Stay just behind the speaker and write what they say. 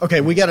Okay,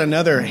 we got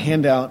another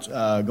handout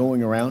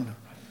going around.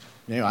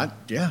 Yeah,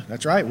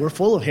 that's right. We're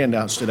full of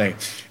handouts today.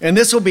 And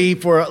this will be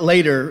for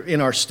later in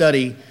our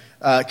study,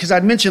 because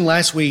I'd mentioned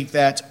last week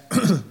that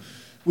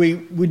we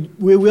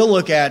will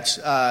look at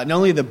not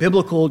only the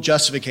biblical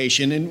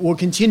justification, and we'll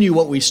continue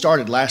what we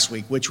started last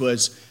week, which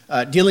was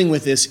dealing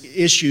with this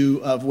issue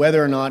of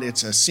whether or not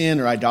it's a sin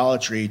or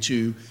idolatry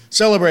to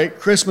celebrate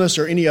Christmas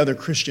or any other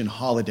Christian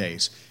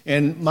holidays.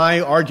 And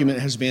my argument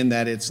has been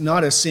that it's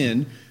not a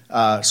sin,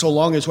 so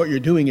long as what you're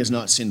doing is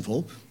not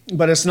sinful,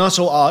 but it's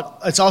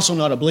also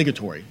not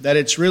obligatory, that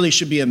it really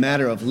should be a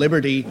matter of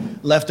liberty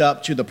left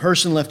up to the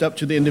person, left up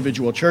to the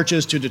individual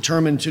churches to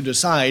determine, to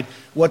decide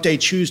what they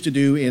choose to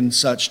do in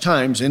such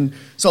times. And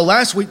so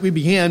last week we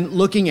began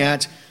looking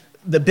at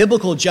the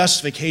biblical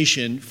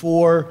justification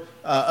for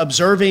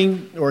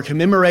observing or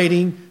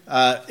commemorating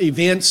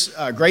events,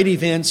 great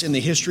events in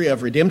the history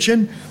of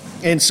redemption.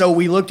 And so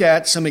we looked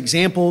at some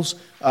examples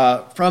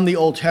from the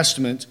Old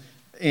Testament.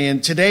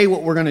 And today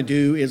what we're going to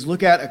do is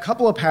look at a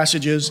couple of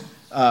passages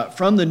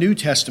from the New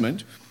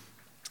Testament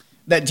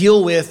that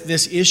deal with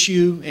this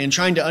issue and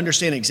trying to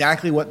understand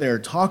exactly what they're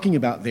talking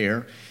about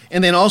there.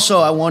 And then also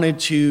I wanted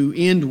to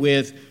end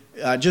with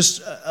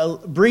just a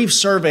brief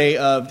survey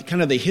of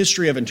kind of the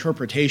history of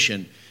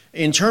interpretation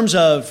in terms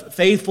of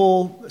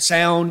faithful,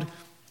 sound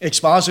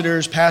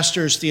expositors,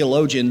 pastors,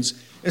 theologians,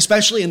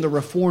 especially in the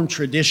Reformed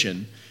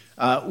tradition.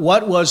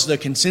 What was the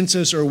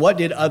consensus, or what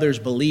did others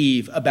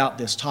believe about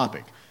this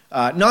topic?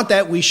 Not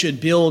that we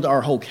should build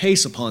our whole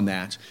case upon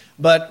that,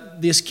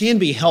 but this can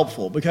be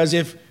helpful, because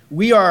if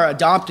we are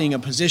adopting a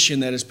position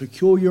that is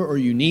peculiar or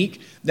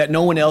unique that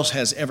no one else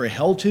has ever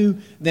held to,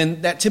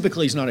 then that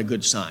typically is not a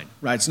good sign,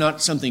 right? It's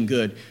not something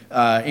good.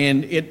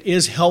 And it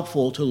is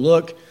helpful to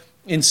look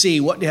and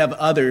see what have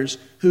others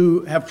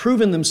who have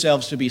proven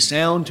themselves to be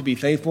sound, to be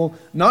faithful,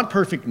 not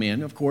perfect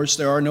men. Of course,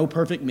 there are no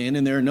perfect men,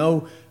 and there are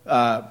no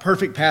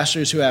perfect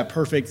pastors who have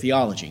perfect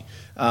theology.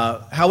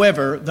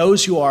 However,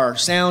 those who are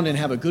sound and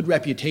have a good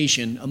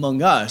reputation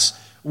among us,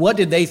 what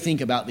did they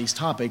think about these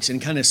topics, and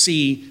kind of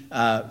see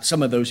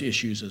some of those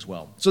issues as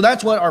well. So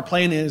that's what our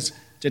plan is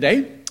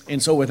today.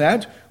 And so with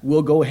that,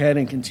 we'll go ahead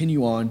and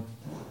continue on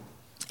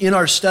in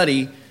our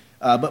study.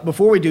 But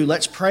before we do,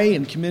 let's pray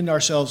and commend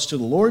ourselves to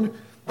the Lord,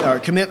 or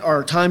commit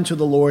our time to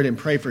the Lord, and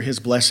pray for his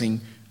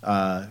blessing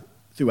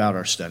throughout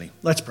our study.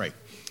 Let's pray.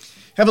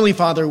 Heavenly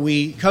Father,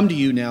 we come to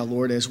you now,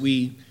 Lord, as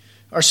we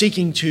are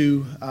seeking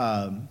to,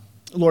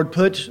 Lord,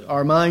 put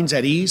our minds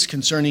at ease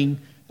concerning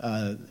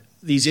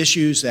these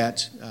issues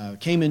that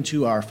came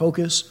into our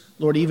focus,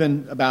 Lord,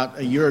 even about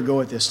a year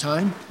ago at this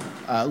time.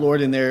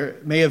 Lord, and there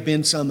may have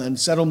been some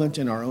unsettlement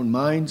in our own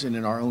minds and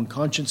in our own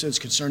consciences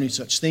concerning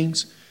such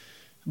things.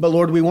 But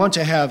Lord, we want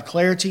to have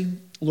clarity.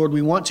 Lord,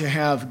 we want to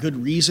have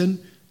good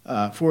reason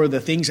for the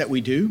things that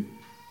we do.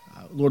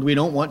 Lord, we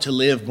don't want to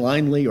live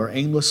blindly or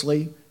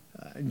aimlessly,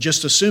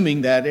 just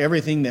assuming that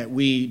everything that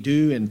we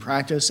do and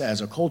practice as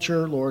a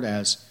culture, Lord,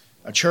 as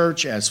a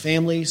church, as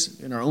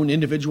families, in our own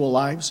individual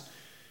lives,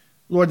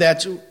 Lord,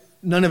 that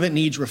none of it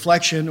needs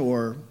reflection,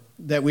 or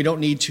that we don't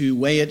need to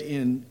weigh it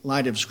in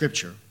light of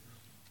Scripture.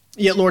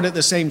 Yet, Lord, at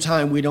the same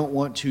time, we don't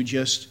want to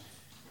just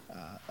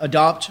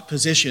adopt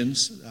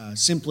positions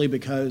simply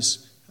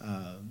because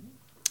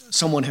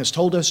someone has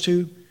told us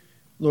to,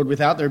 Lord,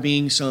 without there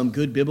being some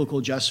good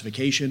biblical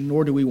justification,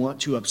 nor do we want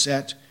to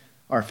upset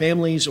our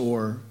families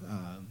or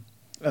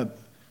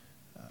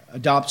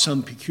adopt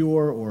some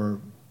peculiar or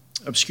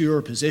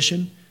obscure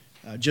position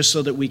just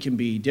so that we can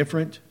be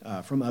different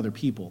from other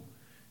people.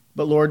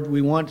 But Lord,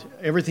 we want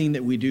everything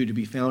that we do to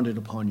be founded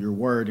upon your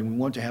word, and we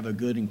want to have a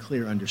good and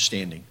clear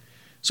understanding.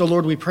 So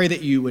Lord, we pray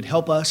that you would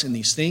help us in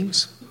these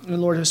things,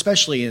 and Lord,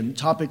 especially in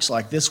topics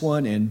like this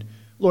one, and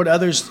Lord,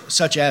 others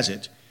such as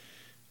it.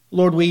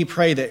 Lord, we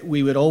pray that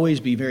we would always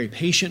be very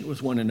patient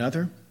with one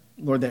another.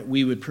 Lord, that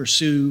we would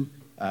pursue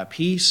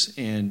peace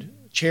and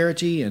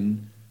charity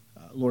and,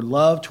 Lord,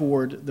 love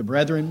toward the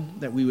brethren,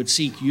 that we would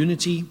seek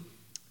unity.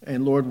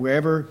 And Lord,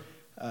 wherever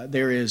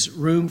there is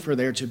room for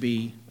there to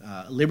be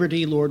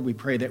liberty, Lord, we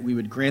pray that we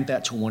would grant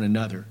that to one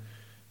another.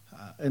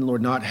 And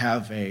Lord, not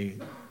have a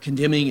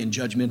condemning and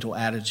judgmental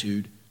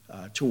attitude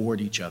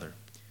toward each other.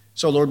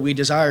 So Lord, we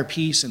desire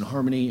peace and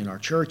harmony in our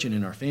church and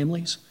in our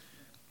families,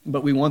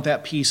 but we want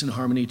that peace and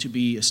harmony to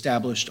be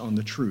established on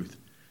the truth.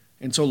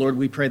 And so Lord,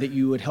 we pray that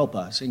you would help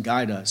us and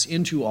guide us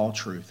into all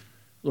truth,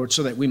 Lord,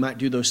 so that we might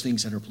do those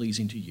things that are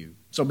pleasing to you.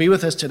 So be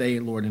with us today,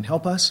 Lord, and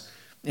help us.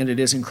 And it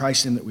is in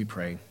Christ's name that we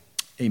pray.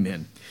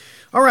 Amen.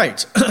 All right,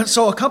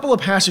 so a couple of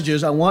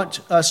passages I want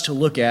us to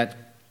look at.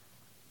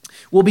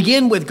 We'll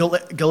begin with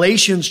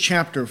Galatians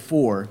chapter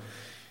 4.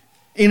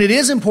 And it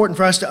is important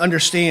for us to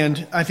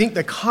understand, I think,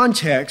 the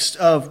context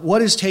of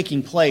what is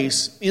taking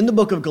place in the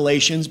book of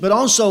Galatians, but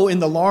also in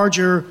the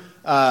larger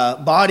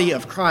body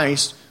of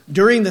Christ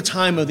during the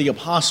time of the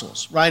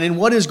apostles, right? And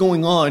what is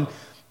going on.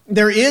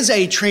 There is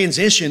a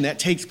transition that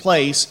takes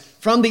place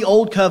from the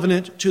old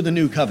covenant to the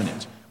new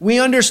covenant. we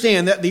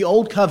understand that the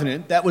old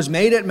covenant that was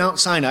made at Mount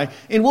Sinai,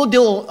 and we'll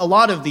deal a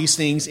lot of these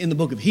things in the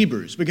book of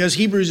Hebrews, because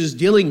Hebrews is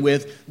dealing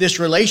with this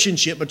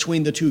relationship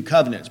between the two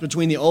covenants,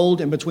 between the old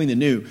and between the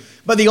new.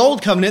 But the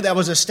old covenant that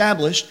was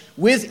established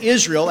with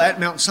Israel at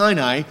Mount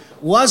Sinai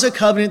was a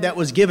covenant that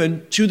was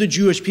given to the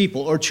Jewish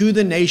people, or to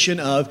the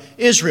nation of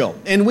Israel.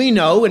 And we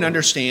know and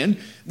understand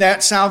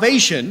that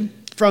salvation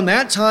from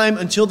that time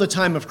until the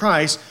time of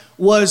Christ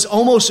was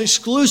almost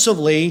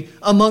exclusively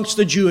amongst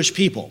the Jewish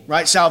people,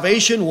 right?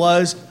 Salvation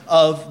was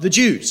of the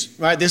Jews,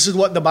 right? This is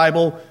what the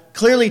Bible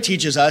clearly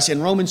teaches us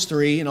in Romans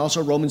 3 and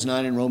also Romans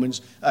 9 and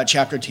Romans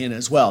chapter 10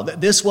 as well.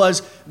 That this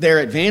was their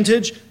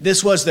advantage,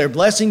 this was their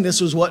blessing,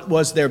 this was what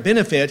was their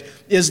benefit,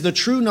 is the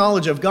true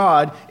knowledge of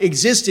God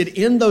existed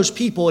in those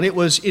people, and it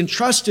was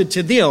entrusted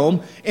to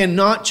them and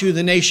not to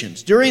the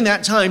nations. During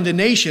that time, the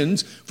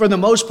nations, for the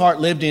most part,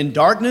 lived in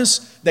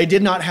darkness. They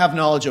did not have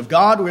knowledge of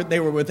God.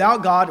 They were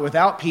without God,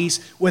 without peace,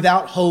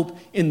 without hope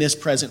in this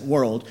present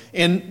world.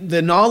 And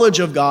the knowledge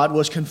of God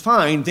was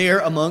confined there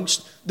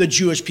amongst the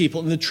Jewish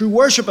people, and the true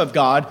worship of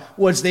God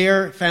was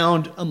there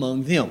found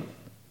among them.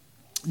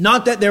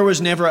 Not that there was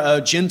never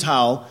a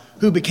Gentile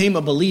who became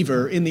a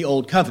believer in the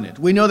old covenant.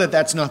 We know that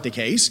that's not the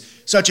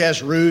case, such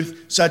as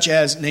Ruth, such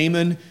as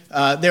Naaman.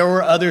 There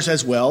were others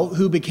as well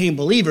who became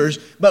believers,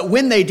 but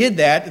when they did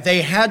that,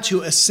 they had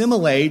to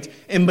assimilate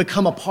and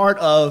become a part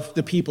of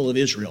the people of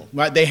Israel,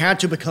 right? They had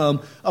to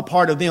become a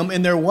part of them,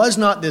 and there was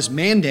not this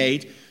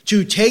mandate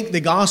to take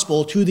the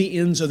gospel to the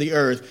ends of the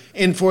earth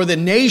and for the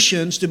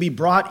nations to be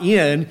brought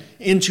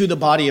into the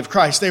body of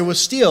Christ. There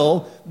was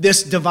still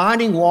this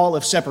dividing wall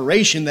of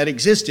separation that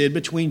existed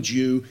between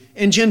Jew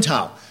and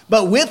Gentile.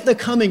 But with the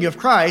coming of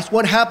Christ,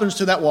 what happens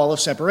to that wall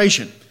of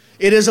separation?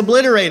 It is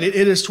obliterated,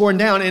 it is torn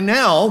down, and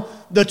now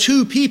the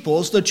two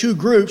peoples, the two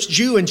groups,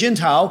 Jew and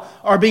Gentile,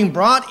 are being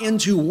brought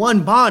into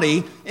one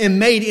body and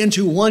made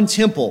into one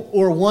temple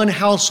or one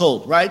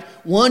household, right?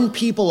 One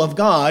people of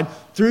God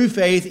through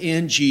faith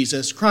in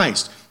Jesus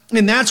Christ.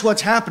 And that's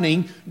what's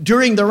happening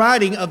during the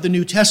writing of the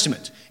New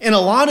Testament. And a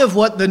lot of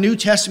what the New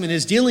Testament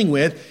is dealing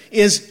with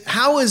is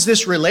how is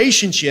this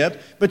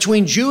relationship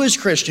between Jewish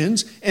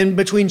Christians and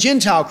between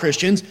Gentile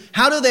Christians,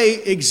 how do they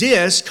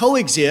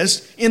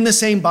coexist in the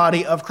same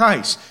body of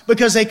Christ?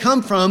 Because they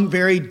come from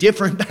very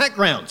different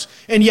backgrounds.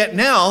 And yet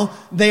now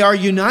they are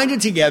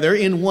united together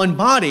in one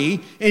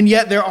body, and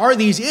yet there are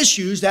these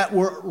issues that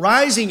were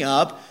rising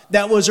up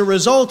that was a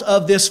result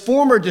of this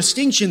former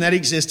distinction that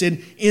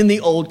existed in the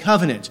Old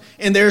Covenant.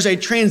 And there's a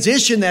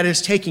transition that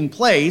is taking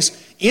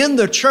place in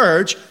the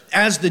church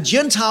as the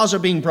Gentiles are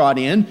being brought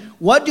in.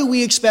 What do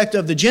we expect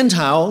of the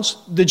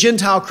Gentiles, the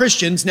Gentile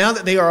Christians, now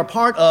that they are a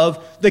part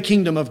of the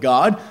kingdom of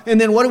God? And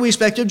then what do we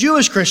expect of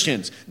Jewish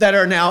Christians that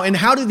are now, and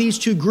how do these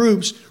two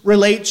groups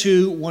relate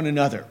to one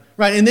another?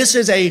 Right? And this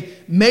is a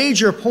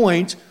major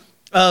point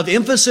of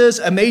emphasis,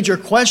 a major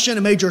question,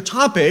 a major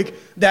topic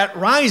that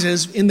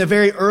rises in the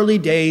very early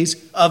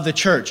days of the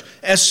church.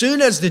 As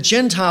soon as the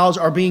Gentiles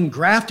are being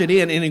grafted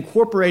in and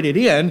incorporated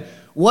in,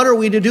 what are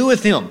we to do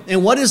with them?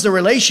 And what is the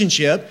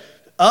relationship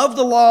of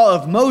the law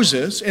of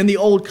Moses and the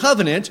Old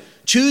Covenant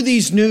to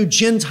these new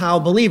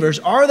Gentile believers?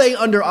 Are they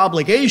under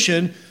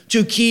obligation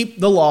to keep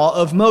the law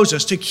of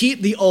Moses, to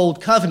keep the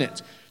Old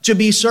Covenant, to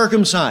be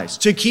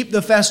circumcised, to keep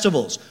the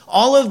festivals,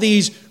 all of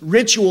these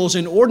rituals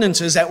and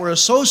ordinances that were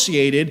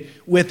associated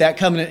with that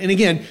covenant? And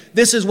again,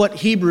 this is what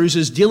Hebrews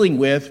is dealing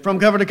with from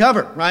cover to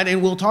cover, right?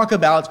 And we'll talk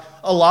about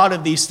a lot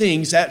of these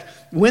things, that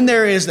when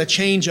there is the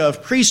change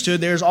of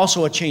priesthood, there's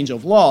also a change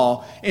of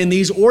law, and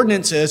these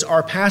ordinances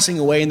are passing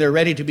away and they're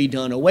ready to be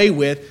done away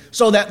with,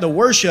 so that the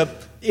worship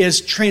is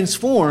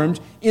transformed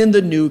in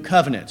the new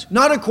covenant.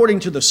 Not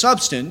according to the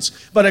substance,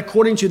 but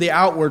according to the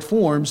outward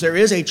forms. There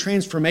is a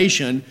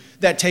transformation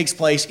that takes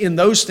place in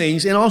those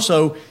things, and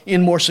also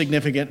in more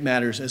significant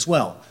matters as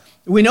well.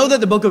 We know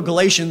that the book of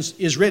Galatians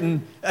is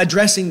written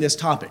addressing this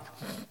topic.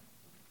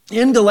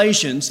 In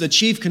Galatians, the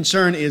chief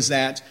concern is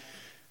that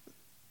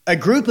a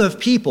group of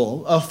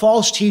people, of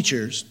false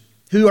teachers,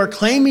 who are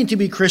claiming to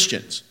be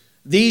Christians,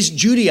 these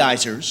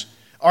Judaizers,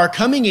 are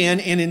coming in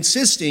and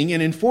insisting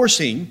and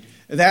enforcing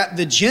that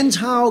the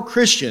Gentile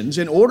Christians,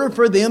 in order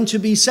for them to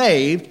be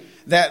saved,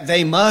 that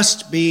they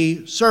must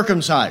be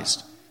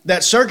circumcised.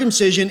 That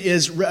circumcision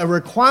is a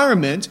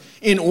requirement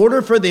in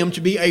order for them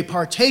to be a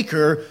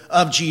partaker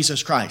of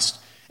Jesus Christ.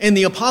 And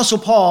the Apostle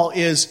Paul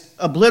is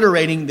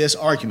obliterating this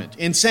argument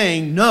and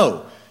saying,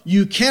 no,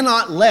 you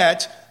cannot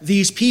let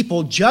these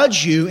people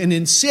judge you and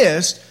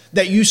insist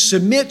that you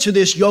submit to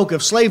this yoke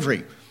of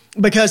slavery.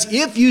 Because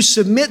if you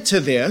submit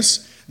to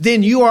this,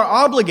 then you are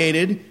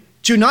obligated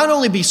to not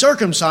only be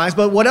circumcised,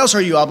 but what else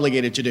are you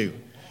obligated to do?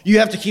 You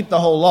have to keep the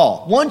whole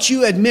law. Once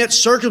you admit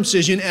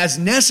circumcision as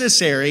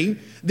necessary,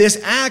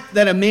 this act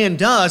that a man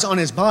does on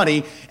his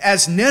body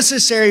as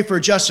necessary for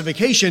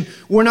justification,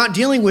 we're not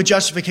dealing with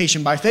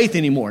justification by faith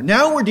anymore.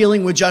 Now we're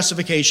dealing with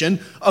justification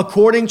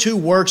according to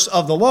works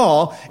of the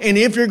law. And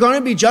if you're going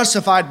to be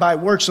justified by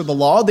works of the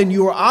law, then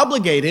you are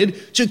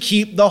obligated to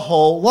keep the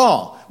whole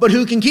law. But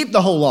who can keep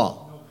the whole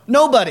law?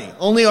 Nobody,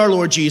 only our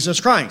Lord Jesus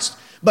Christ.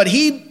 But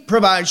he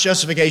provides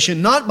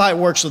justification not by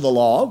works of the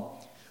law,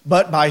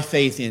 but by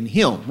faith in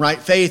him, right?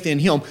 Faith in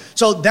him.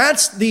 So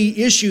that's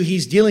the issue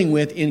he's dealing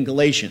with in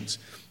Galatians.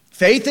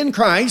 Faith in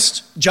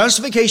Christ,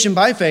 justification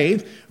by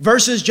faith,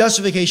 versus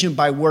justification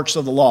by works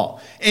of the law.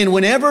 And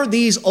whenever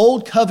these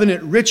old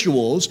covenant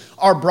rituals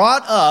are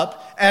brought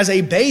up as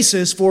a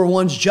basis for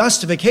one's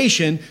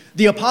justification,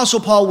 the Apostle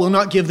Paul will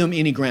not give them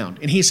any ground.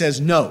 And he says,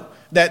 no,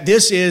 that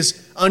this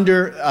is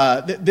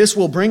this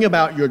will bring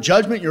about your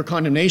judgment, your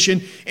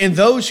condemnation, and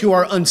those who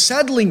are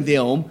unsettling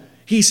them,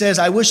 he says,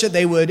 I wish that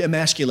they would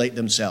emasculate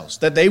themselves,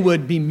 that they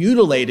would be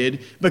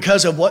mutilated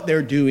because of what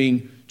they're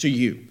doing to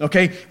you.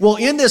 Okay? Well,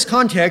 in this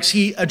context,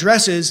 he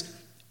addresses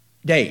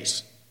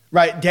days,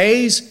 right?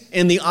 Days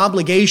and the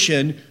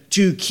obligation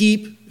to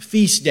keep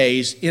feast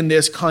days in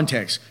this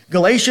context.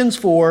 Galatians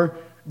 4,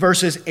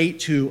 verses 8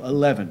 to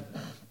 11.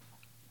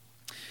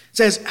 It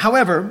says,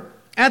 however,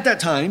 at that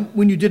time,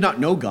 when you did not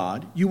know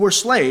God, you were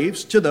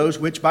slaves to those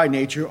which by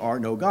nature are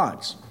no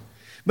gods.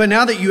 But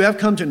now that you have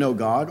come to know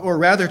God, or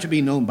rather to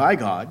be known by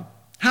God,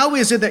 how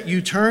is it that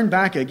you turn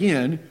back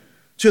again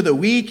to the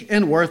weak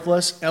and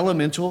worthless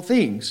elemental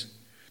things,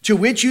 to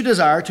which you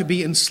desire to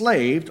be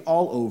enslaved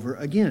all over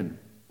again?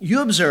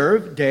 You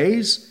observe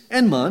days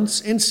and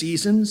months and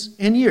seasons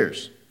and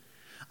years.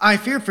 I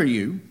fear for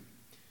you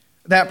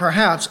that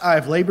perhaps I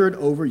have labored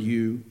over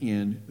you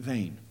in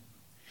vain.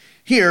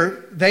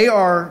 Here,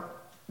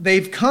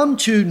 they've come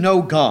to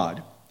know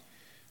God.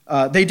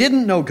 They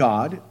didn't know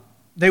God.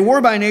 They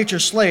were by nature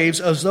slaves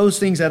of those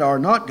things that are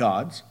not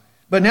gods.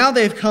 But now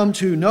they've come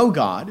to know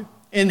God.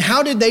 And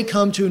how did they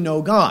come to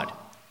know God?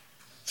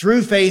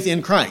 Through faith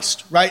in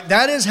Christ, right?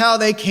 That is how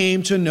they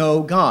came to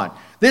know God.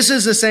 This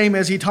is the same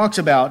as he talks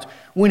about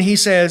when he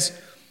says,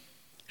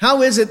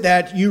 how is it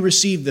that you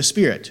received the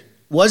Spirit?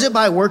 Was it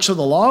by works of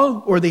the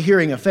law or the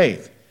hearing of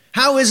faith?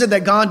 How is it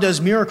that God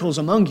does miracles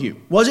among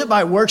you? Was it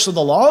by works of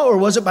the law or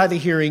was it by the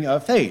hearing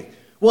of faith?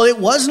 Well, it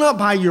was not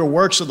by your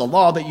works of the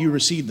law that you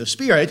received the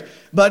Spirit,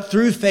 but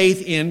through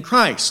faith in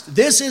Christ.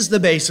 This is the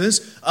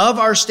basis of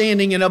our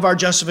standing and of our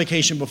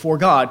justification before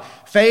God.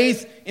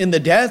 Faith in the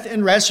death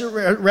and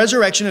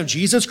resurrection of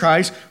Jesus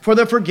Christ for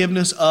the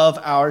forgiveness of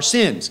our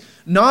sins.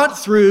 Not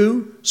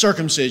through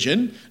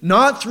circumcision,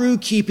 not through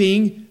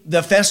keeping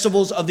the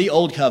festivals of the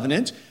old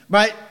covenant,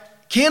 but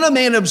can a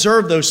man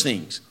observe those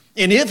things?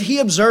 And if he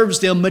observes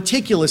them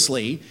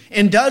meticulously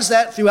and does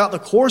that throughout the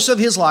course of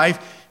his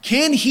life,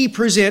 can he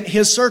present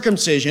his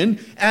circumcision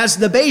as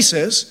the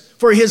basis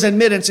for his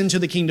admittance into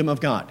the kingdom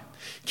of God?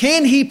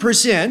 Can he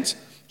present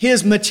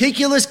his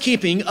meticulous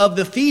keeping of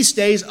the feast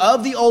days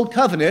of the old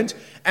covenant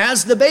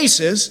as the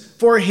basis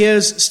for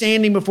his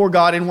standing before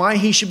God and why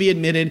he should be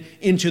admitted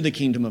into the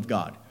kingdom of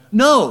God?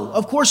 No,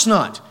 of course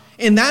not.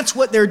 And that's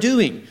what they're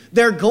doing.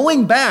 They're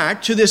going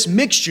back to this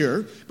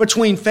mixture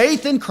between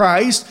faith in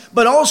Christ,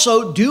 but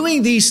also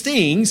doing these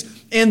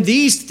things. And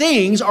these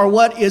things are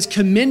what is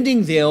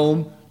commending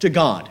them to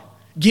God,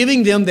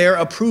 giving them their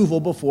approval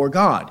before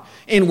God.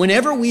 And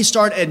whenever we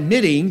start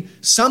admitting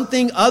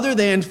something other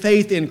than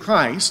faith in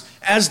Christ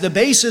as the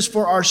basis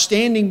for our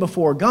standing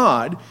before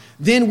God,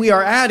 then we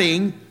are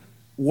adding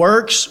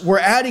works, we're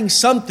adding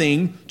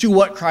something to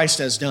what Christ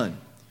has done,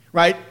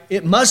 right?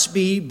 It must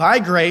be by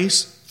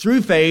grace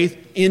through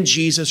faith in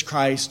Jesus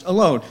Christ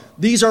alone.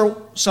 These are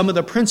some of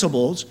the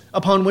principles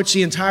upon which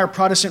the entire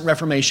Protestant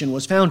Reformation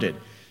was founded.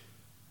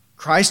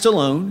 Christ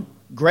alone,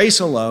 grace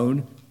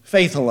alone,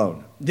 faith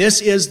alone.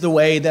 This is the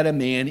way that a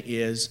man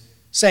is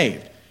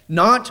saved.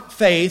 Not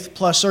faith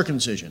plus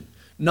circumcision.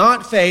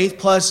 Not faith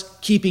plus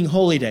keeping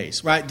holy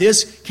days, right?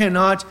 This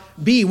cannot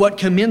be what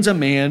commends a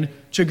man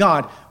to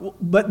God.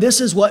 But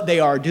this is what they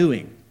are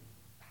doing.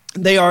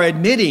 They are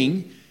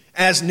admitting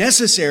as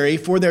necessary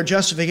for their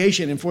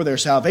justification and for their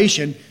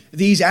salvation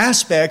these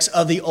aspects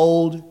of the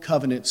old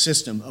covenant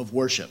system of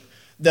worship.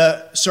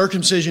 The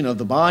circumcision of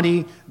the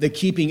body, the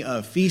keeping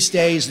of feast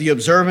days, the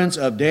observance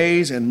of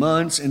days and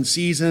months and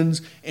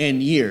seasons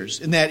and years.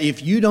 And that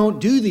if you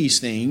don't do these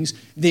things,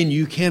 then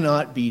you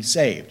cannot be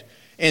saved.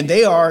 And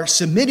they are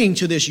submitting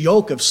to this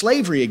yoke of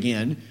slavery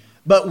again.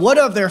 But what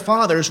of their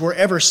fathers were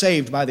ever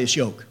saved by this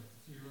yoke?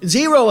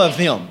 Zero of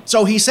them.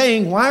 So he's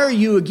saying, why are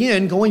you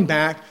again going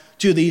back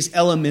to these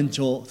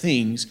elemental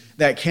things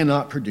that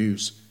cannot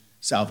produce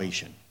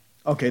salvation?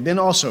 Okay, then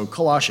also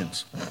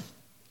Colossians.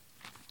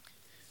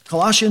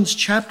 Colossians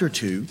chapter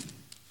 2,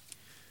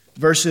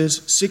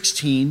 verses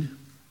 16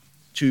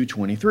 to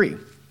 23.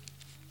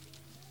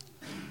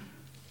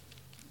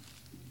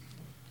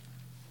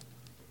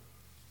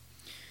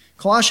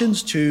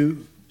 Colossians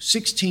 2,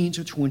 16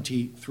 to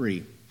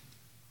 23.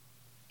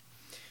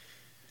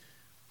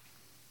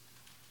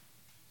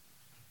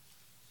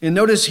 And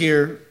notice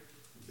here,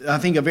 I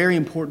think a very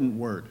important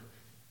word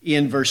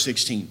in verse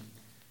 16.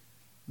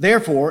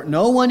 Therefore,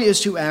 no one is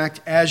to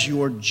act as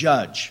your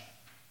judge,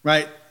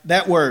 right?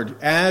 That word,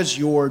 as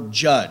your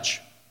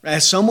judge,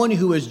 as someone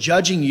who is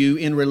judging you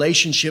in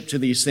relationship to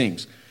these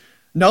things.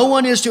 No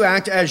one is to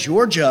act as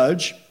your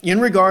judge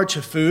in regard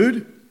to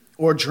food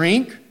or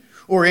drink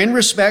or in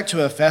respect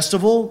to a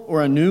festival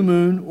or a new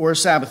moon or a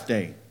Sabbath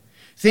day.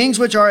 things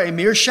which are a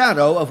mere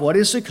shadow of what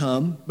is to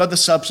come, but the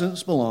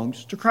substance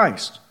belongs to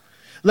Christ.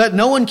 Let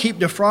no one keep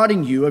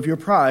defrauding you of your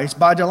prize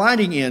by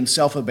delighting in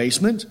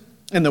self-abasement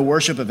and the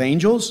worship of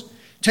angels,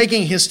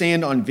 taking his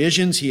stand on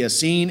visions he has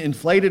seen,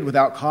 inflated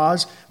without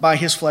cause by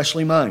his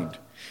fleshly mind,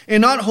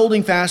 and not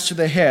holding fast to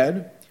the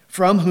head,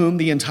 from whom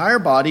the entire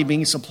body,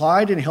 being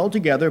supplied and held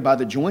together by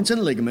the joints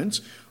and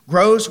ligaments,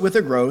 grows with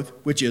a growth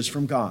which is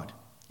from God.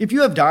 If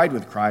you have died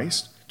with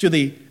Christ to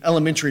the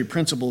elementary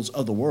principles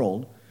of the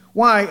world,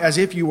 why, as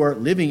if you were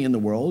living in the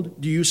world,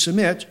 do you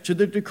submit to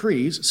the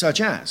decrees such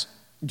as,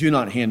 do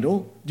not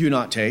handle, do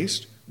not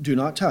taste, do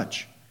not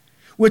touch,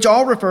 which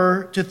all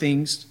refer to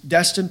things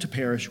destined to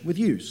perish with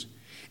use,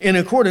 in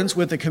accordance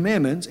with the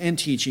commandments and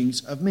teachings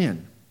of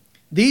men?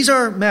 These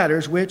are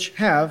matters which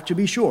have, to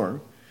be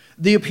sure,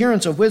 the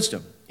appearance of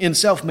wisdom in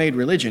self-made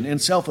religion and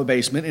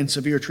self-abasement and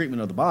severe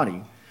treatment of the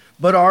body,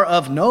 but are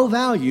of no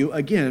value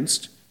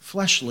against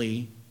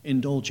fleshly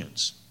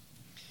indulgence.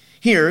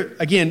 Here,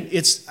 again,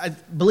 I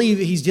believe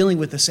he's dealing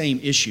with the same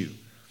issue.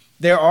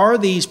 There are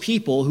these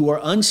people who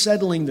are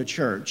unsettling the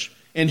church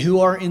and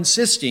who are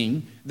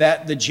insisting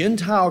that the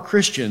Gentile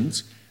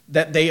Christians,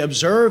 that they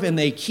observe and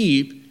they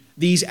keep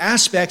these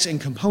aspects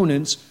and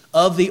components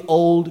of the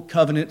old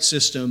covenant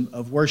system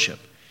of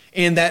worship,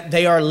 and that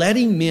they are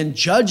letting men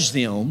judge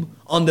them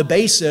on the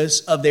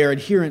basis of their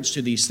adherence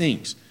to these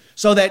things.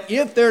 So that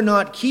if they're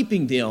not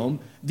keeping them,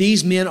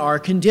 these men are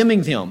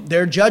condemning them.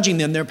 They're judging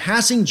them. They're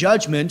passing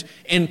judgment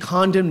and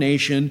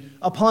condemnation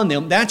upon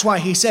them. That's why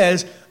he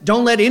says,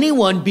 don't let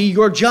anyone be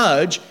your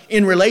judge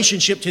in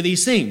relationship to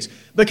these things.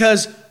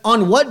 Because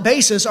on what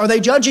basis are they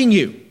judging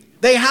you?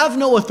 They have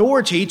no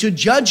authority to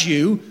judge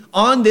you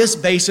on this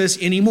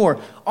basis anymore.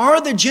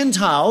 Are the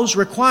Gentiles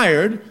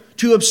required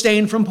to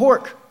abstain from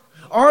pork?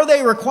 Are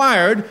they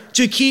required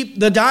to keep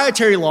the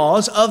dietary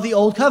laws of the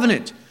Old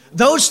Covenant?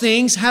 Those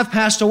things have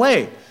passed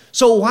away.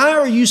 So why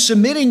are you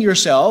submitting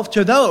yourself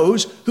to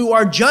those who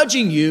are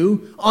judging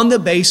you on the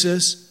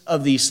basis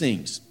of these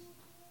things?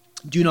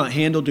 Do not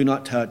handle, do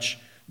not touch,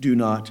 do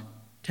not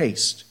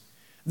taste.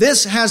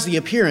 This has the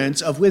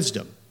appearance of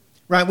wisdom,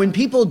 right? When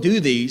people do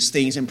these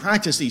things and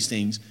practice these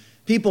things,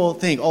 people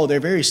think, oh,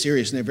 they're very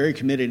serious and they're very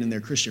committed in their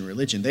Christian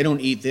religion. They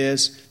don't eat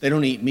this. They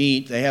don't eat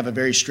meat. They have a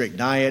very strict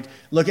diet.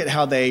 Look at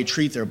how they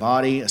treat their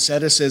body,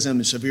 asceticism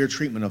and severe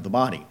treatment of the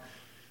body.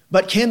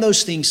 But can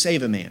those things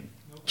save a man?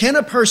 Can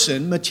a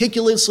person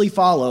meticulously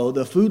follow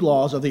the food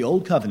laws of the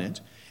Old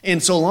Covenant,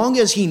 and so long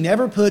as he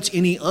never puts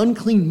any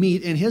unclean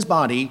meat in his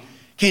body,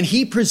 can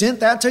he present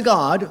that to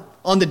God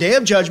on the day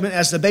of judgment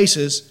as the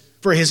basis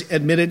for his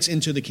admittance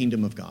into the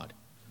kingdom of God?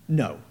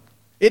 No.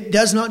 It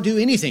does not do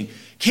anything.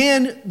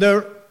 Can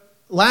the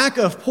lack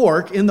of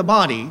pork in the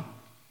body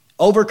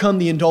overcome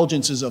the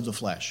indulgences of the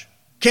flesh?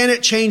 Can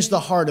it change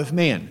the heart of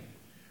man?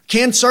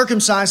 Can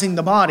circumcising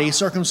the body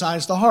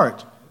circumcise the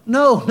heart?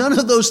 No, none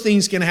of those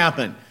things can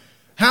happen.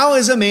 How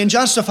is a man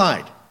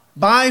justified?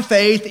 By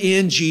faith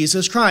in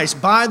Jesus Christ,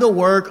 by the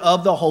work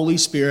of the Holy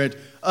Spirit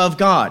of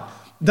God.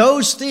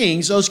 Those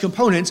things, those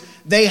components,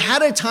 they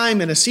had a time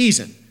and a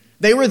season.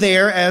 They were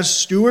there as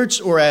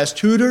stewards or as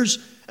tutors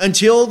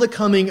until the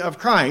coming of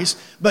Christ.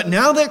 But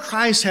now that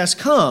Christ has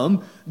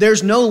come,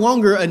 there's no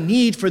longer a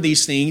need for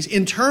these things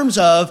in terms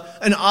of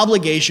an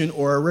obligation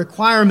or a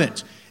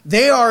requirement.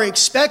 They are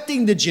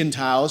expecting the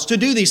Gentiles to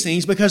do these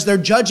things because they're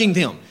judging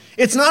them.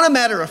 It's not a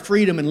matter of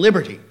freedom and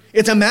liberty.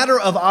 It's a matter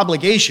of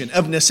obligation,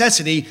 of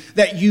necessity,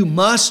 that you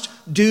must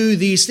do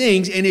these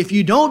things. And if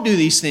you don't do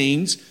these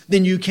things,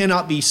 then you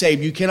cannot be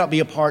saved. You cannot be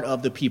a part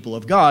of the people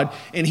of God.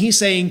 And he's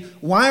saying,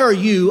 why are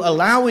you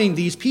allowing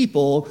these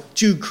people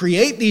to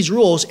create these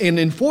rules and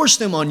enforce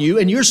them on you,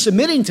 and you're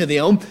submitting to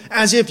them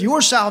as if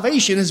your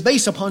salvation is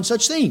based upon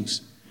such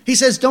things? He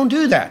says, don't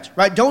do that,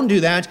 right? Don't do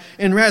that.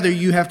 And rather,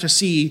 you have to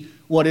see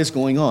what is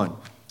going on.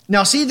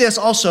 Now, see this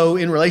also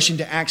in relation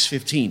to Acts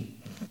 15.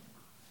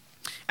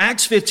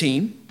 Acts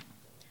 15,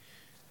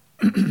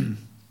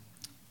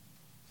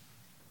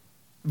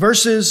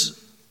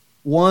 verses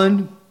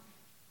 1,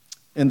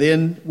 and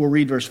then we'll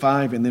read verse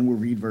 5, and then we'll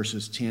read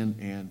verses 10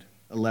 and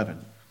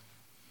 11.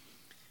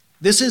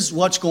 This is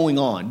what's going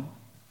on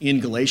in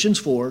Galatians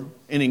 4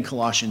 and in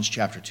Colossians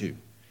chapter 2.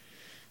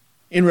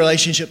 In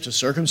relationship to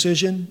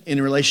circumcision,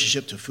 in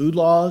relationship to food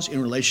laws,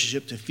 in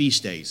relationship to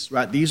feast days,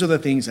 right? These are the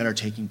things that are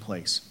taking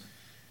place.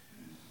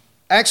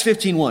 Acts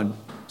 15:1.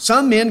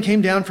 Some men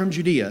came down from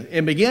Judea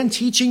and began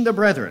teaching the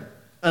brethren,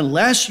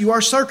 unless you are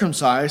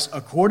circumcised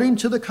according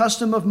to the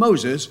custom of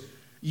Moses,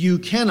 you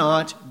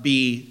cannot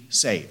be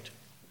saved.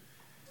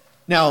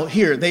 Now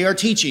here, they are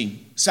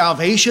teaching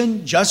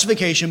salvation,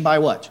 justification by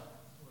what?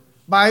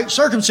 By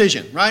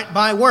circumcision, right?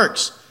 By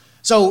works.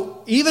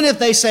 So even if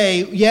they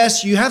say,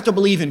 yes, you have to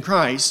believe in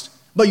Christ,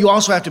 but you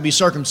also have to be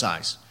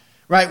circumcised,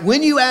 right?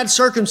 When you add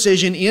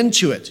circumcision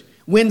into it,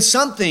 when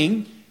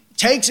something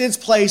takes its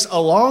place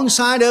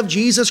alongside of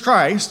Jesus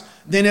Christ,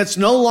 then it's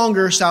no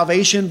longer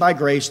salvation by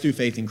grace through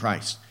faith in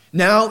Christ.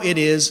 Now it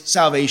is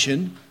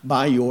salvation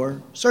by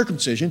your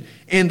circumcision.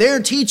 And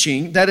they're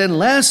teaching that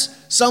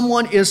unless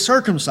someone is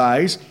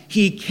circumcised,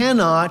 he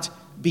cannot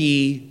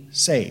be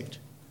saved.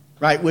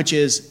 right, which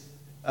is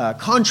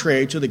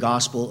contrary to the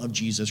gospel of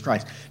Jesus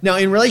Christ. Now,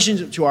 in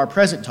relation to our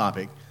present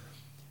topic,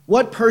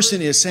 what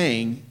person is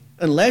saying,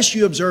 unless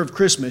you observe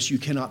Christmas, you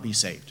cannot be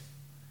saved?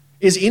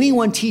 Is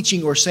anyone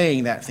teaching or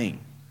saying that thing?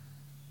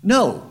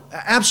 No,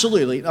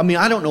 absolutely. I mean,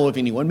 I don't know of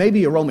anyone.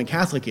 Maybe a Roman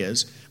Catholic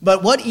is.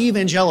 But what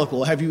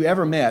evangelical have you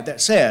ever met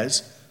that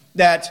says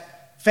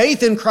that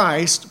faith in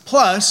Christ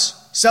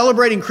plus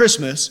celebrating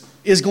Christmas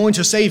is going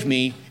to save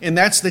me, and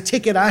that's the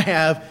ticket I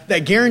have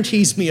that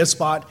guarantees me a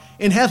spot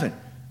in heaven?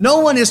 No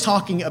one is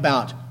talking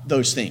about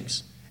those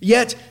things.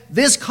 Yet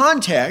this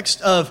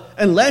context of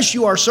unless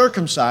you are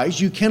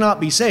circumcised, you cannot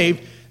be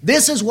saved,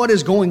 this is what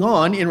is going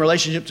on in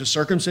relationship to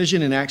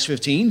circumcision in Acts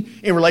 15,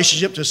 in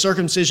relationship to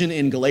circumcision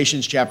in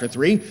Galatians chapter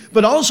 3,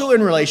 but also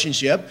in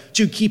relationship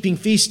to keeping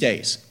feast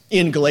days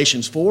in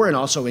Galatians 4 and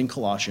also in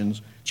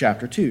Colossians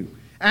chapter 2.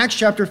 Acts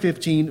chapter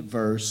 15,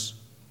 verse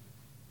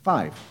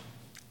 5.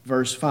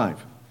 Verse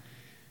 5.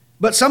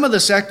 But some of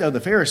the sect of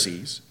the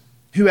Pharisees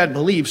who had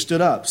believed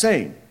stood up,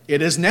 saying,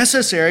 "It is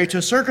necessary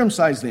to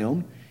circumcise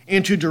them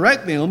and to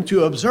direct them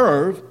to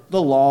observe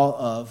the law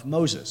of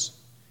Moses."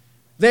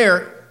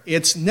 There,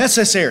 it's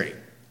necessary.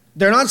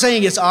 They're not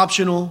saying it's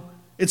optional,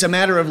 it's a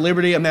matter of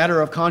liberty, a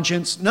matter of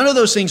conscience. None of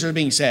those things are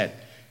being said.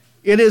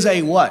 It is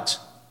a what?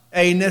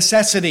 A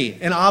necessity,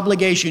 an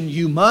obligation.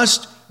 You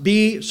must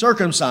be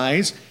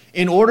circumcised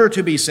in order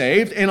to be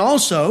saved, and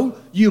also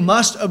you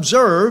must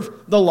observe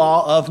the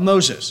law of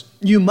Moses.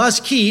 You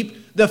must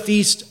keep the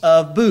Feast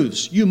of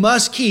Booths. You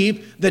must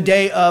keep the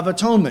Day of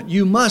Atonement.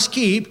 You must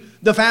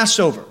keep the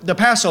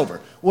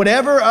Passover.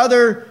 Whatever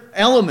other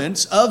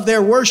elements of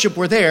their worship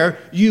were there,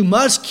 you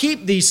must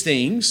keep these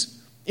things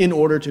in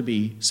order to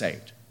be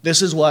saved.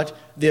 This is what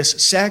this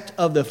sect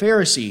of the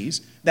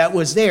Pharisees that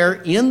was there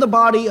in the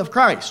body of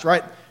Christ,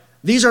 right?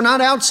 These are not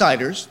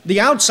outsiders.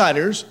 The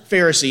outsiders,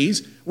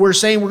 Pharisees, were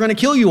saying, we're going to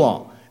kill you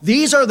all.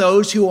 These are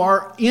those who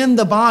are in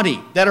the body,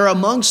 that are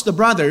amongst the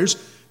brothers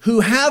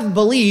who have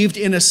believed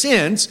in a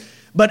sense,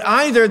 but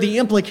either the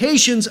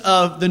implications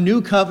of the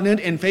new covenant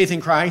and faith in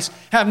Christ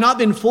have not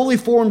been fully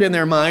formed in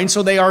their mind,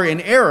 so they are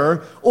in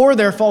error, or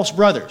they're false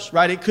brothers,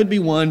 right? It could be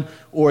one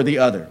or the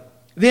other.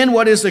 Then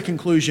what is the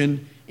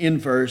conclusion in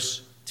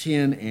verse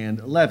 10 and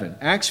 11?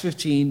 Acts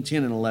 15,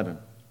 10 and 11.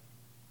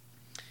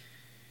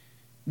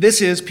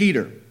 This is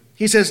Peter.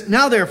 He says,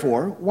 "Now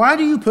therefore, why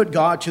do you put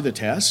God to the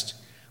test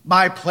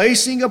by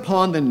placing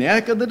upon the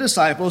neck of the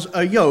disciples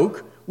a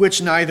yoke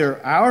which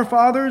neither our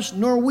fathers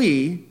nor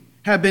we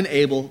have been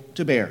able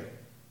to bear?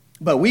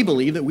 But we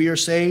believe that we are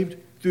saved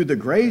through the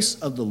grace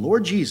of the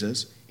Lord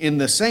Jesus in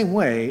the same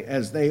way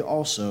as they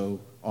also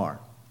are."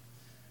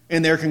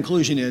 And their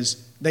conclusion is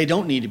they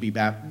don't need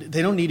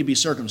to be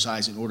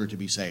circumcised in order to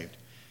be saved.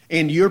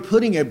 And you're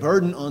putting a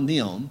burden on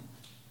them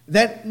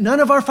that none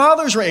of our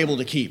fathers were able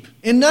to keep,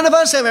 and none of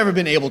us have ever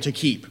been able to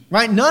keep,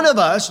 right? None of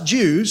us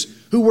Jews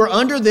who were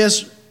under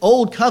this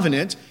old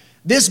covenant,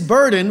 this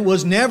burden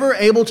was never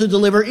able to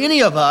deliver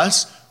any of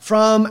us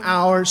from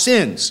our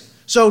sins.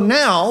 So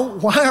now,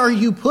 why are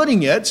you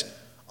putting it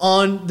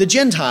on the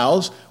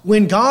Gentiles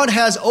when God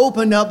has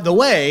opened up the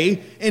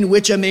way in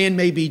which a man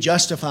may be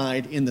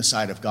justified in the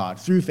sight of God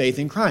through faith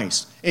in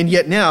Christ? And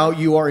yet now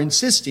you are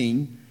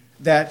insisting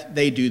that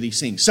they do these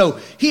things. So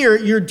here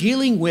you're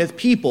dealing with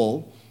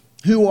people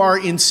who are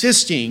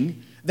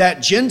insisting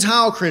that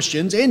Gentile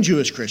Christians and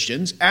Jewish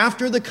Christians,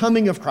 after the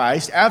coming of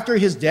Christ, after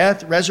his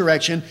death,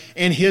 resurrection,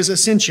 and his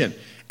ascension,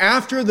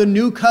 after the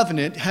new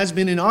covenant has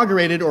been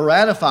inaugurated or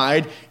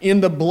ratified in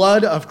the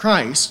blood of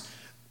Christ,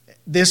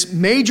 this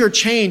major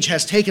change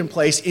has taken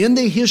place in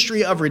the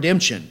history of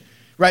redemption,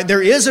 right?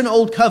 There is an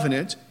old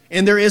covenant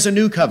and there is a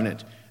new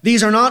covenant.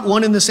 These are not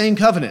one and the same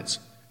covenants,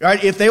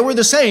 right? If they were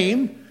the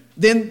same,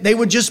 then they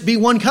would just be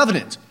one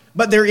covenant.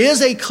 But there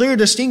is a clear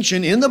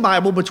distinction in the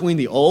Bible between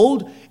the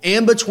old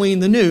and between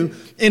the new.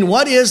 And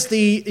what is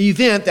the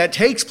event that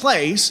takes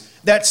place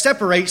that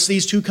separates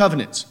these two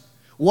covenants?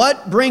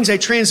 What brings a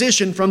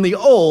transition from the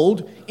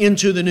old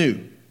into the new?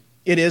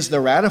 It is the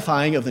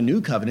ratifying of the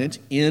new covenant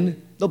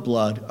in the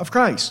blood of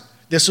Christ.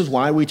 This is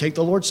why we take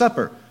the Lord's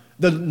Supper.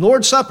 The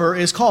Lord's Supper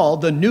is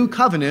called the new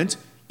covenant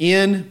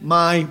in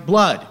my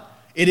blood.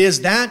 It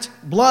is that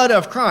blood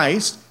of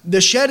Christ,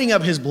 the shedding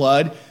of his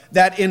blood,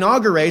 that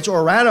inaugurates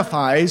or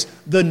ratifies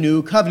the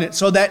new covenant,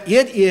 so that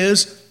it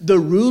is the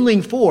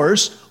ruling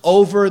force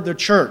over the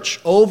church,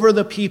 over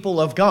the people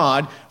of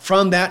God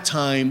from that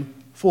time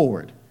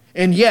forward.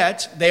 And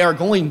yet, they are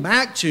going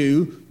back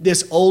to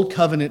this old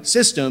covenant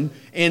system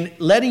and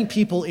letting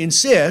people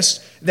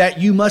insist that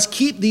you must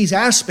keep these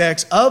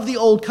aspects of the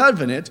old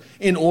covenant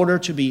in order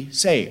to be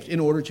saved, in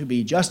order to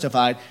be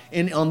justified.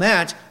 And on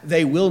that,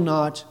 they will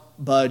not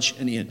budge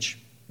an inch.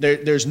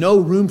 There's no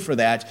room for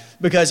that,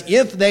 because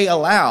if they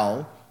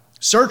allow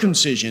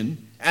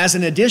circumcision as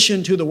an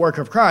addition to the work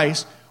of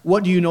Christ,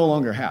 what do you no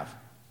longer have?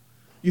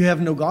 You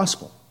have no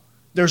gospel.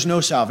 There's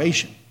no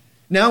salvation.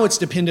 Now it's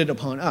dependent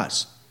upon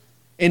us.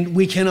 And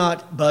we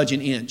cannot budge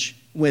an inch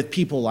with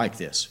people like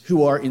this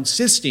who are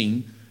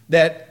insisting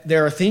that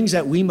there are things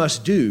that we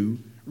must do,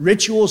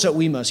 rituals that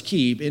we must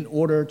keep in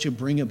order to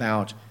bring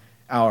about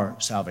our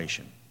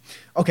salvation.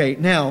 Okay,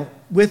 now,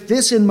 with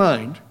this in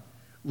mind,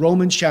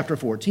 Romans chapter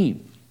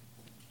 14.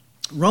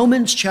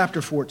 Romans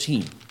chapter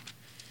 14.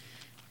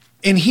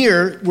 And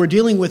here, we're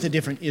dealing with a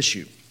different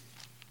issue.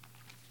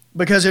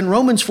 Because in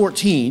Romans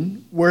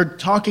 14, we're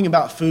talking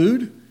about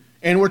food,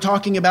 and we're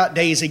talking about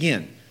days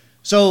again.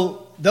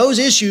 So those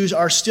issues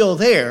are still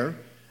there,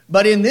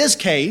 but in this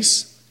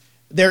case,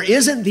 there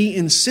isn't the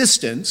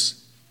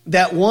insistence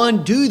that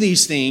one do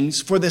these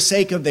things for the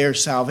sake of their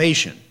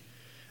salvation.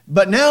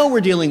 But now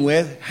we're dealing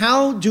with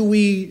how do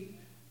we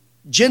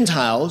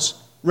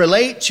Gentiles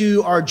relate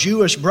to our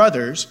Jewish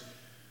brothers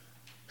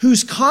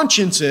whose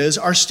consciences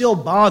are still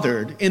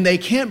bothered and they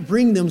can't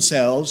bring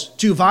themselves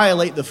to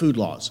violate the food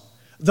laws,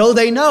 though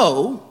they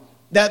know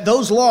that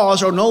those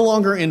laws are no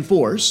longer in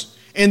force,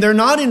 and they're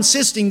not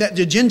insisting that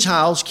the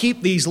Gentiles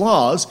keep these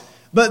laws,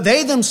 but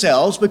they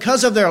themselves,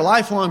 because of their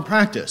lifelong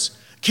practice,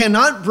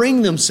 cannot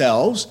bring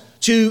themselves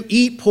to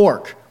eat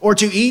pork or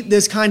to eat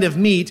this kind of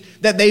meat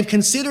that they've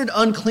considered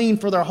unclean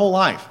for their whole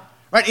life.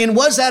 Right? And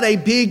was that a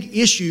big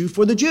issue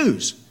for the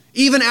Jews,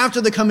 even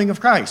after the coming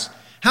of Christ?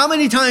 How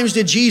many times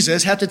did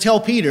Jesus have to tell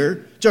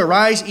Peter to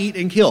arise, eat,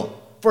 and kill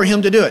for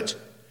him to do it?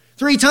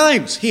 3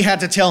 times he had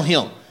to tell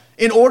him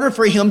in order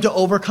for him to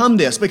overcome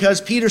this,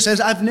 because Peter says,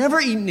 I've never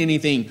eaten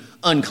anything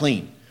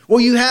unclean. Well,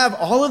 you have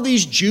all of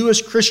these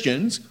Jewish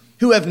Christians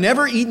who have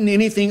never eaten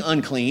anything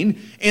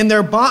unclean, and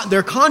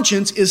their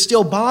conscience is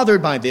still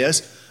bothered by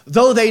this,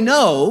 though they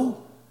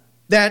know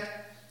that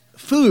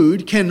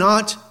food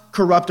cannot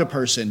corrupt a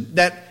person,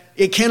 that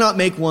it cannot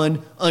make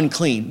one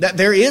unclean, that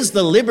there is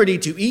the liberty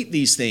to eat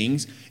these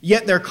things,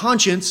 yet their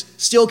conscience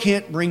still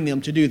can't bring them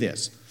to do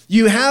this.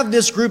 You have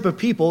this group of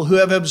people who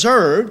have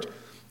observed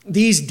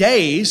these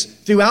days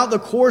throughout the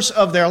course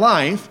of their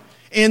life,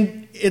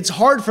 and it's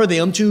hard for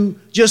them to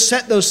just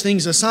set those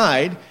things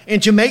aside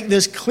and to make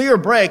this clear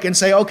break and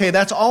say, okay,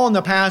 that's all in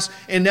the past,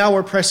 and now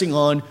we're pressing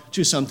on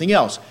to something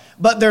else.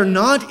 But they're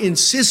not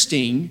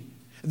insisting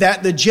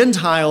that the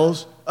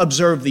Gentiles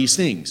observe these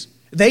things.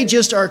 They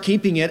just are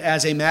keeping it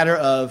as a matter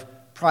of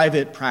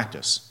private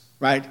practice,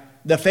 right?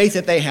 The faith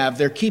that they have,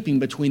 they're keeping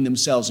between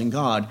themselves and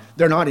God.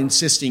 They're not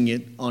insisting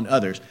it on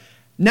others.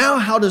 Now,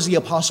 how does the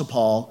Apostle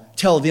Paul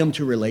tell them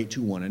to relate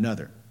to one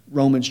another?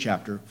 Romans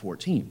chapter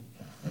 14.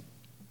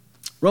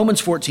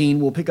 Romans 14,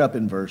 we'll pick up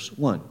in verse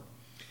 1.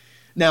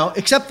 Now,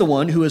 accept the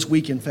one who is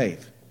weak in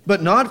faith,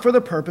 but not for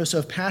the purpose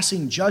of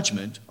passing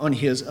judgment on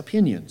his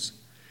opinions.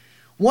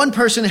 One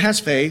person has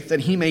faith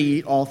that he may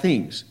eat all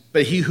things,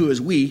 but he who is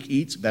weak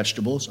eats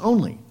vegetables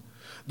only.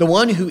 The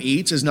one who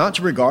eats is not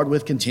to regard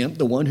with contempt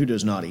the one who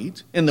does not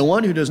eat, and the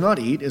one who does not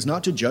eat is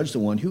not to judge the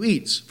one who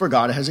eats, for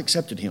God has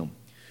accepted him.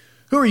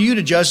 Who are you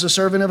to judge the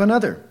servant of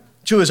another?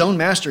 To his own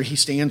master he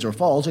stands or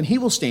falls, and he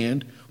will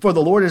stand, for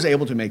the Lord is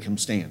able to make him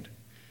stand.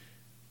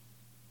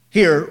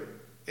 Here,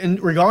 in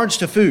regards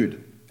to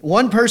food,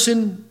 one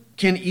person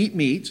can eat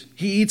meat,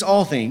 he eats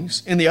all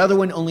things, and the other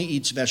one only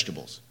eats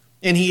vegetables.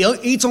 And he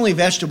eats only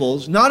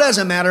vegetables, not as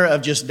a matter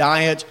of just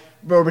diet,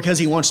 or because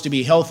he wants to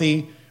be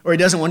healthy, or he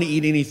doesn't want to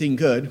eat anything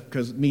good,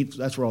 because meat,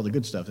 that's where all the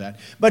good stuff's at.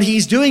 But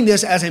he's doing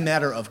this as a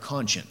matter of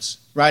conscience,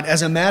 right?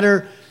 As a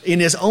matter in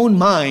his own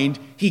mind,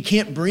 he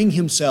can't bring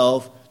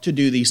himself to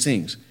do these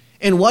things.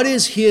 And what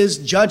is his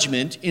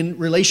judgment in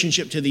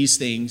relationship to these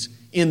things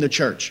in the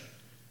church?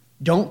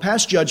 Don't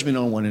pass judgment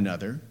on one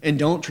another, and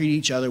don't treat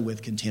each other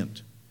with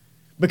contempt,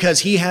 because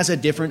he has a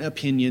different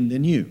opinion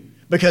than you,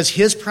 because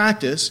his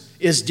practice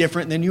is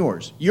different than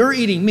yours. You're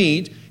eating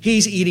meat,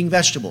 he's eating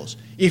vegetables.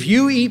 If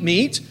you eat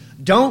meat,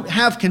 don't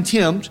have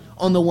contempt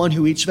on the one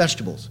who eats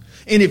vegetables.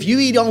 And if you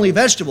eat only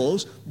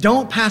vegetables,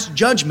 don't pass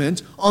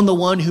judgment on the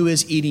one who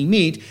is eating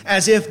meat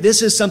as if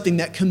this is something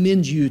that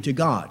commends you to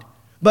God.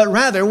 But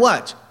rather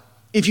what?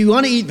 If you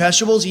want to eat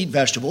vegetables, eat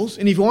vegetables.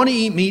 And if you want to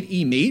eat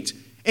meat,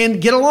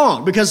 and get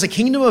along, because the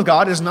kingdom of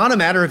God is not a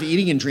matter of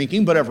eating and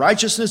drinking, but of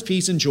righteousness,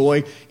 peace, and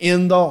joy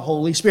in the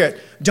Holy Spirit.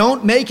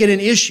 Don't make it an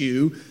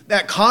issue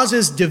that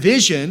causes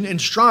division and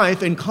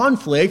strife and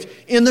conflict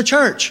in the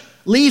church.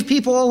 Leave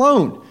people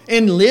alone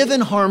and live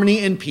in harmony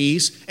and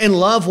peace and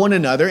love one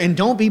another, and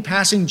don't be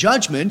passing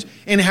judgment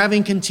and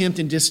having contempt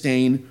and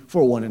disdain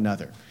for one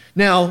another.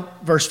 Now,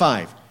 verse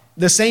 5,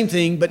 the same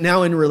thing, but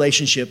now in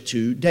relationship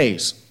to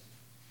days.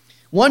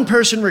 One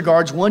person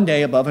regards one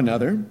day above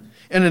another,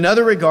 and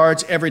another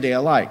regards every day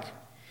alike.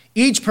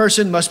 Each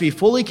person must be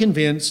fully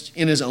convinced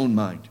in his own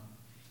mind.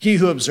 He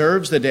who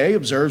observes the day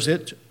observes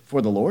it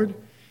for the Lord,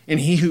 and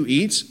he who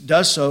eats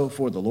does so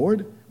for the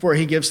Lord, for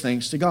he gives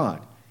thanks to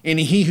God. And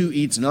he who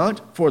eats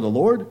not for the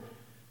Lord,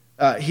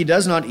 he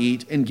does not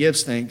eat and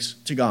gives thanks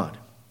to God.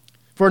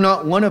 For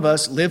not one of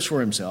us lives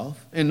for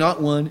himself, and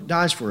not one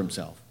dies for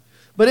himself.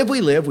 But if we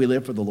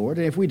live for the Lord,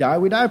 and if we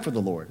die for the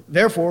Lord.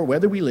 Therefore,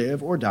 whether we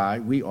live or die,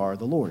 we are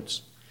the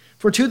Lord's.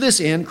 For to this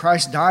end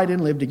Christ died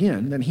and lived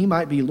again, that he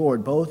might be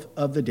Lord both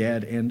of the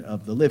dead and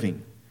of the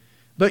living.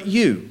 But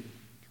you,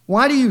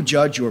 why do you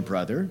judge your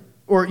brother?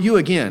 Or you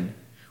again,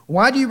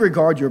 why do you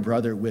regard your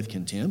brother with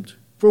contempt?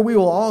 For we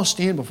will all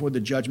stand before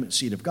the judgment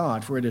seat of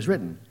God, for it is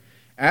written,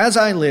 As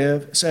I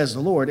live, says the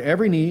Lord,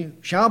 every knee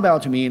shall bow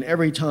to me, and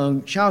every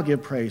tongue shall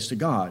give praise to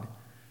God.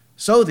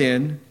 So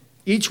then,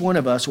 each one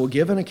of us will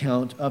give an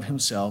account of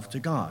himself to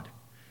God.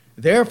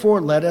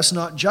 Therefore, let us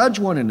not judge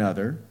one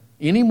another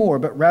anymore,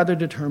 but rather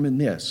determine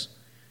this,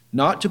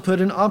 not to put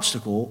an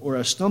obstacle or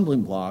a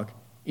stumbling block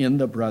in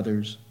the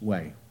brother's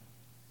way.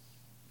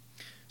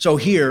 So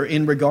here,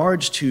 in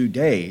regards to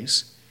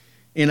days,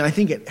 and I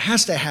think it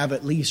has to have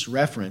at least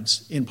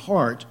reference in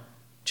part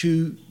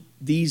to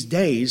these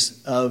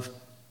days of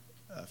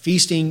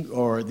feasting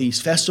or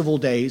these festival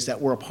days that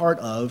were a part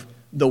of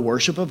the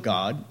worship of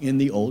God in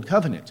the Old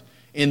Covenant.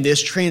 In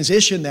this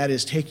transition that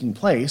is taking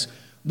place,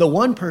 the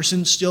one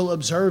person still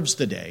observes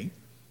the day.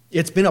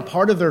 It's been a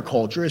part of their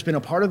culture. It's been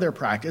a part of their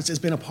practice. It's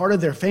been a part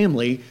of their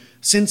family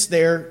since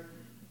their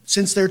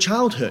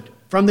childhood,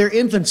 from their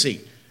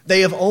infancy.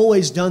 They have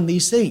always done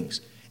these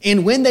things.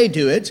 And when they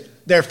do it,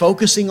 they're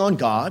focusing on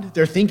God.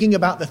 They're thinking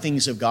about the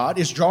things of God.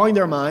 It's drawing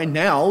their mind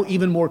now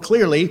even more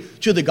clearly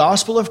to the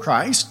gospel of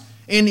Christ.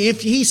 And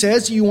if he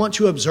says you want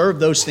to observe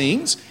those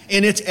things,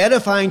 and it's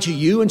edifying to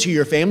you and to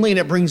your family, and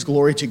it brings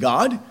glory to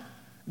God,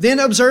 then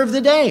observe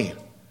the day.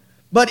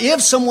 But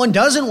if someone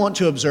doesn't want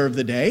to observe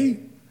the day,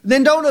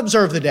 then don't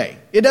observe the day.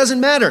 It doesn't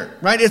matter,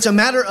 right? It's a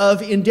matter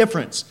of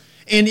indifference.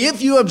 And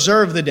if you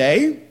observe the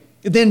day,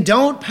 then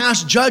don't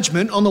pass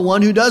judgment on the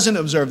one who doesn't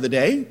observe the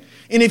day.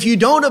 And if you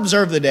don't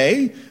observe the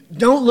day,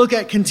 don't look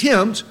at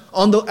contempt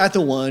at the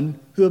one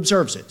who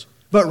observes it.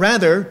 But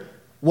rather,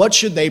 what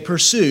should they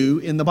pursue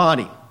in the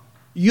body?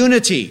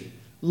 Unity,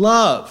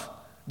 love.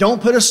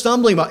 Don't put a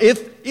stumbling block.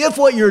 If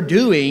what you're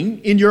doing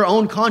in your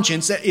own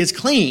conscience is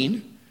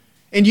clean,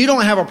 and you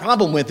don't have a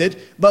problem with it,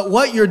 but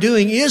what you're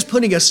doing is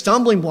putting a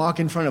stumbling block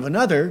in front of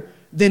another,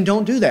 then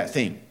don't do that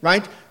thing,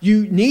 right?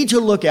 You need to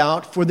look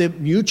out for the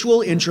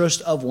mutual interest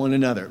of one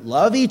another.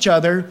 Love each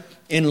other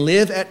and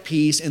live at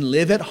peace and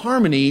live at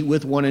harmony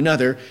with one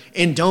another,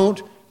 and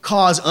don't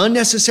cause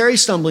unnecessary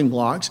stumbling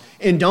blocks,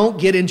 and don't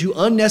get into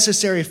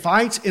unnecessary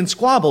fights and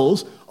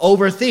squabbles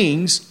over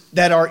things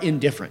that are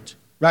indifferent,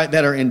 right?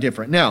 That are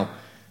indifferent. Now,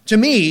 to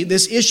me,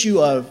 this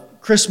issue of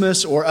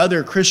Christmas or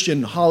other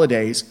Christian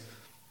holidays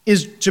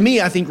is, to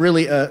me, I think,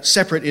 really a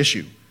separate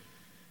issue.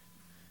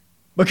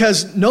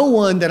 Because no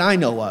one that I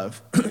know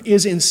of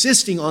is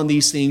insisting on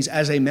these things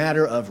as a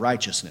matter of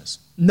righteousness.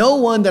 No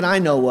one that I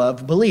know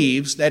of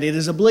believes that it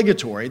is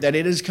obligatory, that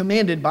it is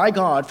commanded by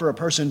God for a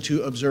person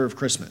to observe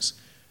Christmas.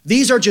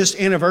 These are just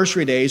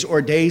anniversary days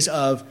or days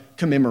of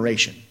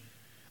commemoration.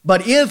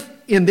 But if,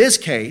 in this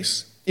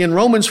case, in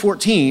Romans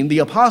 14, the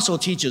apostle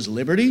teaches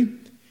liberty,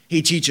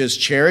 he teaches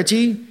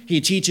charity,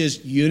 he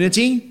teaches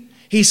unity,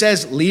 he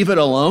says leave it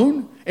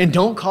alone and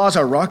don't cause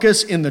a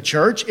ruckus in the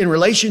church in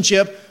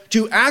relationship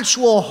to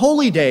actual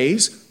holy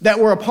days that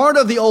were a part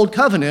of the old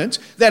covenant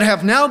that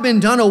have now been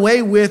done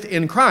away with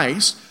in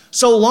Christ,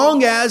 so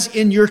long as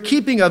in your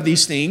keeping of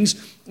these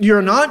things,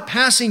 you're not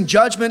passing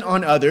judgment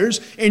on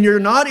others and you're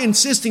not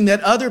insisting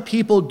that other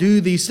people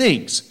do these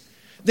things,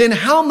 then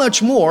how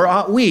much more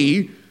ought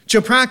we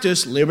to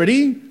practice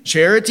liberty,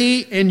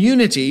 charity, and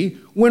unity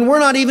when we're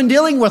not even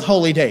dealing with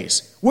holy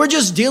days? We're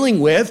just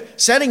dealing with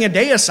setting a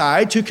day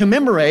aside to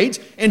commemorate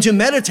and to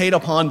meditate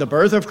upon the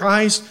birth of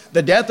Christ,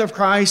 the death of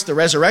Christ, the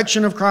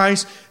resurrection of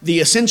Christ, the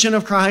ascension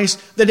of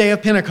Christ, the day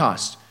of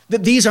Pentecost.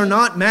 That these are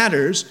not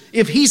matters,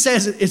 if he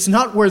says it's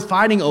not worth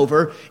fighting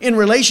over in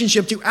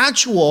relationship to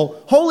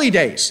actual holy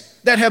days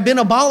that have been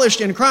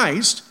abolished in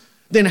Christ,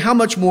 then how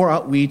much more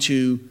ought we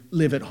to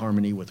live at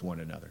harmony with one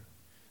another,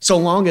 so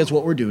long as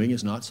what we're doing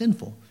is not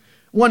sinful.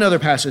 One other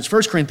passage,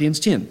 1 Corinthians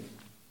 10.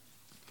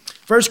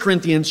 1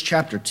 Corinthians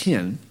chapter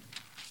 10.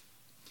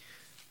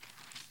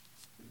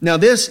 Now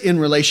this in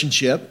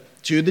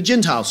relationship to the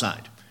Gentile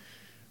side,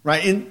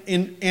 right?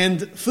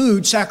 And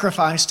food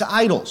sacrificed to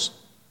idols,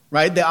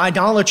 right? The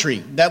idolatry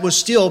that was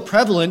still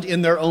prevalent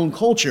in their own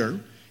culture,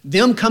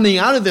 them coming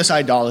out of this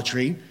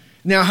idolatry.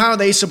 Now, how are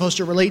they supposed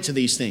to relate to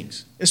these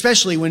things?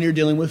 Especially when you're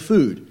dealing with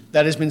food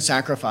that has been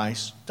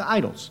sacrificed to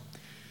idols.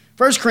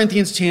 1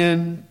 Corinthians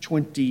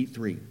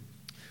 10:23.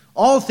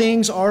 All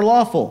things are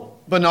lawful,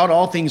 but not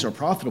all things are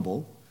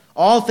profitable.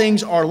 All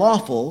things are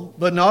lawful,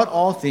 but not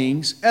all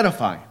things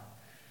edify.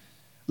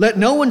 Let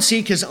no one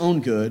seek his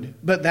own good,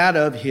 but that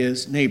of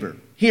his neighbor.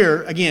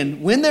 Here,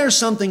 again, when there's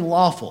something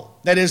lawful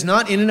that is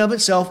not in and of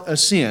itself a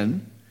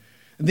sin,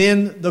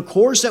 then the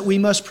course that we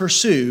must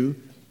pursue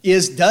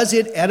is, does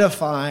it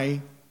edify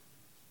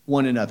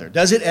one another?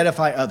 Does it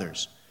edify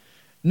others?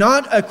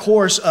 Not a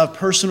course of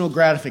personal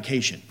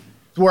gratification,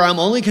 where I'm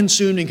only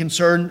consumed and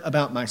concerned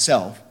about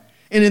myself.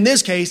 And in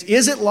this case,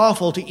 is it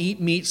lawful to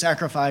eat meat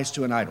sacrificed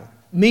to an idol?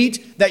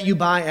 Meat that you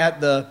buy at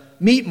the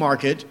meat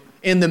market,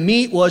 and the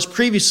meat was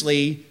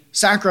previously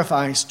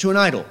sacrificed to an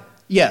idol.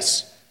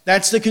 Yes,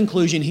 that's the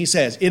conclusion he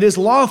says. It is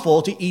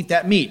lawful to eat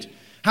that meat.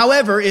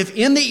 However, if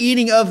in the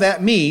eating of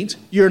that meat,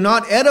 you're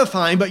not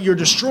edifying, but you're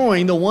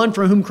destroying the one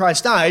for whom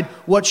Christ died,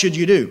 what should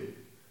you do?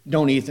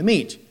 Don't eat the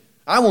meat.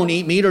 I won't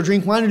eat meat or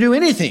drink wine or do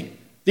anything,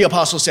 the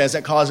apostle says,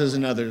 that causes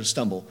another to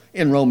stumble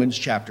in Romans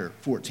chapter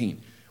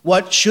 14.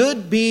 What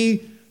should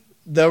be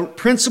the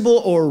principle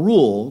or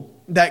rule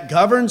that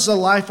governs the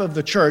life of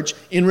the church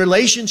in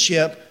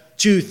relationship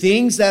to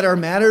things that are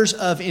matters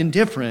of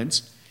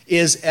indifference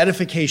is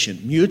edification,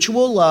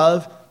 mutual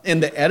love,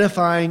 and the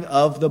edifying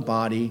of the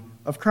body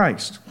of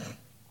Christ.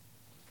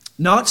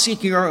 Not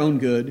seeking our own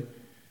good,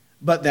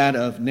 but that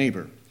of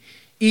neighbor.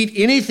 Eat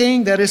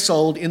anything that is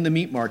sold in the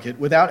meat market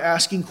without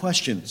asking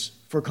questions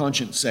for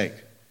conscience sake.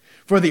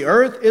 For the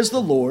earth is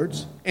the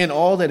Lord's and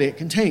all that it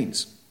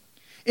contains.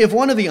 If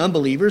one of the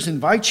unbelievers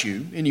invites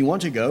you and you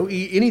want to go,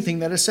 eat anything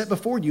that is set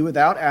before you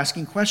without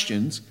asking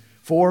questions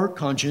for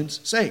conscience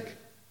sake.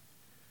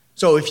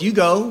 So if you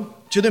go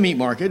to the meat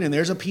market and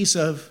there's a piece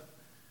of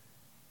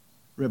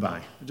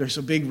ribeye, there's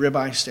a big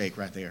ribeye steak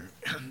right there,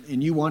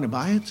 and you want to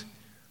buy it,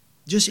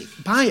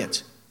 just buy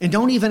it. And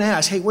don't even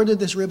ask, hey, where did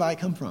this ribeye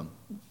come from?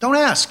 Don't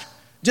ask.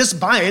 Just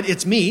buy it.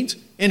 It's meat.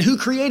 And who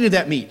created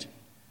that meat?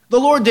 The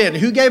Lord did.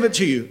 Who gave it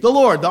to you? The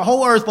Lord. The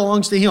whole earth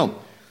belongs to him.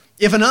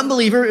 If an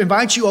unbeliever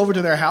invites you over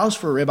to their house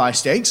for ribeye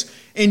steaks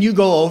and you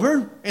go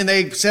over and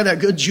they set a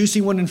good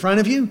juicy one in front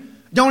of you,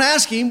 don't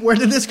ask him, where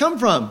did this come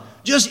from?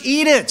 Just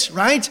eat it,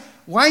 right?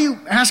 Why are you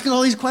asking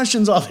all these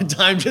questions all the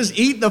time? Just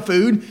eat the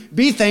food,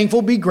 be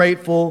thankful, be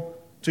grateful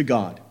to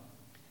God.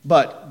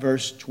 But,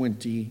 verse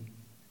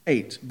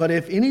 28, but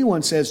if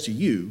anyone says to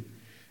you,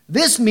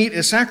 this meat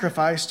is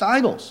sacrificed to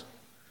idols,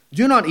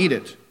 do not eat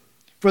it,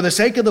 for the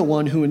sake of the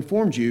one who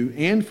informed you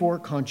and for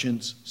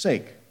conscience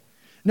sake.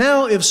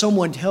 Now, if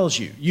someone tells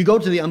you, you go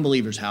to the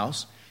unbeliever's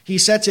house, he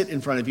sets it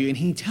in front of you, and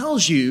he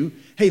tells you,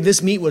 hey,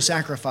 this meat was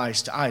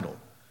sacrificed to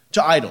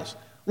idols.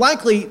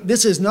 Likely,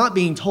 this is not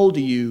being told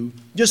to you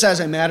just as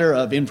a matter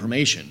of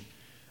information,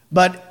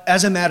 but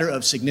as a matter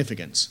of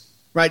significance,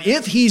 right?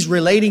 If he's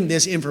relating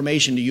this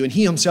information to you and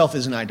he himself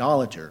is an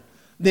idolater,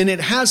 then it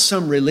has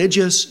some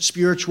religious,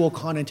 spiritual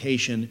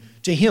connotation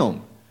to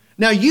him.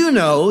 Now, you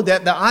know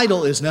that the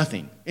idol is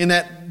nothing and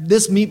that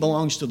this meat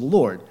belongs to the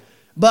Lord.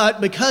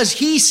 But because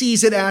he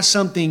sees it as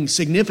something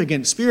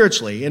significant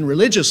spiritually and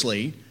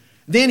religiously,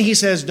 then he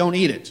says, don't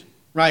eat it,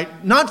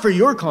 right? Not for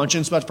your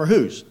conscience, but for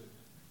whose?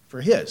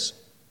 For his,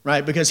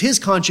 right? Because his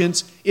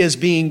conscience is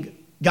being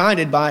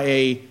guided by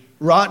a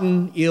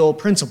rotten, ill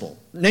principle,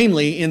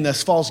 namely in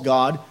this false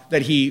god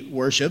that he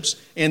worships,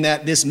 and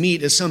that this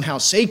meat is somehow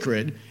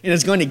sacred and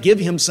is going to give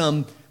him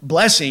some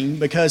blessing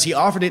because he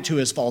offered it to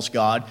his false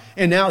god,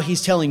 and now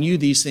he's telling you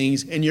these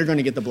things and you're going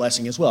to get the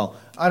blessing as well.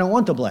 I don't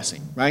want the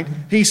blessing, right?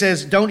 He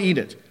says, don't eat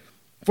it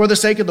for the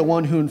sake of the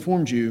one who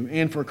informed you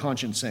and for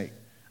conscience sake.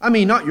 I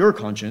mean, not your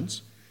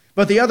conscience,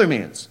 but the other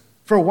man's.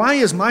 For why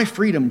is my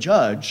freedom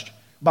judged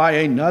by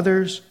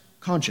another's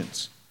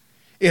conscience?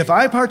 If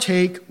I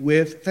partake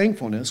with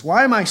thankfulness,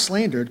 why am I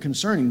slandered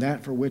concerning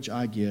that for which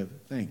I give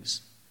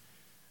thanks?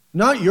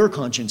 Not your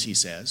conscience, he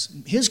says.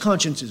 His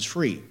conscience is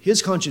free.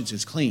 His conscience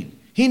is clean.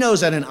 He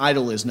knows that an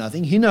idol is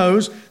nothing. He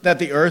knows that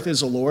the earth is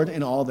the Lord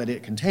and all that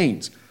it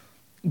contains.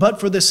 But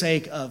for the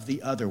sake of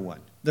the other one,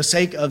 the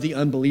sake of the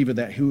unbeliever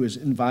that who has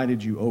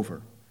invited you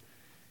over.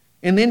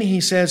 And then he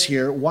says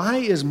here, why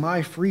is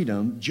my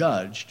freedom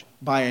judged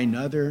by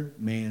another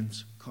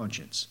man's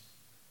conscience?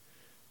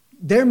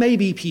 There may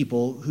be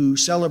people who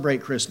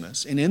celebrate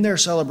Christmas, and in their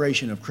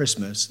celebration of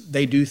Christmas,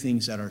 they do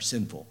things that are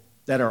sinful,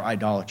 that are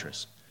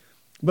idolatrous.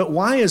 But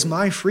why is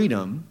my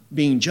freedom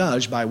being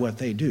judged by what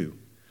they do?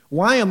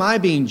 Why am I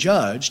being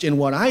judged in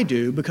what I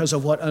do because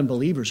of what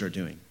unbelievers are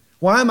doing?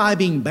 Why am I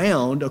being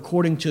bound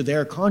according to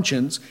their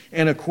conscience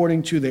and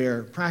according to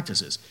their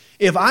practices?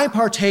 If I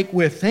partake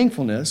with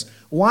thankfulness,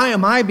 why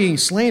am I being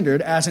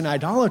slandered as an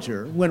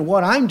idolater when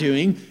what I'm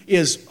doing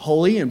is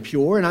holy and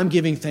pure and I'm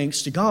giving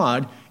thanks to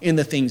God in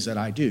the things that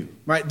I do?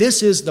 Right?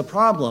 This is the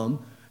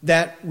problem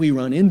that we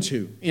run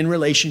into in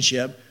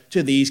relationship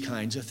to these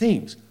kinds of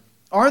things.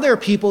 Are there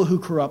people who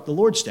corrupt the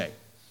Lord's Day?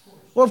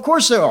 Well, of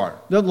course there are.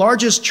 The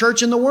largest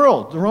church in the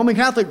world, the Roman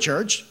Catholic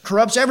Church,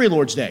 corrupts every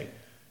Lord's Day.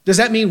 Does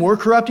that mean we're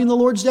corrupting the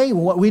Lord's Day in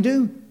what we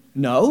do?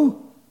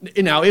 No.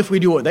 Now, if we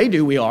do what they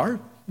do, we are.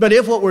 But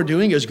if what we're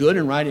doing is good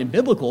and right and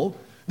biblical,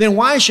 then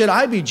why should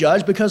I be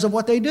judged because of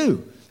what they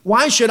do?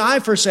 Why should I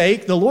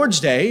forsake the Lord's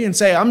Day and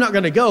say, I'm not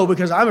going to go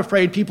because I'm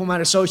afraid people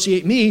might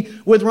associate me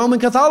with Roman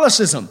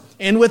Catholicism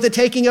and with the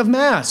taking of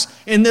Mass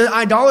and the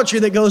idolatry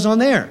that goes on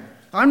there?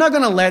 I'm not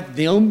going to let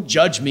them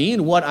judge me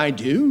in what I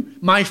do,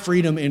 my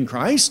freedom in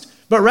Christ,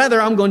 but rather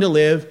I'm going to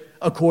live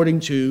according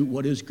to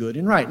what is good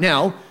and right.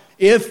 Now,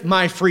 if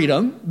my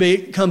freedom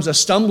becomes a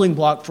stumbling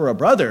block for a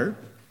brother,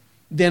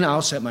 then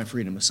I'll set my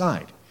freedom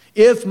aside.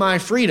 If my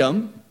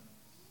freedom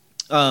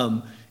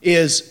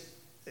is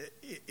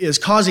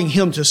causing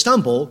him to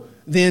stumble,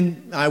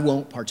 then I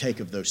won't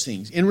partake of those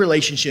things in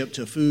relationship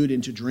to food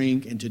and to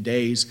drink and to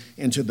days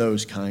and to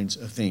those kinds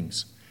of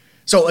things.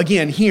 So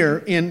again,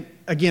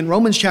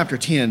 Romans chapter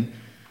 10,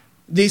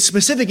 the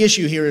specific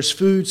issue here is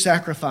food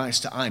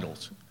sacrificed to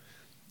idols.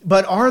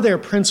 But are there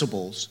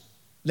principles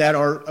that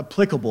are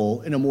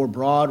applicable in a more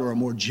broad or a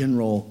more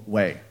general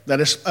way that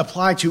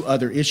apply to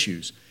other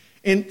issues?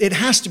 And it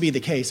has to be the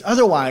case.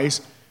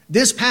 Otherwise,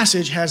 this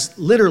passage has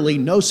literally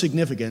no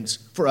significance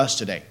for us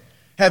today.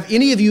 Have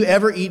any of you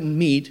ever eaten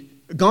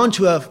meat gone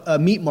to a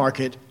meat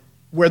market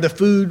where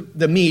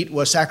the meat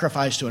was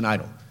sacrificed to an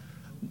idol.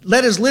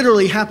 That has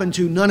literally happened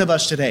to none of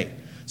us today.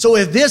 So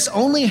if this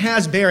only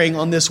has bearing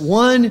on this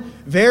one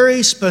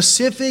very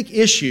specific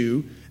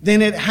issue,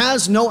 then it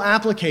has no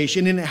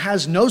application and it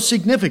has no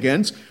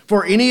significance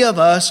for any of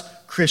us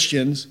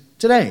Christians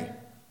today.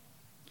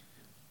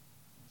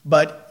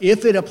 But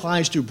if it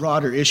applies to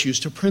broader issues,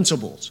 to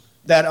principles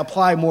that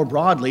apply more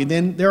broadly,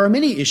 then there are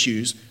many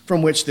issues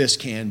from which this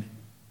can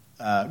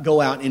go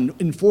out and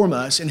inform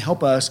us and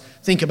help us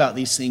think about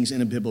these things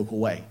in a biblical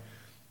way.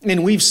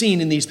 And we've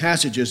seen in these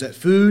passages that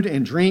food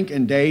and drink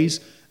and days,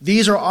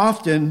 these are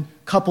often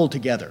coupled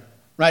together,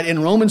 right?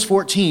 In Romans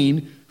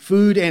 14,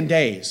 food and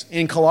days.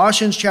 In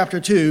Colossians chapter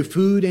 2,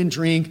 food and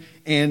drink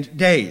and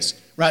days,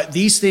 right?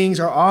 These things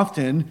are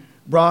often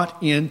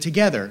brought in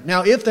together.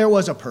 Now, if there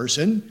was a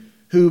person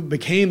who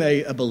became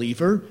a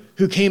believer,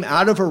 who came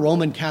out of a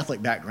Roman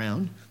Catholic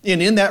background,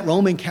 and in that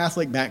Roman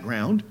Catholic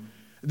background,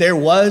 there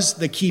was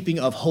the keeping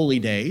of holy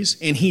days,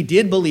 and he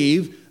did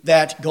believe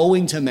that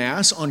going to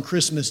Mass on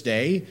Christmas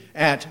Day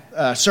at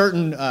a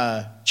certain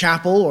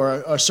chapel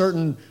or a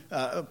certain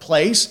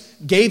place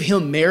gave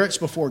him merits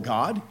before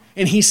God,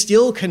 and he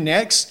still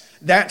connects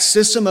that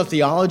system of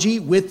theology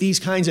with these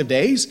kinds of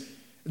days,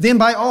 then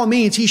by all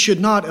means, he should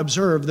not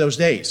observe those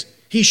days.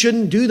 He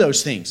shouldn't do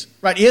those things,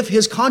 right? If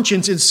his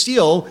conscience is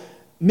still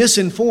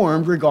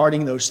misinformed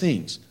regarding those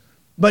things.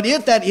 But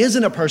if that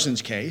isn't a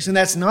person's case, and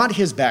that's not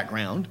his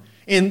background,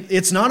 and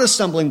it's not a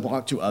stumbling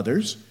block to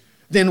others,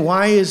 then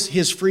why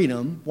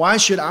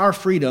should our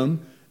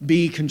freedom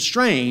be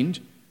constrained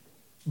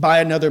by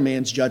another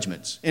man's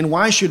judgments? And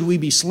why should we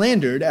be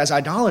slandered as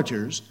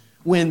idolaters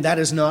when that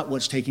is not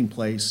what's taking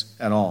place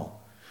at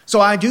all?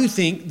 So I do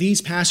think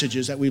these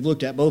passages that we've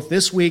looked at both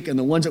this week and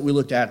the ones that we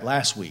looked at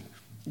last week,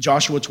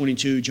 Joshua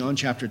 22, John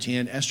chapter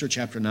 10, Esther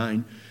chapter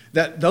 9,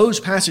 that those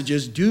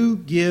passages do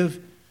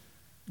give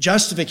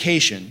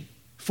justification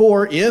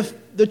for if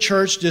the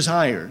church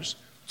desires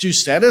to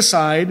set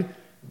aside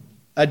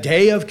a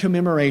day of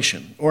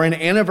commemoration or an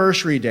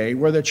anniversary day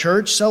where the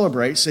church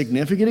celebrates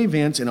significant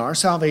events in our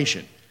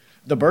salvation,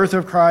 the birth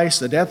of Christ,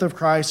 the death of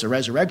Christ, the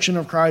resurrection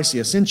of Christ, the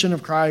ascension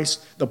of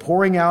Christ, the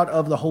pouring out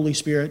of the Holy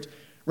Spirit,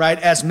 right,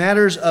 as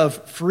matters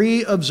of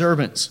free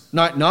observance,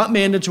 not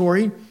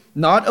mandatory,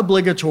 not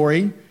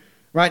obligatory,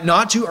 right,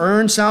 not to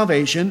earn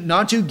salvation,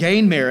 not to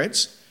gain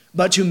merits,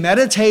 but to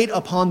meditate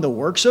upon the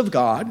works of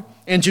God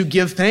and to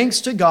give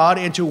thanks to God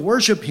and to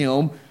worship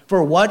Him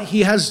for what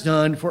He has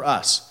done for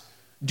us.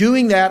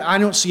 Doing that, I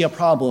don't see a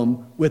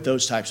problem with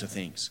those types of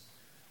things.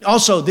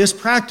 Also, this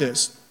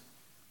practice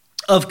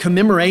of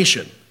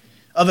commemoration,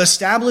 of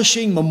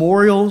establishing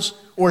memorials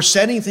or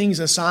setting things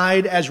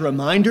aside as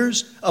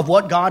reminders of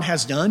what God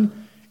has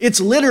done, it's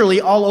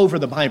literally all over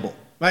the Bible,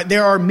 right?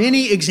 There are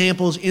many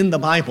examples in the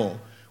Bible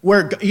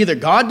where either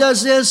God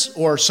does this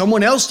or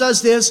someone else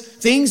does this,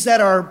 things that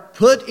are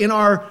put in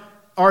our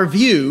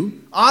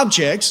view,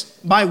 objects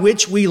by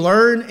which we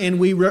learn and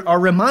we are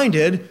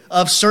reminded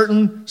of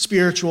certain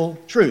spiritual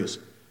truths.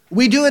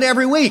 We do it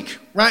every week,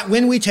 right?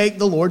 When we take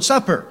the Lord's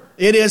Supper.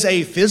 It is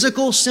a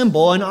physical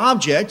symbol, an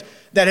object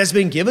that has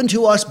been given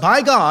to us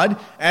by God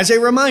as a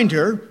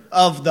reminder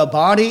of the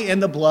body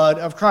and the blood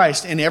of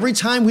Christ. And every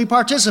time we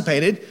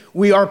participated,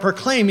 we are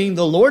proclaiming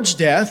the Lord's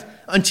death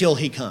until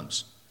He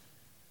comes.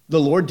 The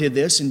Lord did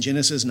this in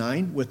Genesis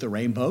 9 with the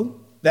rainbow,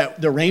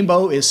 that the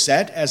rainbow is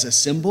set as a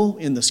symbol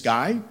in the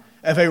sky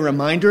of a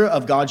reminder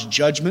of God's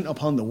judgment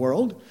upon the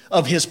world,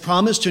 of His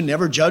promise to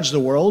never judge the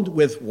world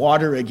with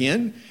water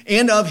again,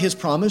 and of His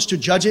promise to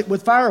judge it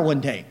with fire one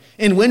day.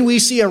 And when we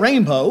see a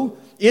rainbow,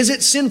 is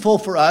it sinful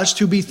for us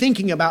to be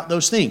thinking about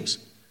those things?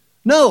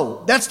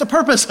 No, that's the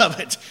purpose of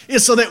it,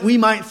 is so that we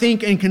might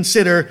think and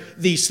consider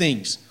these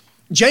things.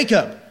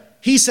 Jacob,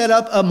 he set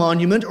up a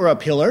monument or a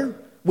pillar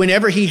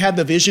whenever he had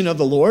the vision of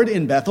the Lord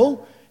in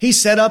Bethel. He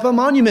set up a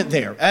monument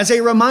there as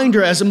a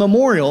reminder, as a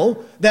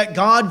memorial that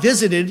God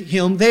visited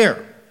him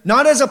there.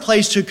 Not as a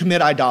place to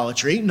commit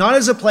idolatry, not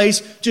as a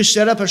place to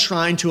set up a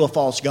shrine to a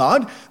false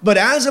god, but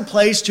as a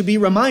place to be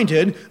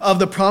reminded of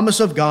the promise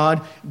of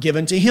God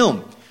given to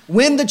him.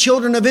 When the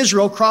children of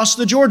Israel crossed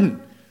the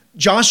Jordan,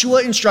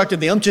 Joshua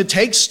instructed them to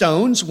take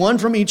stones, one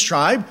from each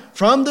tribe,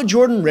 from the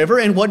Jordan River,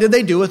 and what did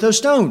they do with those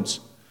stones?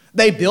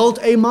 They built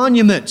a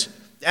monument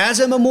as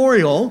a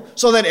memorial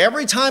so that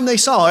every time they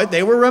saw it,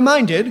 they were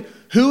reminded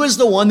who is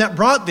the one that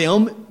brought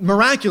them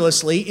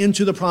miraculously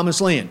into the promised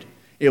land.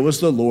 It was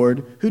the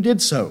Lord who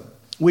did so.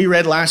 We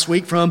read last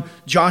week from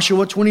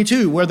Joshua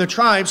 22, where the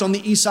tribes on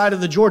the east side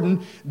of the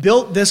Jordan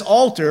built this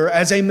altar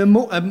as a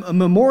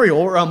memorial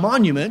or a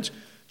monument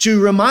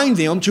to remind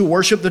them to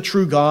worship the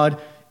true God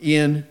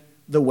in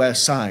the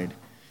west side.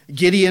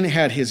 Gideon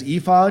had his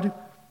ephod.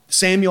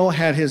 Samuel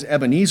had his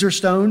Ebenezer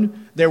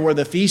stone. There were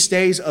the feast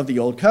days of the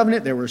Old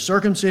Covenant. There was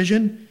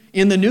circumcision.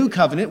 In the New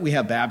Covenant, we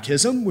have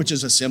baptism, which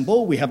is a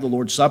symbol. We have the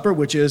Lord's Supper,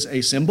 which is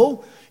a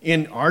symbol.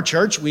 In our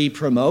church, we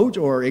promote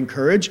or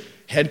encourage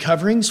head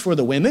coverings for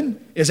the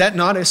women. Is that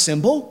not a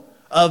symbol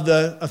of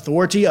the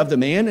authority of the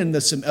man and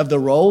of the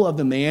role of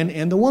the man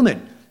and the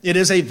woman? It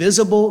is a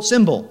visible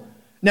symbol.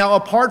 Now,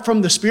 apart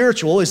from the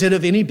spiritual, is it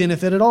of any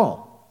benefit at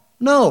all?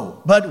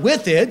 No, but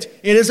with it,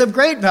 it is of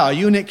great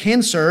value, and it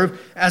can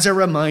serve as a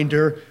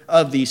reminder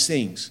of these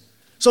things.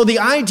 So the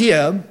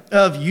idea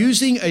of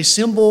using a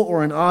symbol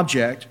or an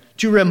object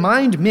to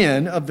remind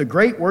men of the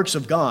great works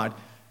of God,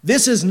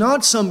 this is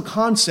not some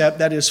concept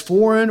that is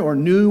foreign or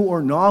new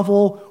or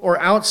novel or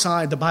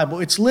outside the Bible.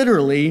 It's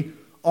literally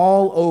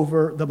all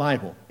over the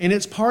Bible. And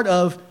it's part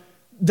of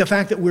the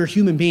fact that we're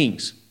human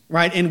beings,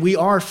 right? And we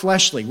are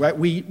fleshly, right?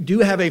 We do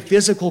have a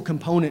physical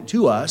component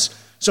to us.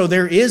 So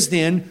there is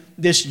then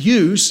this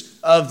use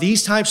of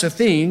these types of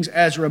things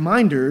as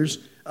reminders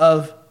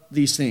of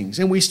these things.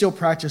 And we still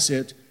practice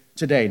it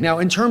today. Now,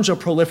 in terms of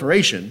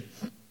proliferation,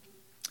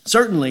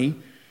 certainly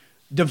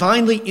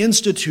divinely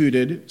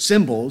instituted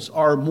symbols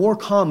are more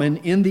common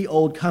in the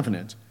Old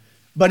Covenant,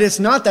 but it's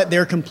not that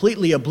they're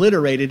completely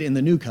obliterated in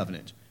the New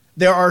Covenant.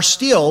 There are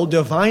still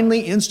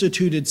divinely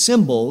instituted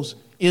symbols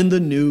in the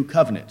New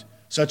Covenant,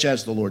 such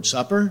as the Lord's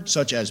Supper,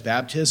 such as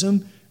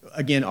baptism.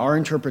 Again, our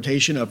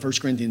interpretation of 1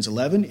 Corinthians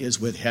 11 is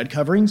with head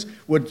coverings,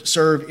 would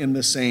serve in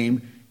the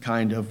same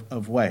kind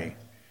of way.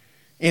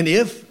 And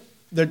if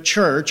the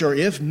church, or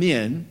if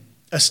men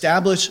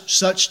establish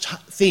such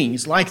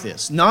things like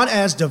this, not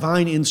as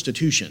divine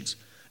institutions,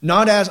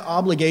 not as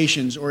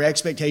obligations or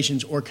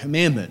expectations or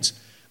commandments,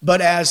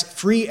 but as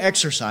free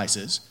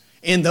exercises,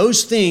 and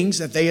those things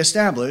that they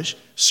establish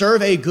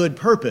serve a good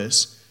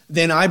purpose,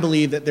 then I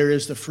believe that there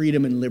is the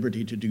freedom and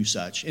liberty to do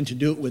such, and to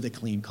do it with a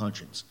clean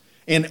conscience.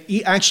 And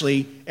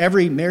actually,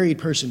 every married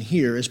person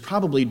here is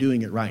probably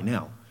doing it right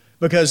now,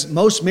 because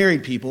most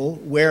married people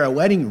wear a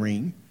wedding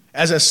ring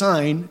as a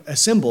sign, a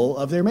symbol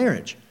of their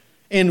marriage.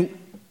 And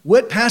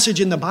what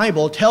passage in the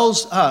Bible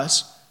tells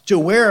us to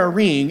wear a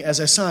ring as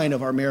a sign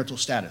of our marital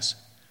status?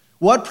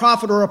 What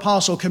prophet or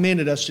apostle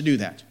commanded us to do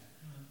that?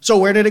 So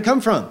where did it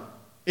come from?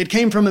 It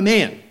came from a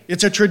man.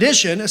 It's a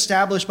tradition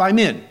established by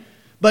men.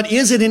 But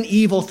is it an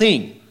evil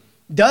thing?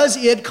 Does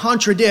it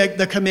contradict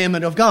the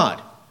commandment of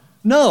God?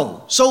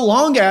 No, so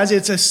long as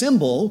it's a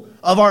symbol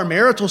of our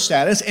marital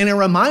status and a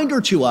reminder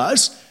to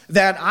us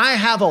that I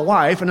have a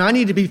wife and I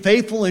need to be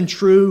faithful and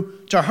true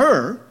to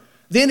her,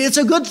 then it's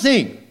a good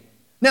thing.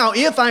 Now,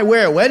 if I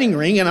wear a wedding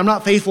ring and I'm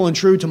not faithful and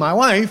true to my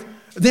wife,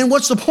 then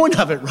what's the point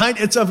of it, right?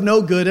 It's of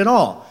no good at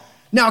all.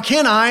 Now,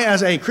 can I,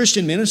 as a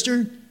Christian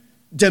minister,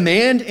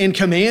 demand and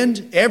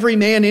command every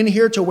man in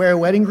here to wear a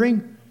wedding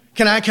ring?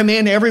 Can I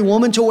command every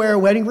woman to wear a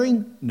wedding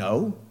ring?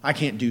 No, I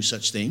can't do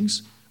such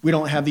things. We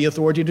don't have the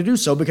authority to do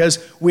so because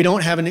we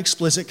don't have an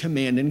explicit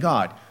command in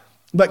God.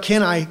 But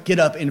can I get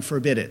up and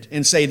forbid it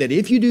and say that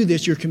if you do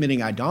this, you're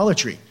committing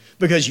idolatry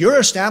because you're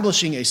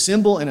establishing a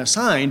symbol and a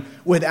sign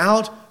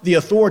without the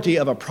authority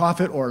of a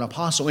prophet or an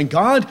apostle, and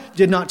God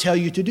did not tell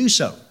you to do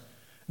so.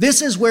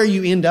 This is where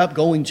you end up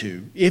going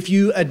to if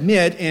you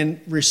admit and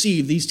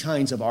receive these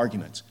kinds of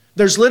arguments.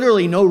 There's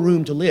literally no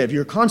room to live.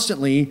 You're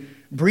constantly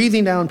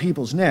breathing down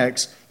people's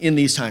necks in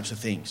these types of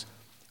things.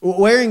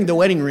 Wearing the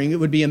wedding ring, it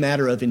would be a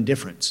matter of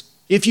indifference.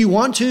 If you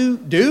want to,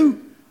 do.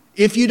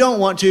 If you don't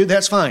want to,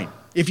 that's fine.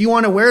 If you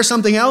want to wear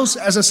something else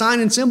as a sign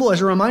and symbol,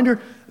 as a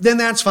reminder, then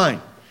that's fine.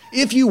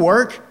 If you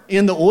work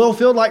in the oil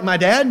field like my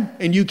dad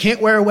and you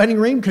can't wear a wedding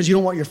ring because you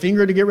don't want your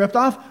finger to get ripped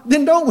off,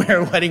 then don't wear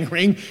a wedding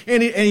ring.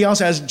 And he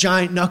also has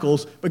giant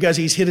knuckles because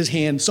he's hit his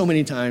hand so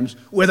many times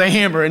with a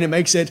hammer and it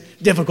makes it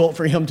difficult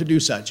for him to do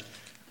such.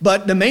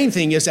 But the main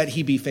thing is that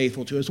he be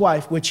faithful to his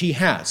wife, which he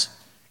has.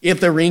 If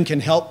the ring can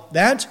help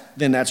that,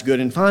 then that's good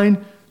and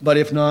fine. But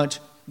if not,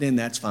 then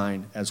that's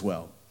fine as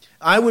well.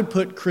 I would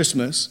put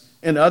Christmas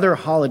and other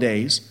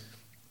holidays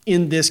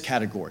in this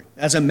category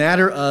as a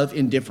matter of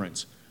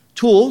indifference.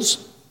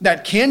 Tools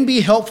that can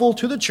be helpful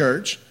to the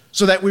church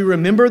so that we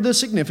remember the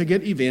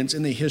significant events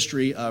in the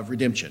history of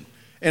redemption.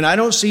 And I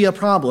don't see a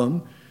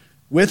problem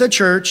with a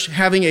church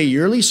having a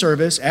yearly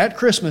service at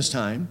Christmas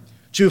time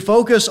to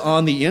focus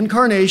on the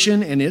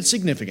incarnation and its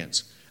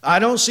significance. I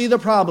don't see the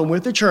problem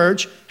with the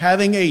church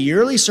having a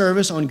yearly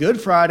service on Good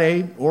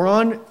Friday or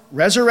on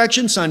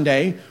Resurrection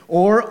Sunday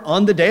or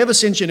on the Day of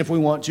Ascension if we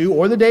want to,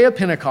 or the Day of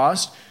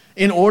Pentecost,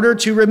 in order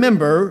to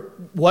remember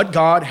what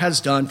God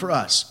has done for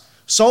us.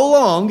 So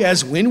long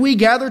as when we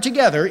gather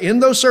together in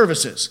those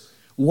services,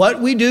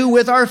 what we do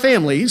with our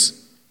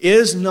families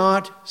is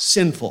not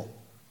sinful.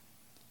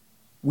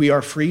 We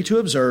are free to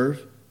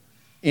observe,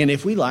 and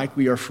if we like,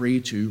 we are free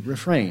to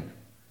refrain,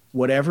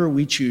 whatever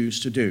we choose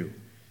to do.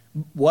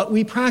 What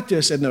we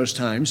practice in those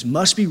times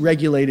must be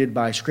regulated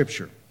by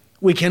Scripture.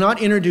 We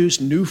cannot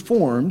introduce new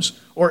forms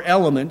or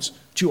elements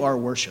to our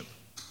worship.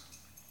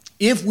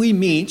 If we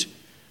meet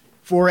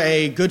for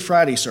a Good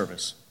Friday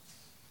service,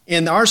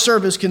 and our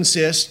service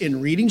consists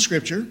in reading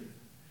Scripture,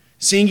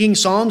 singing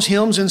psalms,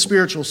 hymns, and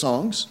spiritual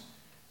songs,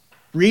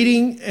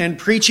 reading and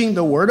preaching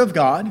the Word of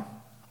God,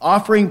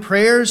 offering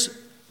prayers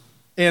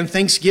and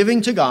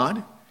thanksgiving to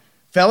God,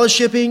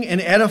 fellowshipping and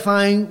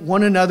edifying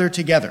one another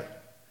together.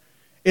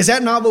 Is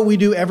that not what we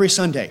do every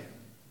Sunday?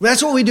 Well,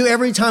 that's what we do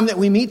every time that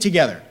we meet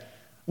together.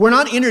 We're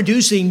not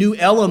introducing new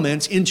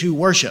elements into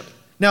worship.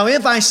 Now,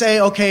 if I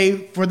say, okay,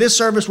 for this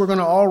service, we're going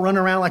to all run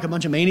around like a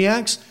bunch of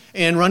maniacs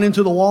and run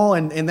into the wall,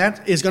 and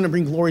that is going to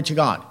bring glory to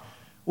God.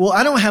 Well,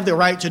 I don't have the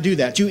right to do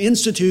that, to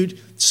institute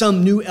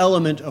some new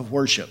element of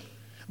worship.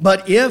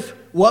 But if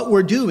what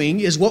we're doing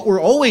is what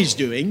we're always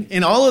doing,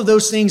 and all of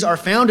those things are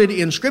founded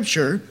in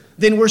Scripture,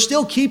 then we're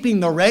still keeping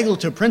the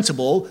regulative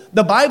principle.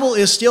 The Bible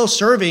is still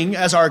serving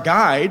as our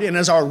guide and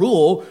as our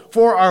rule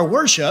for our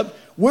worship.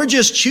 We're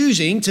just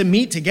choosing to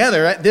meet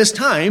together at this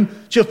time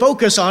to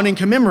focus on and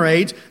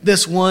commemorate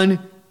this one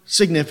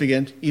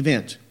significant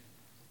event.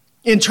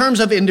 In terms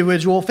of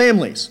individual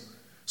families,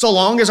 so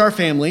long as our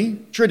family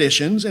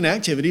traditions and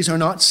activities are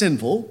not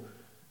sinful,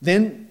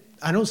 then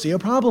I don't see a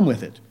problem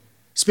with it.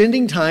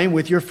 Spending time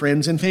with your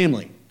friends and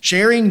family,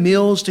 sharing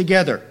meals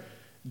together,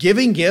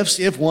 giving gifts,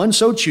 if one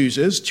so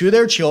chooses, to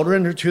their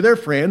children or to their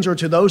friends or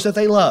to those that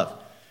they love,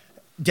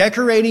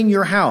 decorating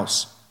your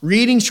house,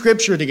 reading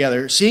Scripture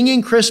together,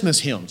 singing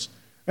Christmas hymns.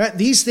 Right?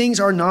 These things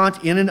are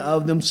not in and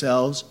of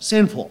themselves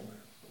sinful.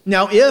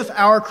 Now, if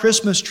our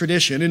Christmas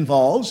tradition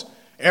involves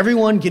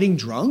everyone getting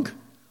drunk,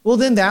 well,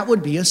 then that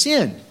would be a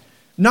sin.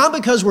 Not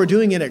because we're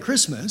doing it at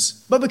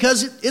Christmas, but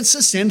because it's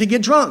a sin to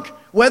get drunk.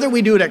 Whether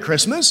we do it at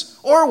Christmas,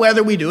 or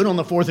whether we do it on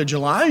the 4th of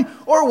July,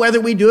 or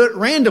whether we do it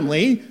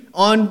randomly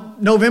on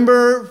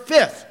November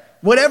 5th.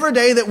 Whatever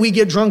day that we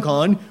get drunk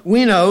on,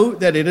 we know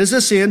that it is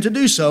a sin to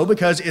do so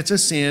because it's a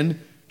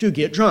sin to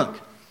get drunk.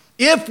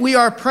 If we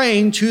are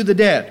praying to the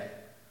dead,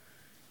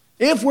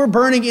 if we're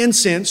burning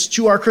incense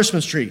to our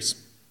Christmas trees,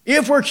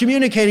 if we're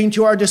communicating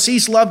to our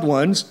deceased loved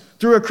ones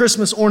through a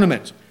Christmas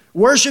ornament,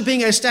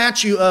 worshiping a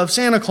statue of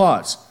Santa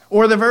Claus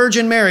or the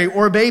Virgin Mary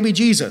or baby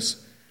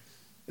Jesus,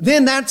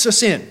 then that's a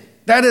sin.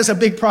 That is a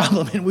big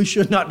problem, and we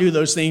should not do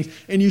those things,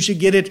 and you should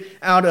get it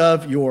out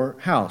of your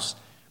house.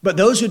 But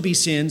those would be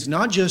sins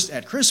not just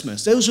at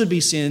Christmas. Those would be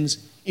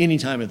sins any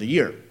time of the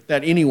year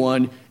that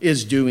anyone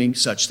is doing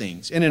such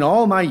things. And in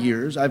all my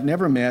years, I've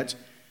never met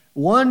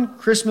one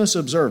Christmas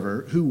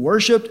observer who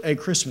worshiped a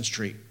Christmas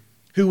tree,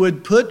 who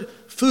would put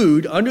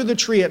food under the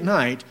tree at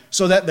night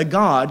so that the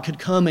God could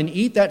come and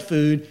eat that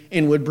food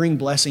and would bring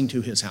blessing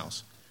to his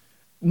house.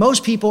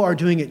 Most people are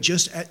doing it's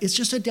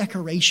just a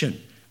decoration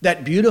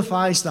that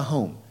beautifies the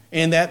home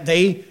and that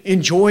they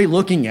enjoy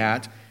looking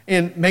at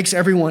and makes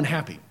everyone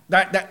happy.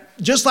 That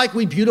just like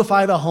we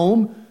beautify the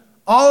home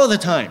all of the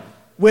time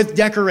with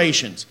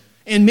decorations.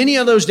 And many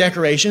of those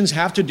decorations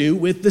have to do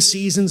with the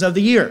seasons of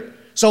the year.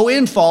 So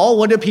in fall,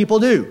 what do people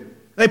do?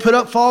 They put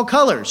up fall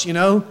colors,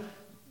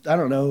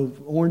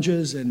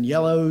 oranges and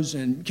yellows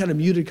and kind of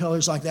muted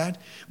colors like that.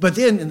 But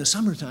then in the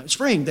summertime,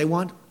 spring, they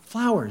want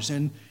flowers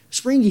and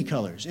springy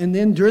colors. And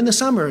then during the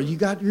summer, you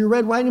got your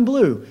red, white, and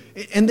blue.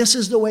 And this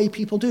is the way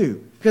people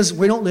do. Because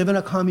we don't live in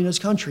a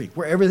communist country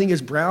where everything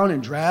is brown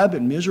and drab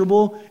and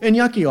miserable and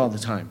yucky all the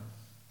time.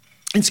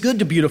 It's good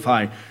to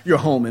beautify your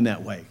home in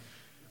that way,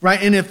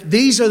 right? And if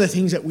these are the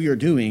things that we are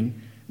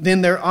doing,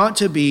 then there ought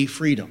to be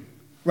freedom,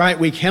 right?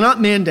 We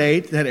cannot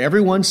mandate that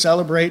everyone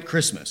celebrate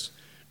Christmas,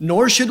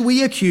 nor should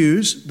we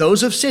accuse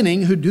those of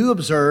sinning who do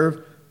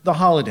observe the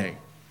holiday.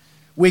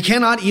 We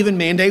cannot even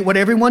mandate what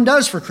everyone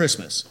does for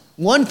Christmas.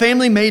 One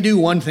family may do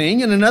one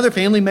thing and another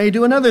family may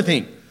do another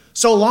thing.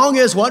 So long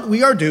as what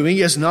we are doing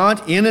is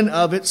not in and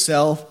of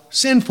itself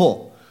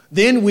sinful,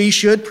 then we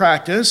should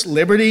practice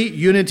liberty,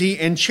 unity,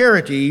 and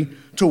charity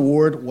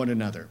toward one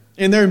another.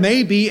 And there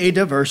may be a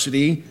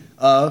diversity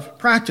of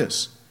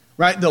practice,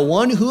 right? The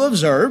one who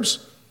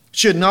observes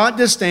should not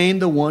disdain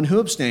the one who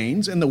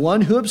abstains, and the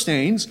one who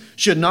abstains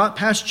should not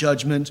pass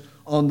judgment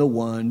on the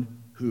one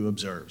who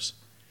observes.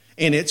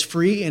 And it's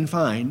free and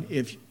fine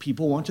if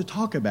people want to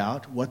talk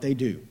about what they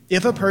do.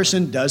 If a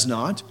person does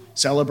not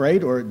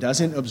celebrate or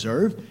doesn't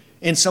observe,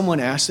 and someone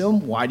asks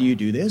them, why do you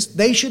do this?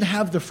 They should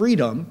have the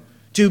freedom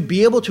to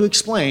be able to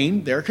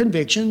explain their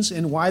convictions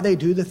and why they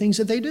do the things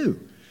that they do.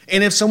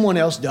 And if someone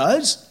else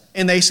does,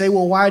 and they say,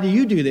 well, why do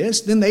you do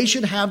this? Then they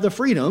should have the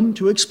freedom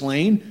to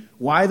explain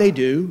why they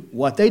do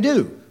what they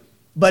do.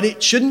 But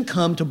it shouldn't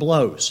come to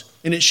blows.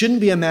 And it shouldn't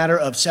be a matter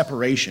of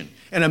separation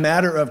and a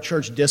matter of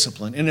church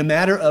discipline and a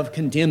matter of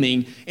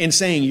condemning and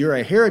saying you're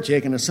a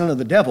heretic and a son of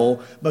the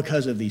devil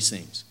because of these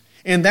things.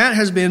 And that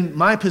has been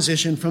my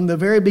position from the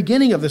very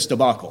beginning of this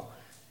debacle,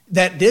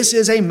 that this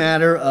is a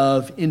matter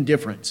of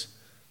indifference.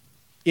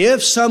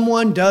 If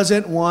someone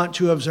doesn't want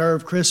to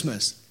observe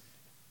Christmas,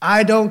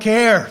 I don't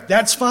care.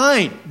 That's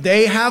fine.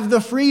 They have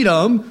the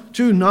freedom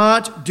to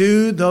not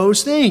do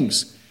those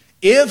things.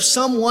 If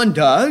someone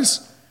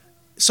does,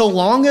 so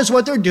long as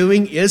what they're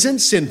doing isn't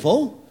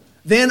sinful,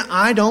 then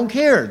I don't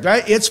care,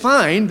 right? It's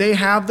fine. They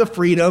have the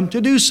freedom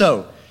to do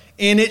so.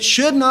 And it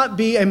should not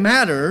be a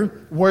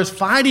matter worth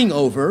fighting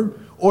over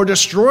or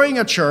destroying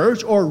a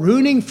church or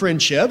ruining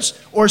friendships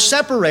or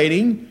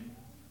separating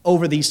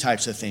over these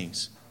types of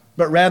things.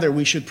 But rather,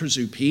 we should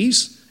pursue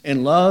peace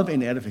and love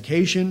and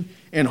edification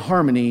and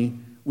harmony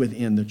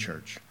within the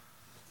church.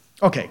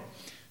 Okay,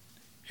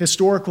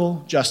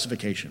 historical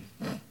justification.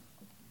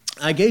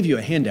 I gave you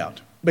a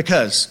handout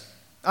because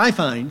I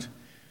find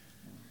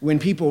when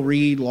people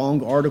read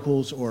long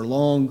articles or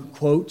long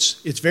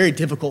quotes, it's very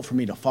difficult for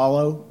me to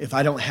follow if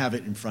I don't have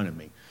it in front of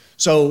me.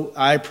 So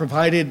I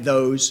provided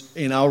those,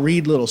 and I'll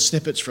read little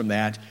snippets from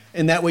that,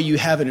 and that way you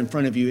have it in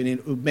front of you, and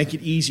it will make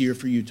it easier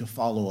for you to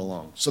follow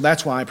along. So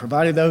that's why I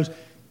provided those.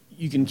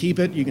 You can keep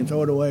it, you can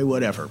throw it away,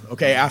 whatever,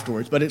 okay,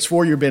 afterwards, but it's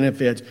for your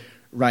benefit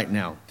right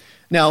now.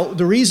 Now,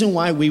 the reason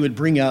why we would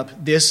bring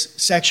up this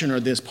section or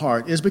this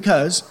part is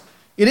because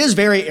it is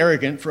very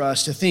arrogant for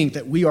us to think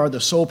that we are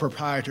the sole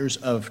proprietors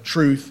of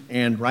truth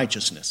and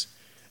righteousness,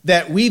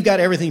 that we've got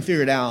everything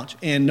figured out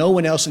and no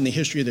one else in the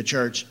history of the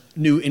church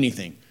knew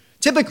anything.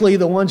 Typically,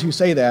 the ones who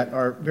say that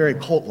are very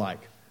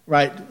cult-like,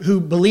 right,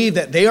 who believe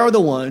that they are the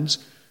ones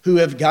who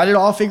have got it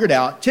all figured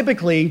out.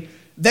 Typically,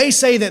 they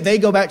say that they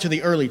go back to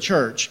the early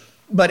church,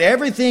 but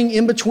everything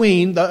in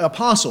between the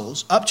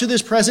apostles up to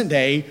this present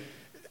day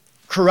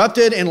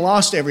corrupted and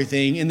lost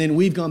everything, and then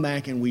we've gone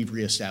back and we've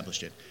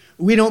reestablished it.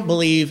 We don't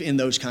believe in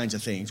those kinds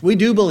of things. We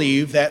do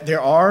believe that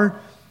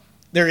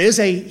there is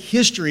a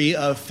history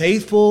of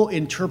faithful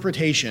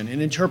interpretation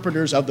and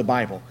interpreters of the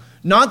Bible.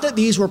 Not that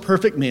these were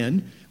perfect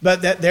men,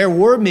 but that there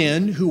were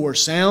men who were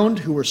sound,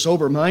 who were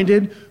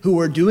sober-minded, who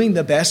were doing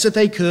the best that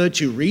they could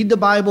to read the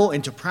Bible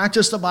and to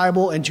practice the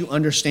Bible and to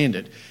understand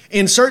it.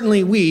 And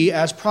certainly we,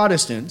 as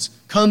Protestants,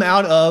 come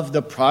out of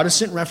the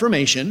Protestant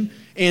Reformation,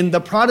 and the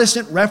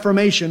Protestant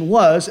Reformation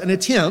was an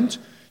attempt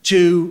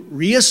to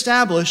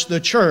reestablish the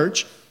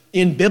church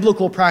in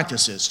biblical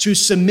practices, to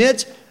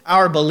submit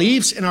our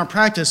beliefs and our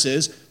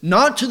practices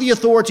not to the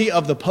authority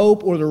of the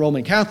Pope or the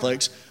Roman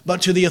Catholics,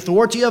 but to the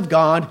authority of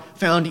God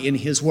found in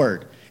His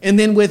Word. And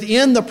then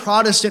within the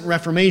Protestant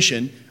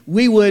Reformation,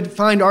 we would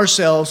find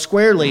ourselves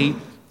squarely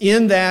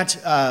in that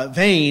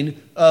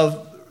vein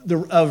of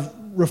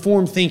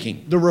Reformed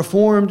thinking, the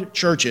Reformed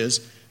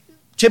churches,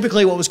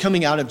 typically what was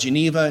coming out of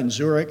Geneva and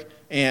Zurich,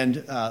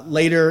 and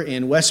later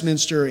in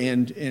Westminster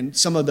and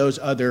some of those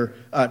other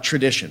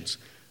traditions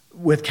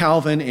with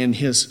Calvin and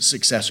his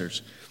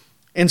successors.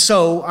 And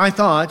so I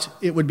thought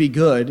it would be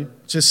good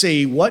to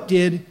see what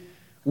did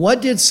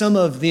some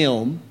of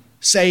them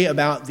say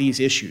about these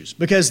issues,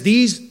 because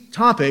these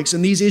topics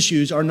and these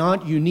issues are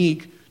not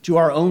unique to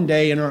our own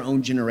day and our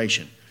own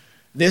generation.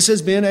 This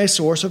has been a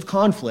source of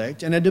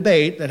conflict and a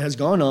debate that has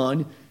gone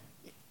on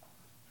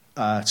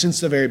since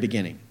the very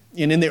beginning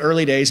and in the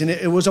early days, and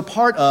it was a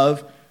part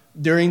of,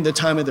 during the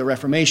time of the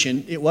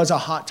Reformation, it was a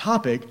hot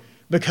topic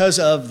because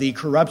of the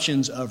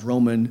corruptions of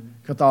Roman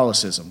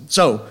Catholicism.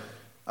 So,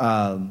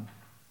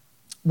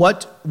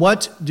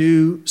 what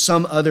do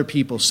some other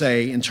people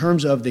say in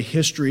terms of the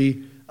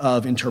history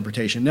of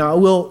interpretation? Now, I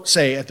will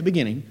say at the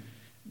beginning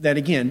that,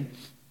 again,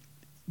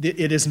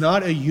 it is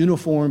not a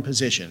uniform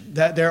position,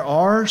 that there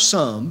are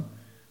some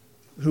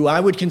who I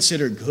would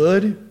consider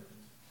good,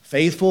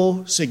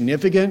 faithful,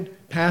 significant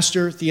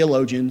pastor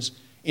theologians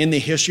in the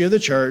history of the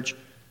church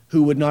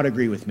who would not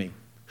agree with me,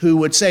 who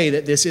would say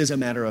that this is a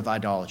matter of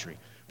idolatry.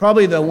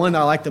 Probably the one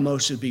I like the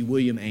most would be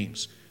William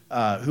Ames,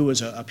 who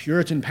was a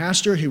Puritan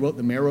pastor. He wrote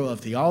the Marrow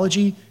of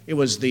Theology. It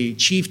was the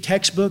chief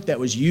textbook that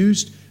was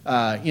used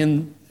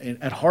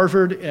at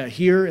Harvard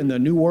here in the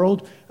New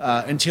World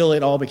until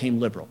it all became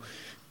liberal.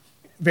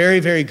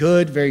 Very, very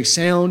good, very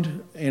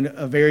sound, and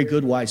a very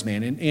good wise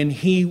man. And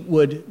he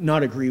would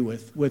not agree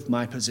with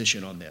my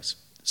position on this.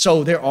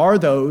 So there are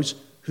those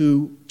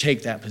who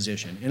take that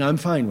position, and I'm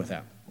fine with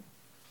that.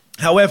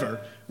 However,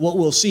 what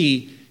we'll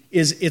see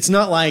is it's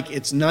not like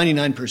it's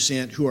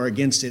 99% who are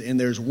against it and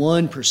there's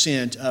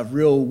 1% of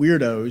real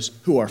weirdos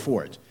who are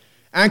for it.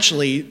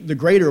 Actually, the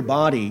greater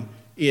body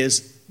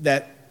is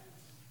that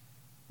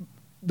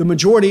the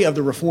majority of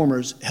the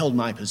reformers held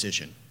my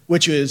position,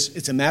 which is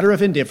it's a matter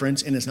of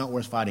indifference and it's not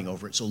worth fighting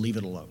over it, so leave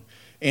it alone.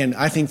 And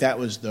I think that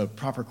was the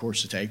proper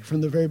course to take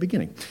from the very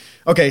beginning.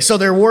 Okay, so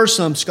there were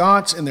some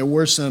Scots and there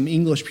were some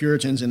English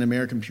Puritans and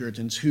American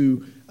Puritans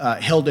who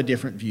held a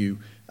different view.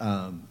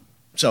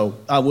 So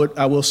I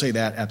will say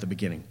that at the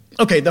beginning.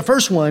 Okay, the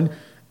first one.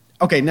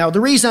 Okay, now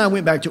the reason I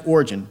went back to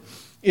Origen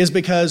is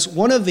because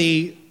one of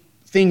the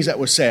things that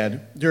was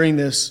said during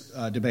this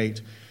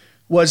debate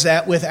was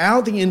that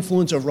without the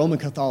influence of Roman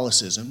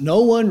Catholicism,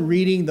 no one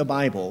reading the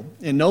Bible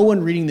and no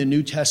one reading the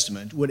New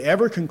Testament would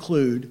ever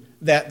conclude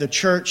that the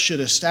church should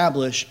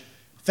establish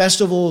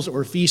festivals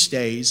or feast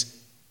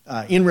days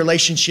in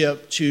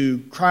relationship to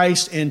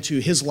Christ and to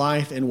His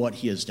life and what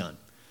He has done.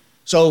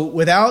 So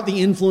without the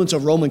influence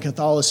of Roman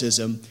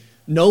Catholicism,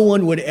 no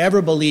one would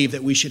ever believe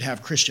that we should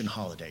have Christian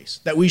holidays,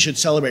 that we should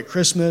celebrate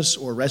Christmas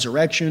or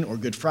Resurrection or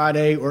Good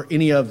Friday or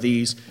any of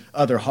these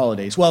other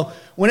holidays. Well,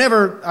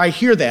 whenever I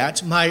hear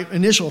that, my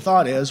initial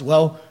thought is,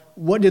 well,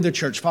 what did the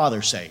church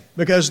fathers say?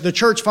 Because the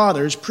church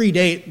fathers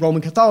predate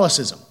Roman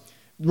Catholicism.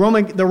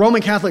 The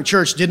Roman Catholic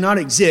Church did not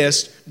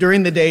exist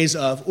during the days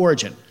of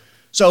Origen.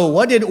 So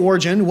what did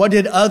Origen, what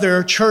did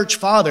other church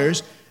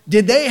fathers,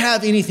 did they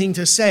have anything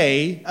to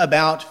say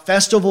about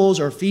festivals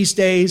or feast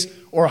days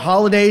or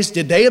holidays?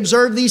 Did they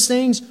observe these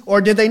things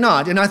or did they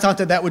not? And I thought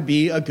that that would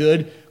be a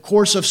good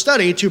course of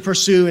study to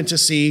pursue and to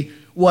see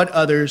what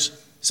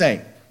others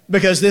say,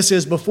 because this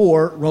is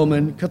before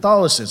Roman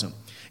Catholicism.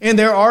 And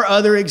there are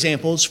other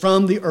examples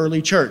from the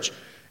early church,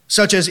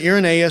 such as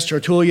Irenaeus,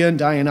 Tertullian,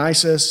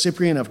 Dionysius,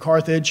 Cyprian of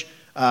Carthage.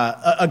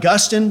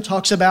 Augustine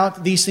talks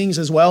about these things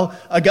as well.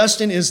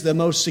 Augustine is the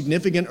most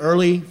significant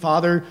early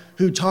father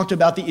who talked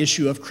about the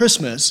issue of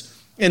Christmas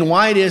and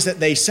why it is that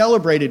they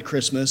celebrated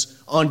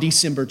Christmas on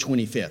December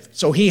 25th.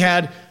 So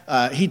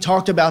he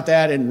talked about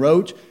that and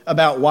wrote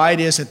about why it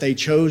is that they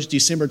chose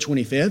December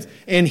 25th,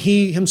 and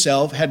he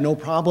himself had no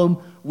problem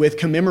with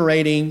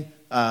commemorating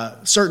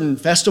certain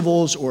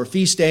festivals or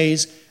feast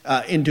days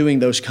in doing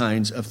those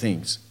kinds of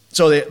things.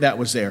 So that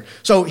was there.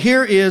 So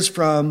here is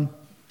from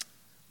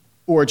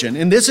Origen,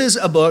 and this is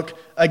a book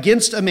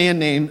against a man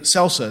named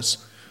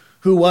Celsus,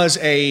 who was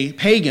a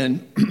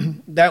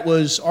pagan that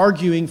was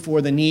arguing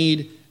for the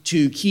need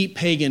to keep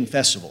pagan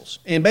festivals,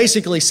 and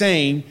basically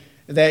saying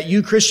that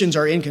you Christians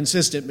are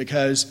inconsistent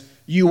because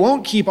you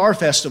won't keep our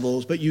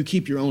festivals, but you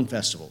keep your own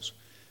festivals.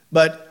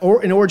 But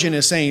Origen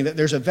is saying that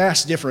there's a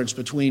vast difference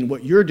between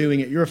what you're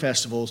doing at your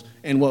festivals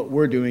and what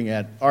we're doing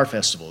at our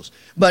festivals.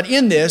 But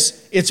in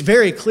this, it's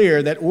very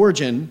clear that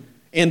Origen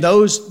and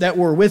those that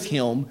were with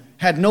him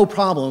had no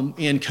problem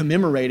in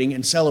commemorating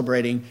and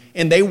celebrating,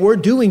 and they were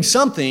doing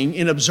something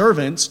in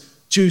observance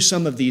to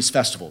some of these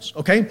festivals,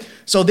 okay?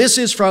 So this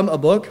is from a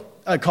book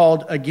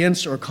called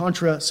Against or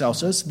Contra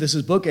Celsus. This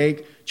is Book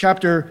 8,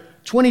 Chapter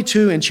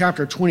 22 and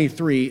Chapter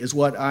 23 is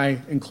what I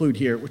include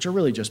here, which are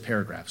really just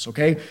paragraphs,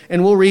 okay?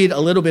 And we'll read a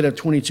little bit of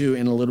 22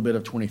 and a little bit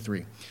of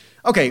 23.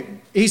 Okay,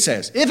 he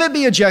says, if it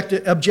be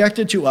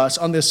objected to us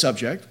on this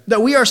subject,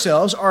 that we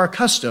ourselves are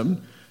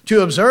accustomed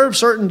to observe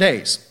certain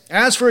days,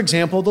 as for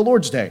example, the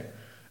Lord's Day,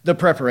 the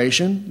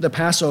preparation, the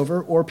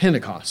Passover, or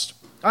Pentecost,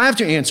 I have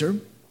to answer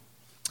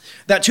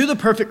that to the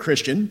perfect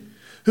Christian,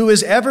 who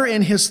is ever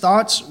in his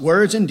thoughts,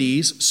 words, and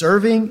deeds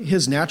serving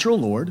his natural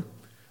Lord,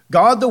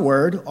 God the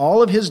Word,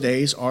 all of his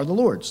days are the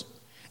Lord's,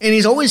 and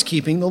he's always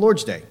keeping the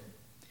Lord's Day.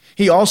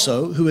 He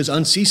also, who is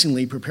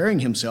unceasingly preparing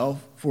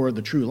himself for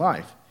the true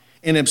life,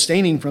 and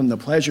abstaining from the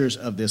pleasures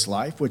of this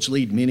life, which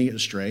lead many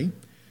astray,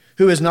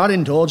 who is not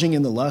indulging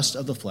in the lust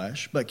of the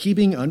flesh, but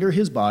keeping under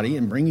his body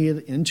and bringing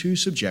it into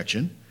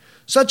subjection,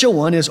 such a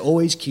one is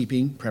always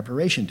keeping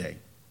preparation day.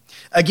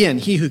 Again,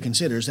 he who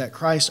considers that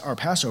Christ our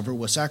Passover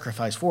was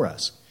sacrificed for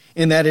us,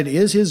 and that it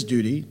is his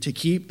duty to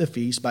keep the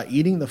feast by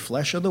eating the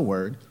flesh of the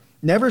word,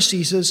 never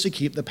ceases to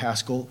keep the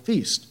Paschal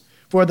feast.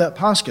 For the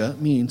Pascha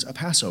means a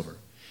Passover,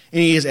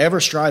 and he is ever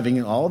striving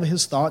in all of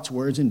his thoughts,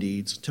 words, and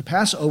deeds to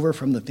pass over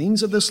from the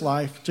things of this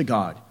life to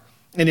God,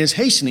 and is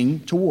hastening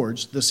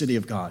towards the city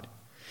of God.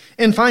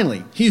 And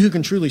finally, he who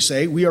can truly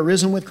say, we are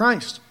risen with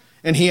Christ,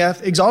 and he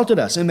hath exalted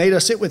us and made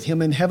us sit with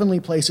him in heavenly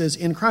places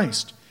in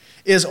Christ,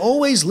 is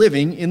always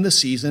living in the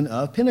season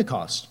of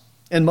Pentecost.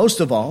 And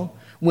most of all,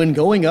 when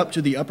going up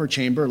to the upper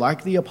chamber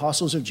like the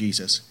apostles of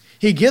Jesus,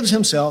 he gives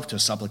himself to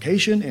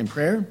supplication and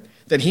prayer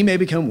that he may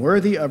become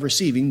worthy of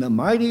receiving the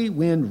mighty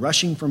wind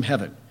rushing from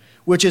heaven,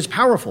 which is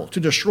powerful to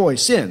destroy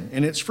sin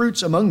and its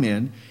fruits among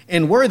men,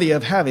 and worthy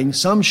of having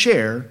some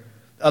share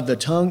of the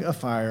tongue of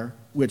fire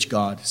which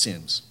God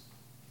sends.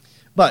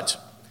 But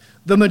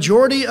the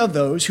majority of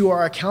those who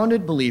are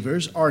accounted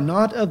believers are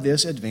not of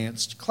this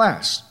advanced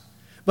class,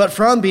 but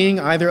from being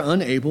either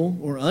unable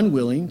or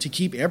unwilling to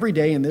keep every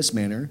day in this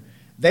manner,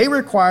 they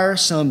require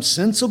some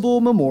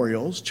sensible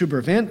memorials to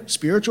prevent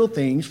spiritual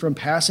things from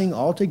passing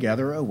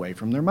altogether away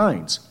from their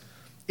minds.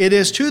 It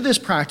is to this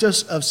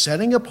practice of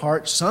setting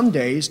apart some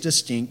days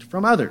distinct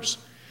from others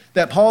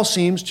that Paul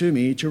seems to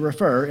me to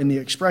refer in the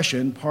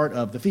expression part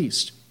of the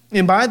feast.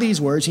 And by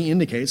these words, he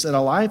indicates that a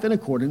life in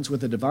accordance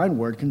with the divine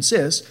word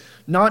consists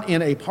not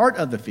in a part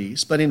of the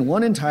feast, but in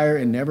one entire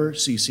and never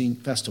ceasing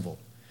festival.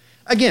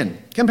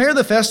 Again, compare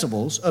the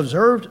festivals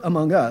observed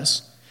among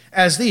us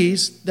as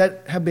these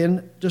that have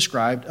been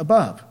described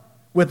above,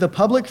 with the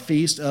public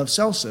feast of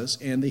Celsus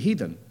and the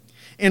heathen,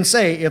 and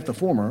say if the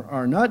former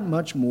are not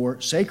much more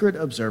sacred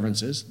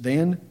observances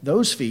than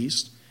those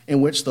feasts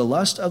in which the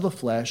lust of the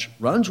flesh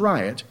runs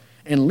riot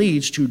and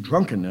leads to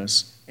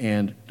drunkenness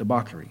and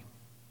debauchery.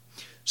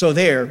 So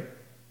there,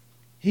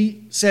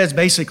 he says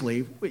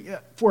basically,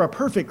 for a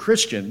perfect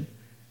Christian,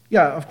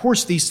 yeah, of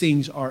course these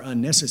things are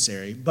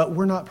unnecessary, but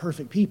we're not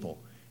perfect people.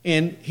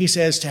 And he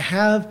says to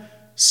have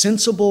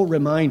sensible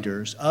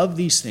reminders of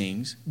these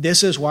things,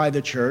 this is why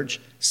the church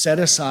set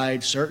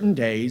aside certain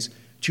days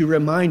to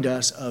remind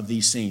us of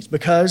these things,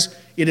 because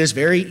it is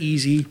very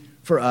easy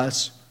for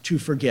us to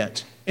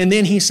forget. And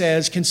then he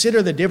says,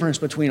 consider the difference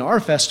between our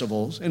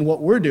festivals and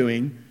what we're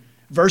doing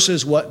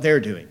versus what they're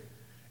doing.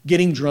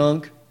 Getting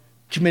drunk,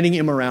 committing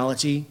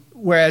immorality,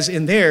 whereas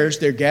in theirs,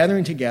 they're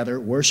gathering together,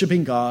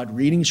 worshiping God,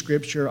 reading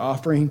scripture,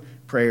 offering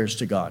prayers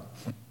to God.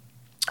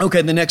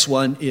 Okay, the next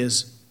one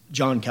is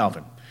John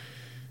Calvin.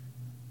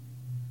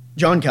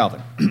 John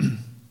Calvin.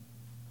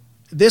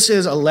 This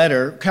is a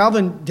letter.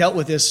 Calvin dealt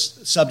with this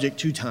subject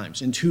 2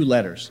 times in 2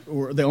 letters,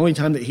 or the only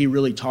time that he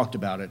really talked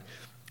about it.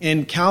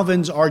 And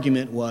Calvin's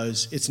argument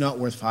was it's not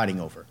worth fighting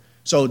over.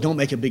 So don't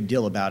make a big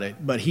deal about it.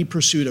 But he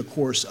pursued a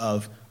course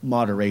of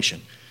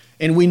moderation.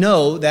 And we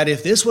know that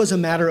if this was a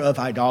matter of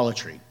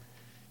idolatry,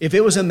 if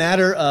it was a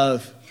matter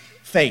of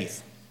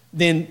faith,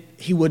 then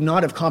he would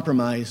not have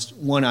compromised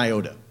one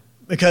iota.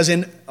 Because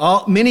in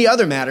many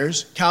other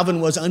matters,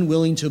 Calvin was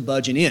unwilling to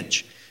budge an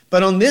inch.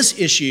 But on this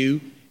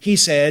issue, he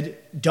said,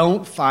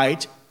 don't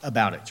fight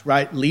about it,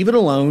 right? Leave it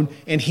alone.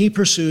 And he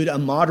pursued a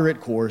moderate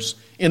course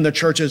in the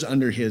churches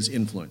under his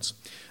influence.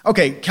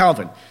 Okay,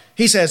 Calvin,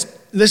 he says,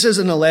 this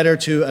isn't a letter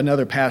to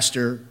another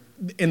pastor,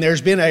 and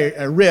there's been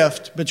a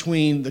rift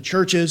between the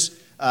churches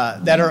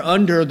that are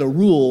under the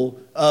rule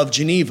of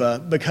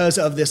Geneva because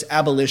of this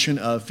abolition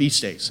of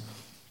feast days.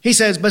 He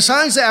says,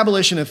 besides the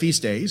abolition of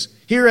feast days,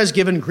 here has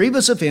given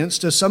grievous offense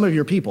to some of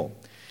your people.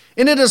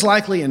 And it is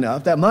likely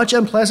enough that much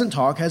unpleasant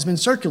talk has been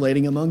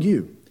circulating among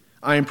you.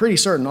 I am pretty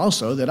certain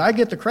also that I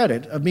get the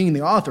credit of being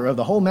the author of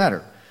the whole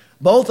matter,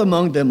 both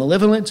among the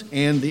malevolent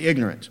and the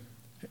ignorant.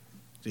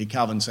 See,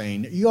 Calvin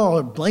saying, you all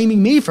are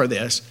blaming me for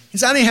this. He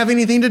said, I didn't have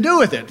anything to do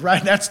with it,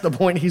 right? That's the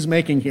point he's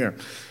making here.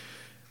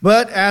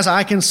 But as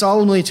I can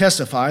solemnly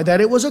testify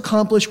that it was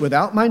accomplished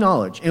without my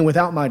knowledge and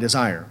without my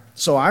desire.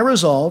 So I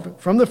resolved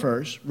from the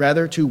first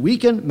rather to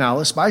weaken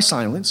malice by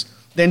silence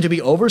than to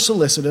be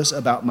over-solicitous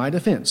about my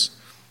defense.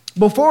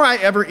 Before I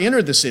ever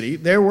entered the city,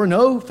 there were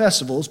no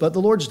festivals but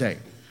the Lord's Day.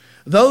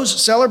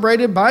 Those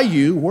celebrated by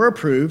you were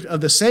approved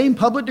of the same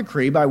public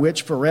decree by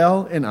which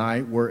Farel and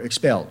I were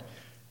expelled.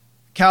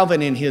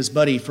 Calvin and his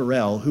buddy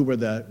Farel, who were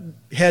the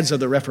heads of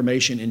the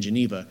Reformation in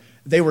Geneva,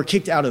 they were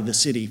kicked out of the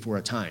city for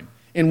a time.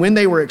 And when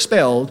they were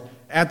expelled,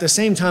 at the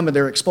same time of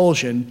their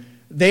expulsion,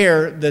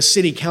 the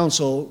city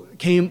council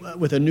came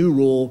with a new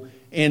rule,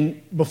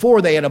 and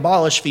before they had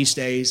abolished feast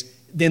days,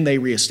 then they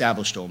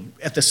reestablished them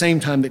at the same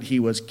time that he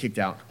was kicked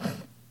out.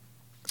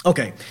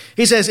 Okay,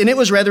 he says, and it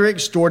was rather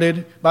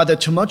extorted by the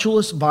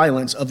tumultuous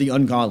violence of the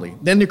ungodly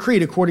than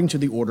decreed according to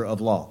the order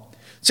of law.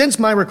 Since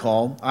my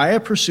recall, I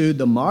have pursued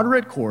the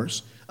moderate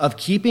course of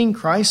keeping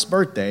Christ's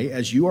birthday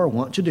as you are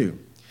wont to do.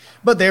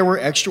 But there were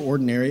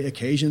extraordinary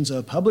occasions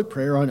of public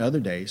prayer on other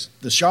days.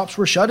 The shops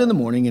were shut in the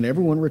morning, and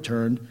everyone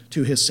returned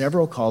to his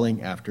several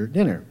calling after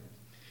dinner.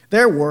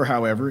 There were,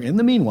 however, in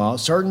the meanwhile,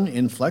 certain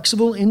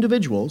inflexible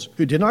individuals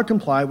who did not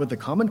comply with the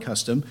common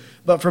custom,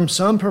 but from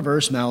some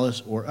perverse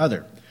malice or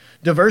other.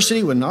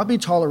 Diversity would not be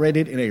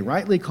tolerated in a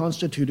rightly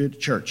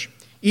constituted church.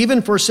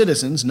 Even for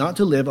citizens not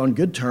to live on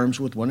good terms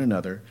with one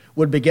another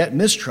would beget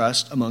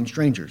mistrust among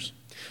strangers.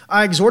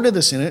 I exhorted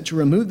the Senate to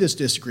remove this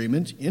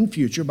disagreement in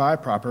future by a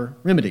proper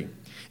remedy.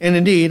 And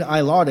indeed, I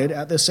lauded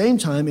at the same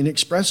time in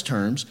express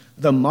terms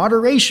the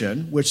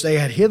moderation which they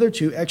had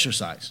hitherto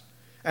exercised.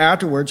 I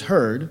afterwards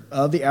heard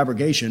of the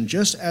abrogation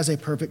just as a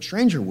perfect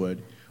stranger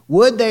would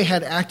they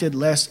had acted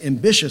less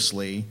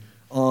ambitiously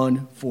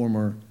on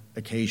former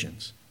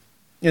occasions.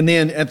 And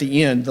then at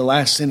the end, the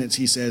last sentence,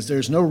 he says,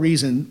 there's no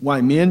reason why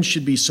men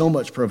should be so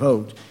much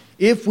provoked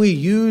if we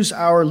use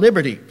our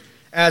liberty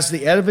as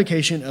the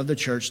edification of the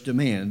church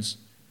demands,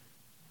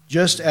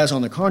 just as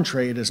on the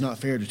contrary, it is not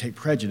fair to take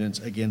precedence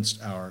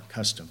against our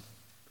custom.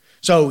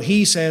 So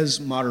he says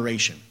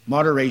moderation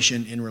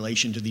in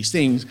relation to these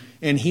things,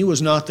 and he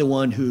was not the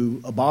one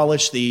who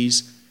abolished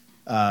these.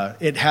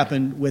 It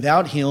happened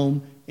without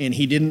him, and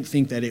he didn't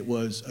think that it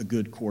was a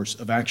good course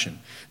of action.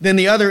 Then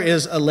the other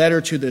is a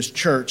letter to this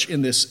church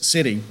in this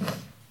city.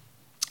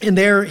 And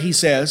there he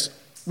says,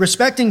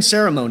 respecting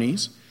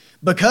ceremonies,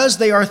 because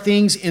they are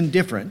things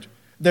indifferent,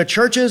 the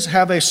churches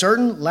have a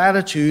certain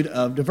latitude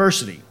of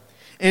diversity.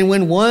 And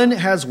when one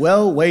has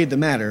well weighed the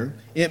matter,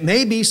 it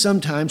may be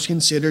sometimes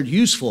considered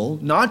useful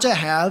not to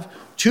have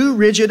too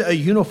rigid a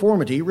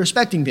uniformity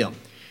respecting them,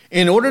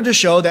 in order to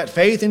show that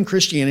faith and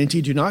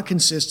Christianity do not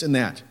consist in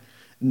that.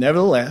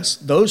 Nevertheless,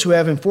 those who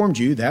have informed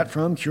you that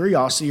from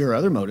curiosity or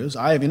other motives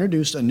I have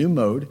introduced a new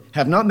mode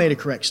have not made a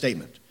correct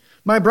statement.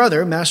 My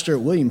brother, Master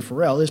William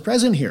Farel, is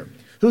present here,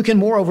 who can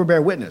moreover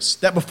bear witness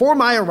that before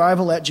my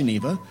arrival at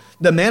Geneva,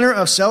 the manner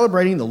of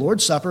celebrating the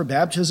Lord's Supper,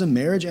 baptism,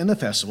 marriage, and the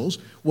festivals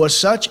was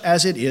such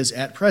as it is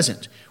at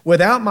present,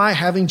 without my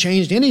having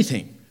changed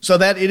anything, so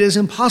that it is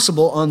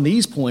impossible on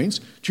these points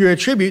to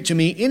attribute to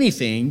me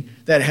anything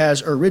that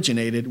has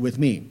originated with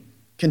me.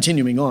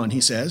 Continuing on,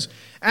 he says,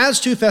 as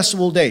to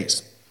festival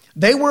days,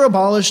 they were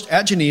abolished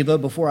at Geneva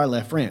before I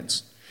left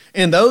France.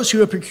 And those who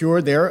have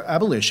procured their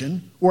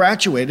abolition were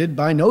actuated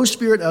by no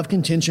spirit of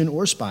contention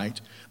or spite,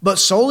 but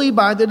solely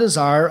by the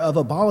desire of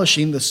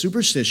abolishing the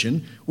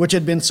superstition which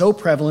had been so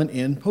prevalent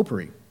in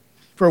popery.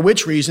 For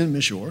which reason,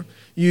 monsieur,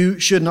 you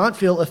should not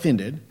feel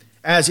offended,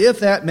 as if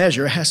that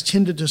measure has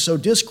tended to sow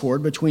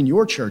discord between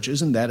your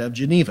churches and that of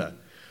Geneva,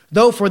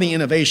 though for the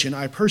innovation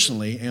I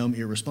personally am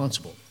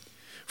irresponsible.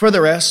 For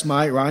the rest,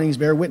 my writings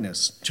bear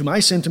witness to my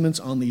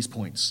sentiments on these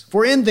points.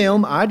 For in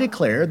them I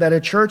declare that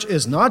a church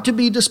is not to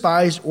be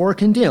despised or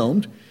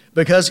condemned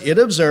because it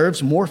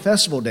observes more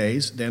festival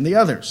days than the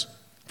others.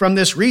 From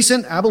this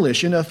recent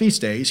abolition of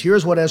feast days,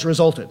 here's what has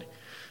resulted.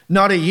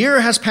 Not a year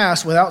has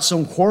passed without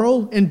some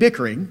quarrel and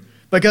bickering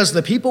because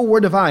the people were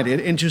divided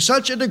into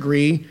such a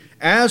degree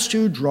as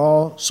to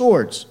draw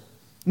swords.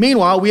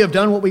 Meanwhile, we have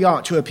done what we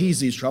ought to appease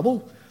these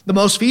trouble. The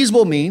most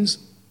feasible means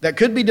that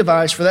could be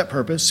devised for that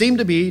purpose seemed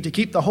to be to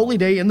keep the holy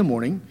day in the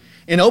morning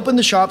and open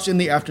the shops in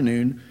the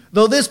afternoon,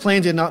 though this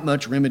plan did not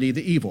much remedy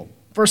the evil.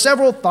 For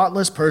several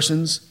thoughtless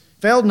persons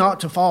failed not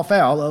to fall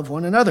foul of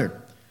one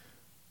another,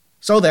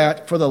 so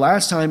that, for the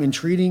last time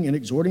entreating and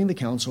exhorting the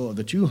council of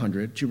the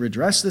 200 to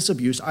redress this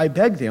abuse, I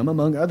beg them,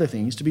 among other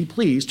things, to be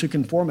pleased to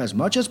conform as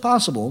much as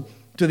possible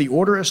to the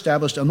order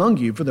established among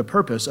you for the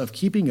purpose of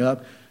keeping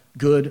up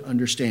good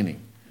understanding.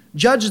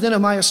 Judge then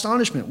of my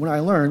astonishment when I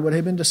learned what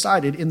had been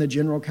decided in the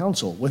general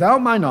council,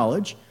 without my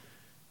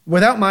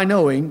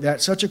knowing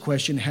that such a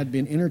question had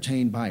been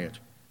entertained by it.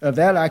 Of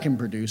that I can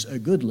produce a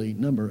goodly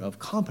number of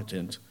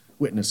competent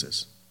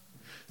witnesses.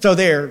 So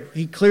there,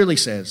 he clearly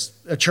says,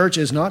 a church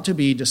is not to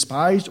be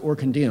despised or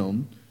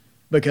condemned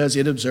because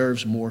it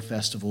observes more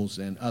festivals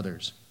than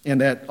others. And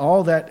that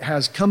all that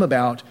has come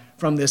about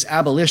from this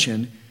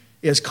abolition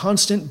is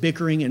constant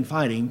bickering and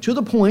fighting, to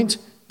the point,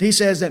 he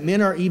says, that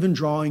men are even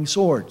drawing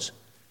swords.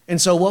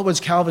 And so what was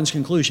Calvin's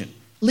conclusion?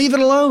 Leave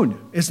it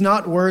alone. It's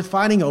not worth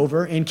fighting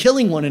over and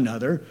killing one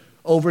another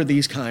over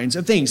these kinds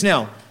of things.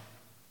 Now,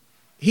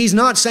 he's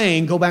not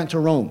saying go back to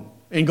Rome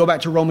and go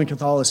back to Roman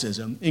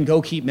Catholicism and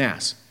go keep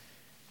Mass.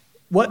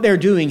 What they're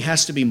doing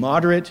has to be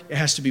moderate, it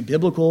has to be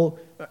biblical,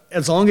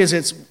 as long as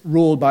it's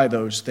ruled by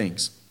those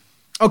things.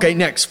 Okay,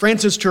 next,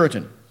 Francis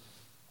Turretin.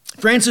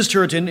 Francis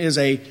Turretin is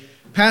a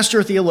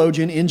pastor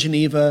theologian in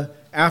Geneva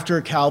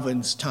after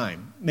Calvin's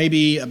time,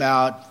 maybe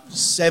about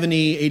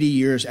 70, 80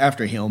 years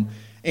after him.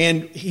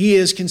 And he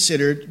is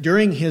considered,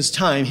 during his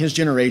time, his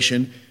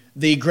generation,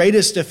 the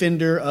greatest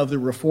defender of the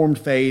Reformed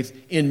faith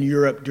in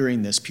Europe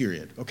during this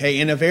period, okay,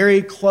 and a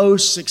very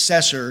close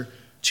successor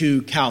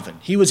to Calvin.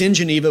 He was in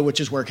Geneva, which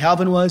is where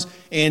Calvin was,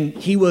 and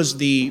he was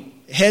the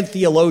head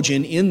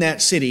theologian in that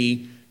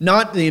city,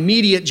 not the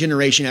immediate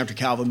generation after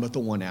Calvin, but the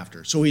one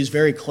after. So he's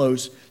very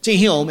close to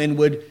him and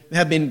would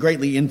have been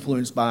greatly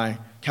influenced by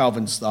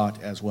Calvin's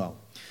thought as well.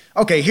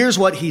 Okay, here's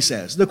what he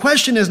says. The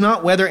question is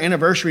not whether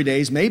anniversary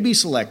days may be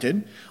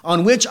selected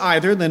on which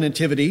either the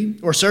nativity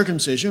or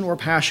circumcision or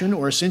passion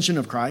or ascension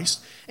of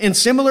Christ and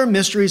similar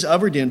mysteries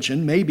of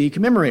redemption may be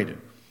commemorated,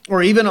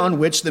 or even on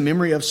which the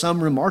memory of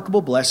some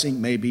remarkable blessing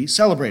may be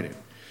celebrated.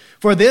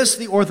 For this,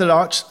 the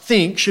Orthodox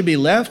think should be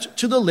left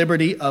to the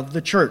liberty of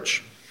the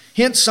church.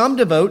 Hence, some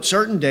devote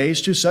certain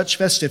days to such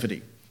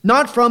festivity,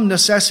 not from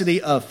necessity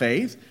of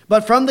faith,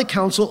 but from the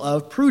counsel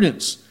of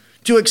prudence,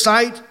 to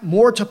excite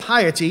more to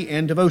piety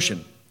and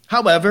devotion.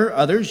 However,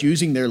 others,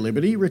 using their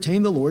liberty,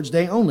 retain the Lord's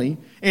Day only,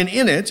 and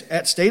in it,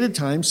 at stated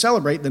times,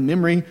 celebrate the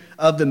memory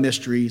of the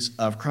mysteries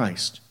of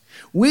Christ.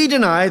 We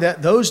deny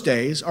that those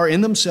days are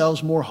in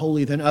themselves more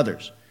holy than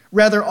others.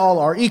 Rather, all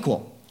are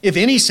equal. If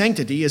any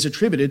sanctity is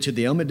attributed to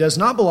them, it does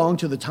not belong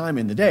to the time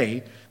and the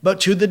day, but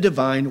to the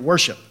divine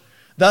worship.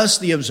 Thus,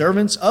 the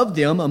observance of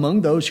them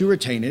among those who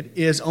retain it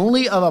is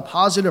only of a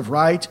positive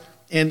right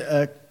and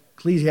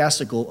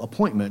ecclesiastical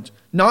appointment,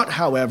 not,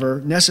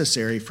 however,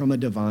 necessary from a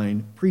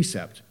divine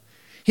precept.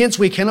 Hence,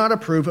 we cannot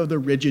approve of the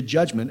rigid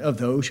judgment of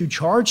those who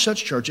charge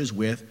such churches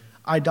with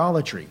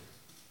idolatry,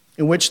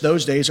 in which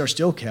those days are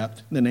still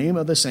kept, the name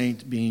of the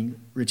saint being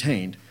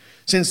retained,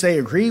 since they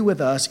agree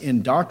with us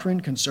in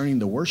doctrine concerning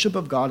the worship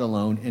of God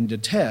alone and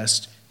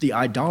detest the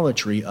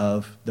idolatry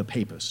of the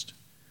papist.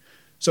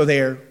 So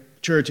there,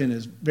 Turretin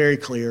is very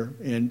clear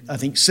and I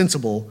think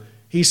sensible.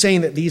 He's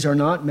saying that these are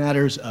not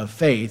matters of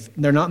faith,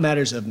 they're not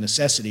matters of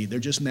necessity, they're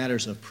just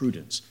matters of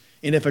prudence.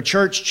 And if a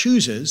church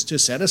chooses to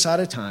set aside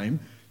a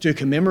time to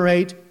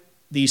commemorate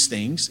these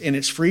things and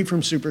it's free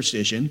from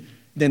superstition,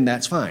 then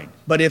that's fine.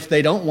 But if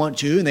they don't want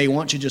to and they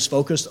want to just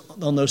focus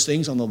on those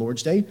things on the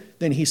Lord's Day,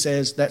 then he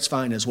says that's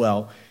fine as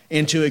well.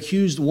 And to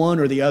accuse one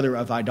or the other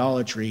of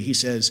idolatry, he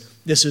says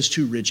this is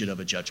too rigid of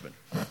a judgment.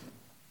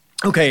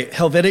 Okay,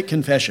 Helvetic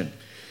Confession.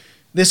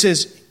 This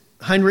is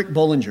Heinrich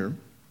Bullinger,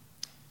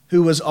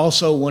 who was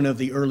also one of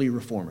the early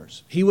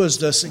reformers. He was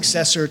the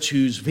successor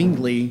to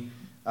Zwingli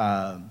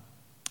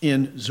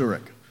in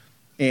Zurich.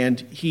 And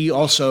he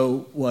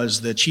also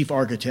was the chief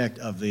architect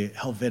of the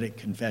Helvetic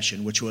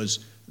Confession, which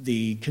was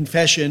the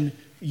confession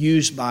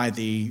used by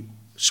the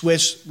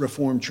Swiss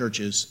Reformed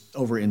churches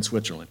over in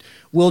Switzerland.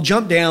 We'll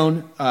jump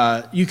down.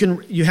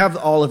 You have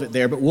all of it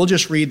there, but we'll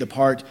just read the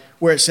part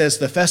where it says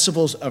the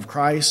festivals of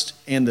Christ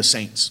and the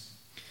saints.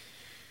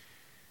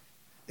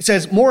 It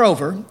says,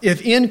 moreover,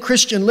 if in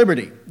Christian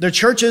liberty the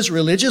churches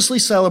religiously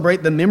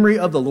celebrate the memory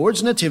of the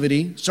Lord's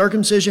nativity,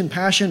 circumcision,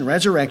 passion,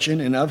 resurrection,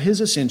 and of his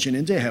ascension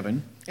into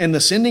heaven, and the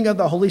sending of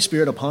the Holy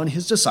Spirit upon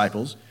his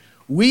disciples,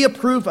 we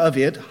approve of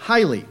it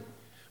highly.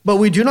 But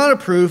we do not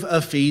approve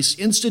of feasts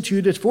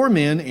instituted for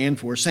men and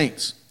for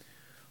saints.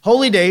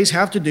 Holy days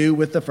have to do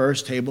with the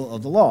first table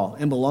of the law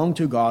and belong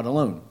to God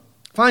alone.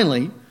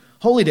 Finally,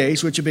 holy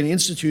days which have been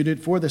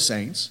instituted for the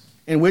saints,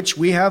 and which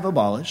we have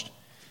abolished,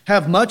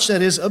 have much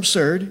that is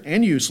absurd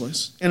and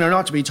useless, and are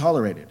not to be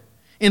tolerated.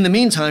 In the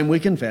meantime, we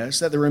confess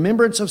that the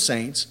remembrance of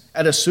saints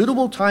at a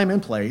suitable time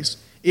and place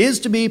is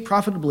to be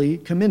profitably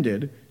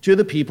commended to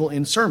the people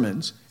in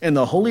sermons, and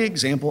the holy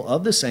example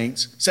of the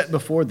saints set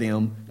before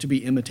them to be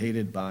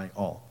imitated by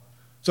all.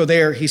 So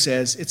there he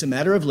says it's a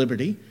matter of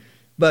liberty,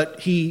 but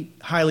he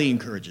highly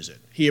encourages it.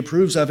 He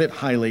approves of it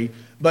highly,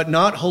 but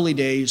not holy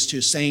days to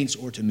saints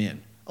or to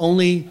men,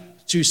 only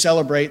to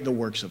celebrate the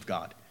works of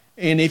God.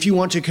 And if you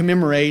want to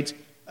commemorate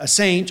a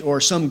saint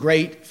or some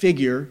great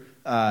figure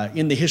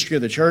in the history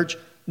of the church,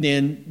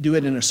 then do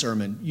it in a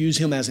sermon. Use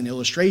him as an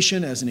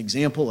illustration, as an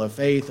example of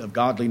faith, of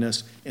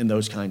godliness, and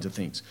those kinds of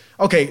things.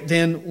 Okay,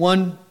 then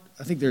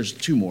I think there's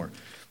two more.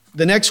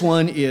 The next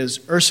one is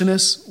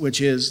Ursinus, which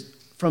is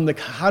from the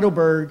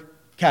Heidelberg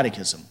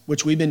Catechism,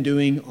 which we've been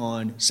doing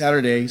on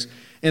Saturdays.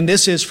 And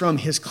this is from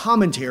his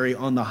commentary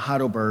on the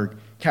Heidelberg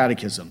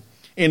Catechism.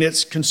 And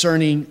it's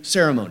concerning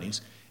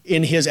ceremonies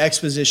in his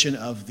exposition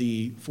of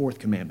the fourth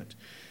commandment.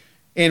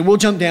 And we'll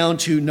jump down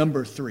to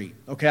number 3.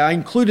 Okay, I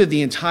included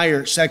the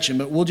entire section,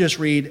 but we'll just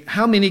read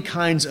how many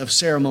kinds of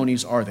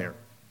ceremonies are there.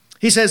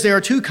 He says there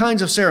are 2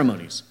 kinds of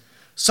ceremonies,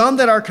 some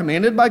that are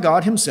commanded by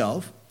God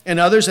himself and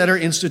others that are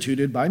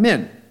instituted by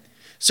men.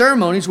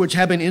 Ceremonies which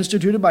have been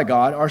instituted by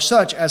God are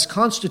such as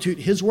constitute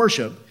his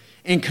worship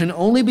and can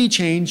only be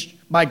changed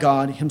by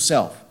God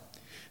himself.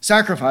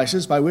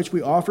 Sacrifices by which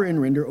we offer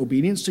and render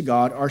obedience to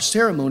God are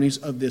ceremonies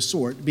of this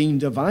sort, being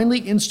divinely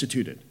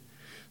instituted.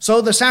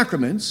 So the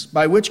sacraments,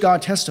 by which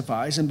God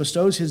testifies and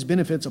bestows his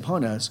benefits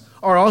upon us,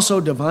 are also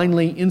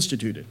divinely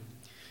instituted.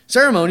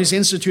 Ceremonies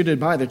instituted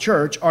by the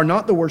church are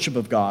not the worship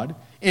of God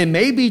and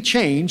may be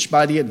changed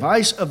by the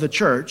advice of the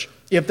church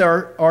if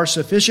there are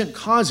sufficient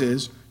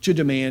causes to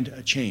demand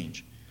a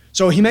change.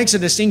 So he makes a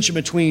distinction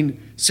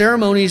between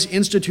ceremonies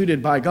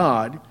instituted by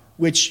God,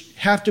 which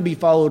have to be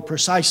followed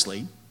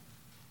precisely,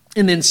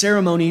 and then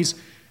ceremonies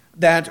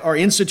that are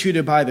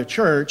instituted by the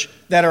church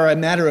that are a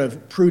matter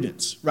of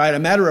prudence, right? A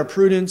matter of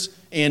prudence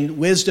and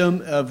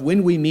wisdom of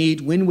when we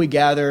meet, when we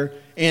gather,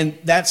 and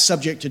that's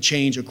subject to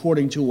change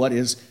according to what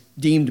is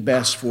deemed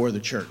best for the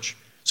church.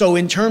 So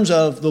in terms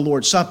of the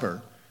Lord's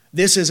Supper,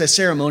 this is a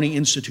ceremony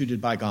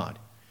instituted by God.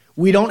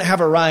 We don't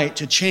have a right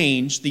to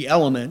change the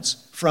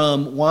elements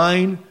from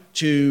wine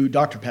to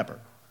Dr. Pepper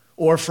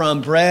or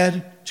from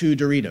bread to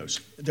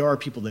Doritos. There are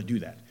people that do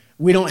that.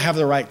 We don't have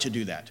the right to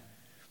do that.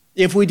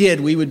 If we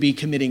did, we would be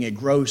committing a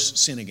gross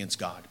sin against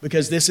God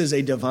because this is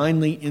a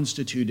divinely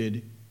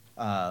instituted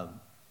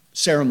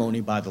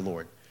ceremony by the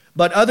Lord.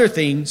 But other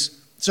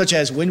things, such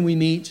as when we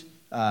meet,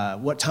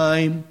 what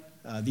time,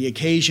 the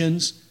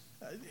occasions,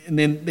 and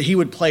then he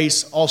would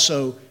place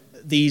also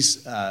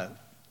these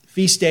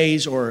feast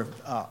days or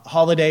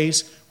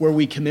holidays where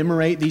we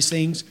commemorate these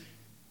things.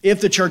 If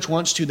the church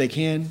wants to, they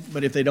can,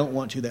 but if they don't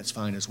want to, that's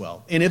fine as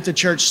well. And if the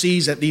church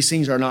sees that these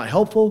things are not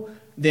helpful,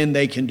 then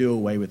they can do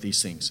away with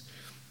these things.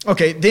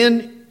 Okay,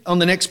 then on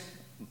the next,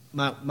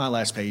 my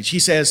last page, he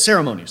says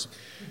ceremonies.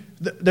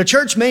 The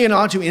church may and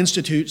ought to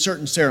institute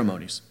certain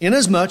ceremonies,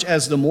 inasmuch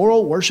as the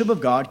moral worship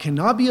of God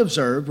cannot be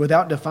observed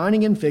without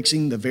defining and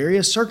fixing the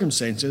various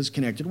circumstances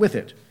connected with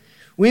it.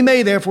 We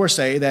may therefore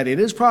say that it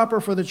is proper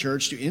for the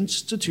church to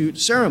institute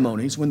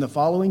ceremonies when the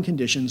following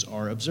conditions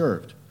are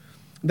observed.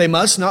 They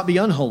must not be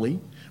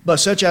unholy, but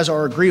such as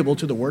are agreeable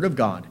to the word of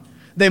God.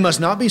 They must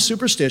not be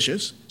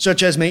superstitious,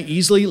 such as may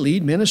easily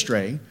lead men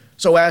astray,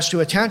 so as to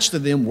attach to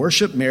them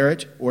worship,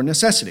 merit, or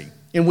necessity,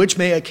 in which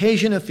may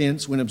occasion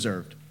offense when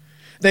observed.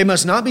 They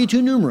must not be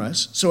too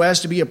numerous, so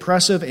as to be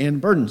oppressive and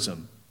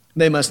burdensome.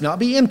 They must not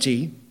be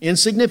empty,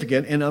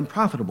 insignificant, and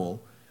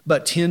unprofitable,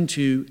 but tend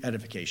to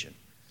edification.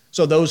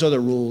 So those are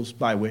the rules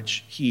by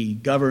which he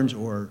governs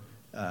or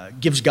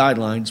gives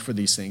guidelines for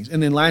these things.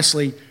 And then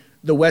lastly,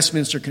 the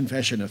Westminster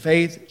Confession of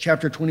Faith,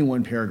 chapter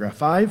 21, paragraph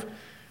 5,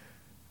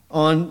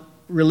 on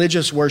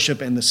religious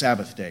worship and the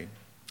Sabbath day.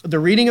 The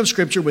reading of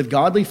Scripture with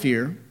godly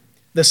fear,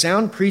 the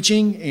sound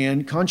preaching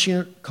and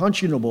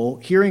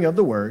conscionable hearing of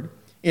the word,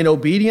 in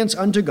obedience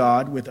unto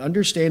God with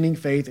understanding,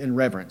 faith, and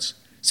reverence,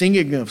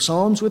 singing of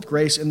psalms with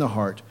grace in the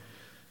heart,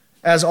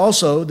 as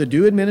also the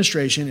due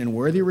administration and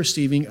worthy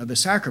receiving of the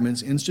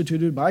sacraments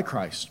instituted by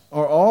Christ,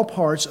 are all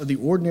parts of the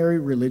ordinary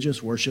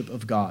religious worship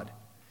of God.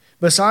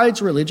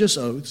 Besides religious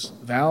oaths,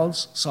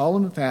 vows,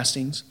 solemn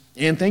fastings,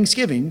 and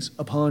thanksgivings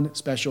upon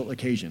special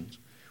occasions,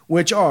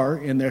 which are,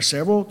 in their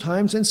several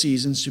times and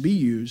seasons, to be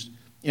used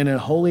in a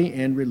holy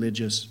and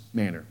religious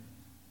manner.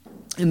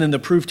 And then the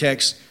proof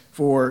text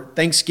for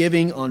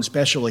thanksgiving on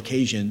special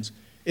occasions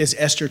is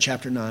Esther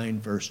chapter 9,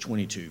 verse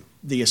 22,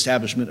 the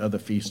establishment of the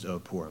Feast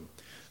of Purim.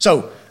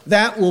 So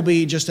that will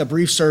be just a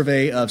brief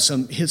survey of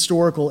some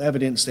historical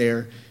evidence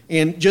there.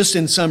 And just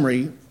in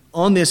summary,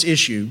 on this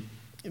issue,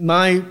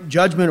 my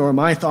judgment or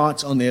my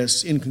thoughts on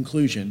this in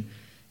conclusion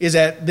is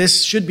that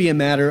this should be a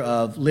matter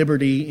of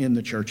liberty in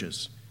the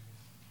churches.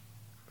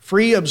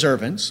 Free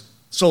observance,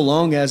 so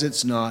long as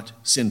it's not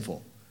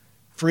sinful.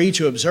 Free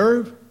to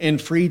observe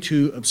and free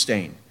to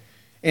abstain.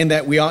 And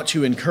that we ought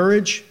to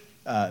encourage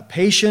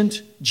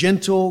patient,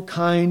 gentle,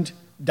 kind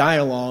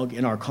dialogue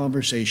in our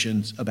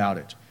conversations about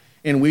it.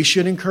 And we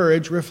should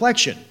encourage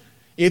reflection.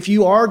 If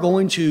you are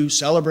going to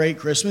celebrate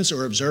Christmas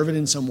or observe it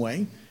in some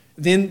way,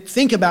 then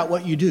think about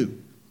what you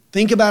do.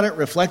 Think about it,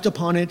 reflect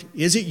upon it.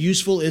 Is it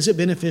useful? Is it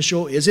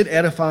beneficial? Is it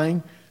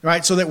edifying?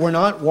 Right? So that we're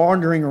not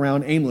wandering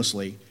around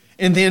aimlessly.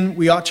 And then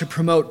we ought to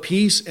promote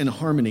peace and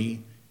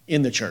harmony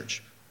in the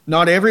church.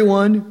 Not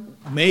everyone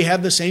may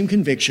have the same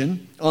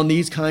conviction on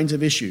these kinds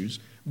of issues,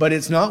 but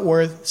it's not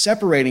worth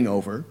separating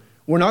over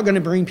We're not going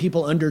to bring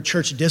people under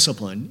church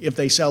discipline if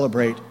they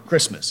celebrate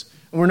Christmas.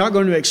 And we're not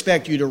going to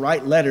expect you to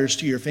write letters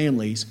to your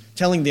families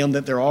telling them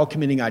that they're all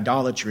committing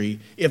idolatry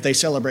if they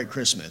celebrate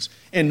Christmas,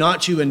 and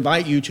not to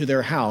invite you to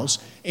their house,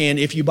 and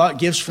if you bought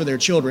gifts for their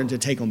children, to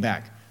take them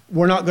back.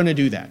 We're not going to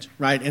do that,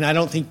 right? And I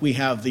don't think we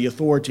have the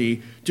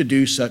authority to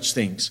do such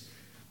things.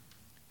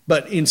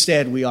 But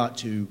instead, we ought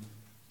to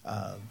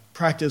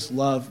practice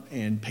love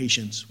and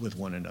patience with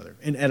one another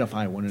and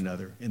edify one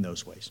another in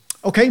those ways.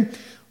 Okay,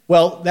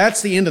 well,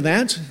 that's the end of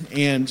that,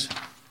 and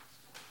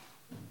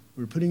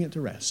we're putting it to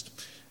rest.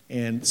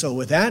 And so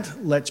with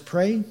that, let's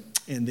pray,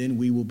 and then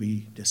we will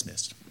be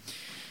dismissed.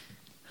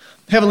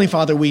 Heavenly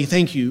Father, we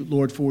thank you,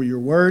 Lord, for your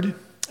word.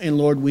 And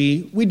Lord,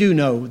 we do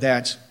know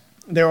that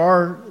there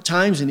are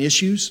times and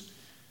issues,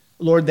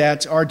 Lord,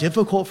 that are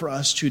difficult for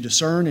us to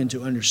discern and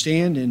to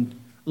understand, and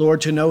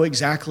Lord, to know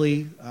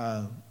exactly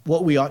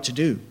what we ought to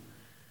do.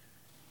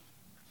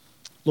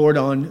 Lord,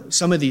 on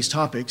some of these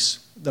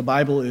topics, the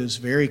Bible is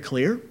very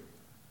clear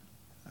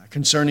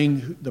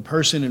concerning the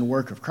person and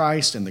work of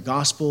Christ and the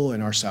gospel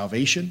and our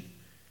salvation.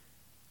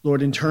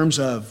 Lord, in terms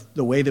of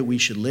the way that we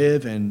should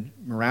live and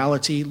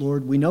morality,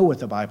 Lord, we know what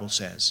the Bible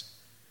says.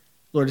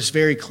 Lord, it's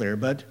very clear,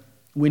 but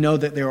we know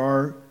that there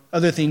are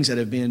other things that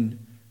have been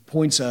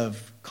points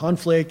of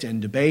conflict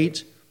and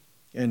debate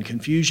and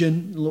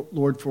confusion,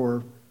 Lord,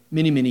 for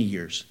many, many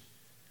years.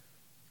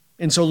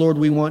 And so, Lord,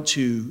 we want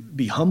to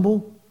be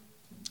humble.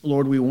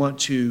 Lord, we want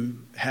to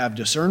have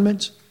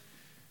discernment.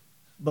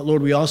 But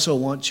Lord, we also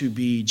want to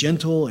be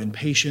gentle and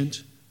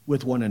patient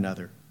with one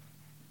another.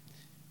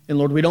 And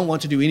Lord, we don't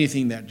want to do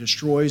anything that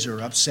destroys or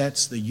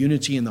upsets the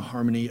unity and the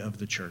harmony of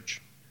the church.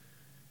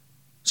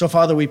 So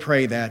Father, we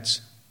pray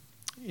that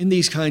in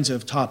these kinds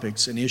of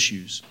topics and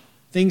issues,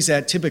 things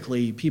that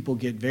typically people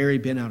get very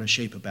bent out of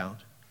shape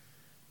about,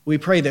 we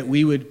pray that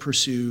we would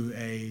pursue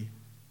a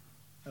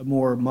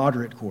more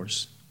moderate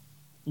course.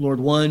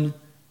 Lord, one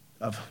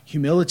of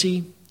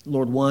humility,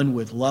 Lord, one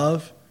with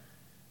love,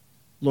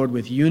 Lord,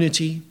 with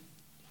unity,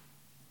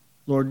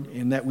 Lord,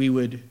 and that we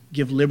would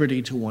give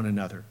liberty to one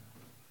another.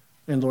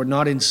 And Lord,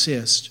 not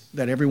insist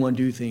that everyone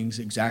do things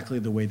exactly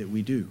the way that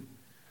we do.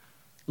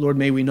 Lord,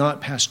 may we not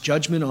pass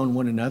judgment on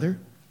one another,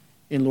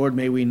 and Lord,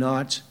 may we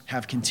not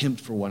have contempt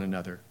for one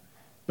another,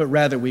 but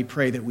rather we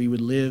pray that we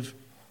would live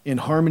in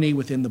harmony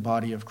within the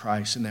body of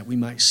Christ, and that we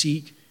might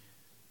seek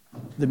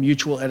the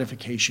mutual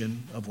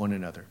edification of one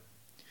another.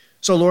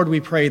 So Lord, we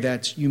pray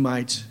that you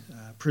might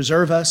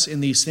preserve us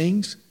in these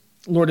things.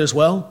 Lord, as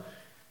well,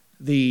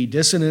 the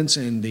dissonance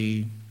and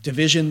the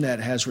division that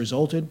has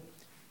resulted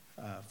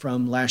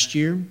from last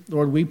year,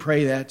 Lord, we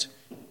pray that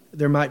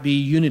there might be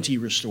unity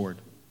restored,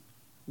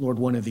 Lord,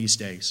 one of these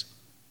days.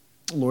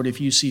 Lord,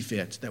 if you see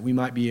fit, that we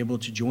might be able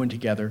to join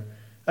together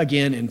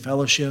again in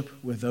fellowship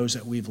with those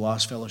that we've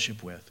lost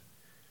fellowship with.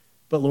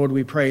 But Lord,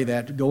 we pray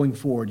that going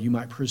forward, you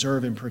might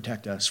preserve and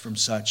protect us from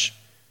such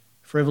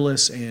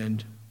frivolous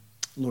and,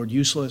 Lord,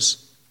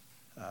 useless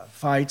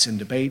fights and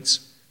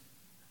debates,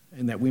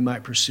 and that we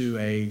might pursue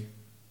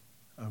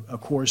a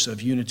course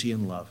of unity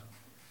and love.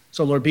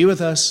 So, Lord, be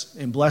with us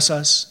and bless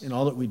us in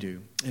all that we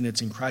do. And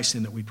it's in Christ's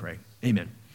name that we pray. Amen.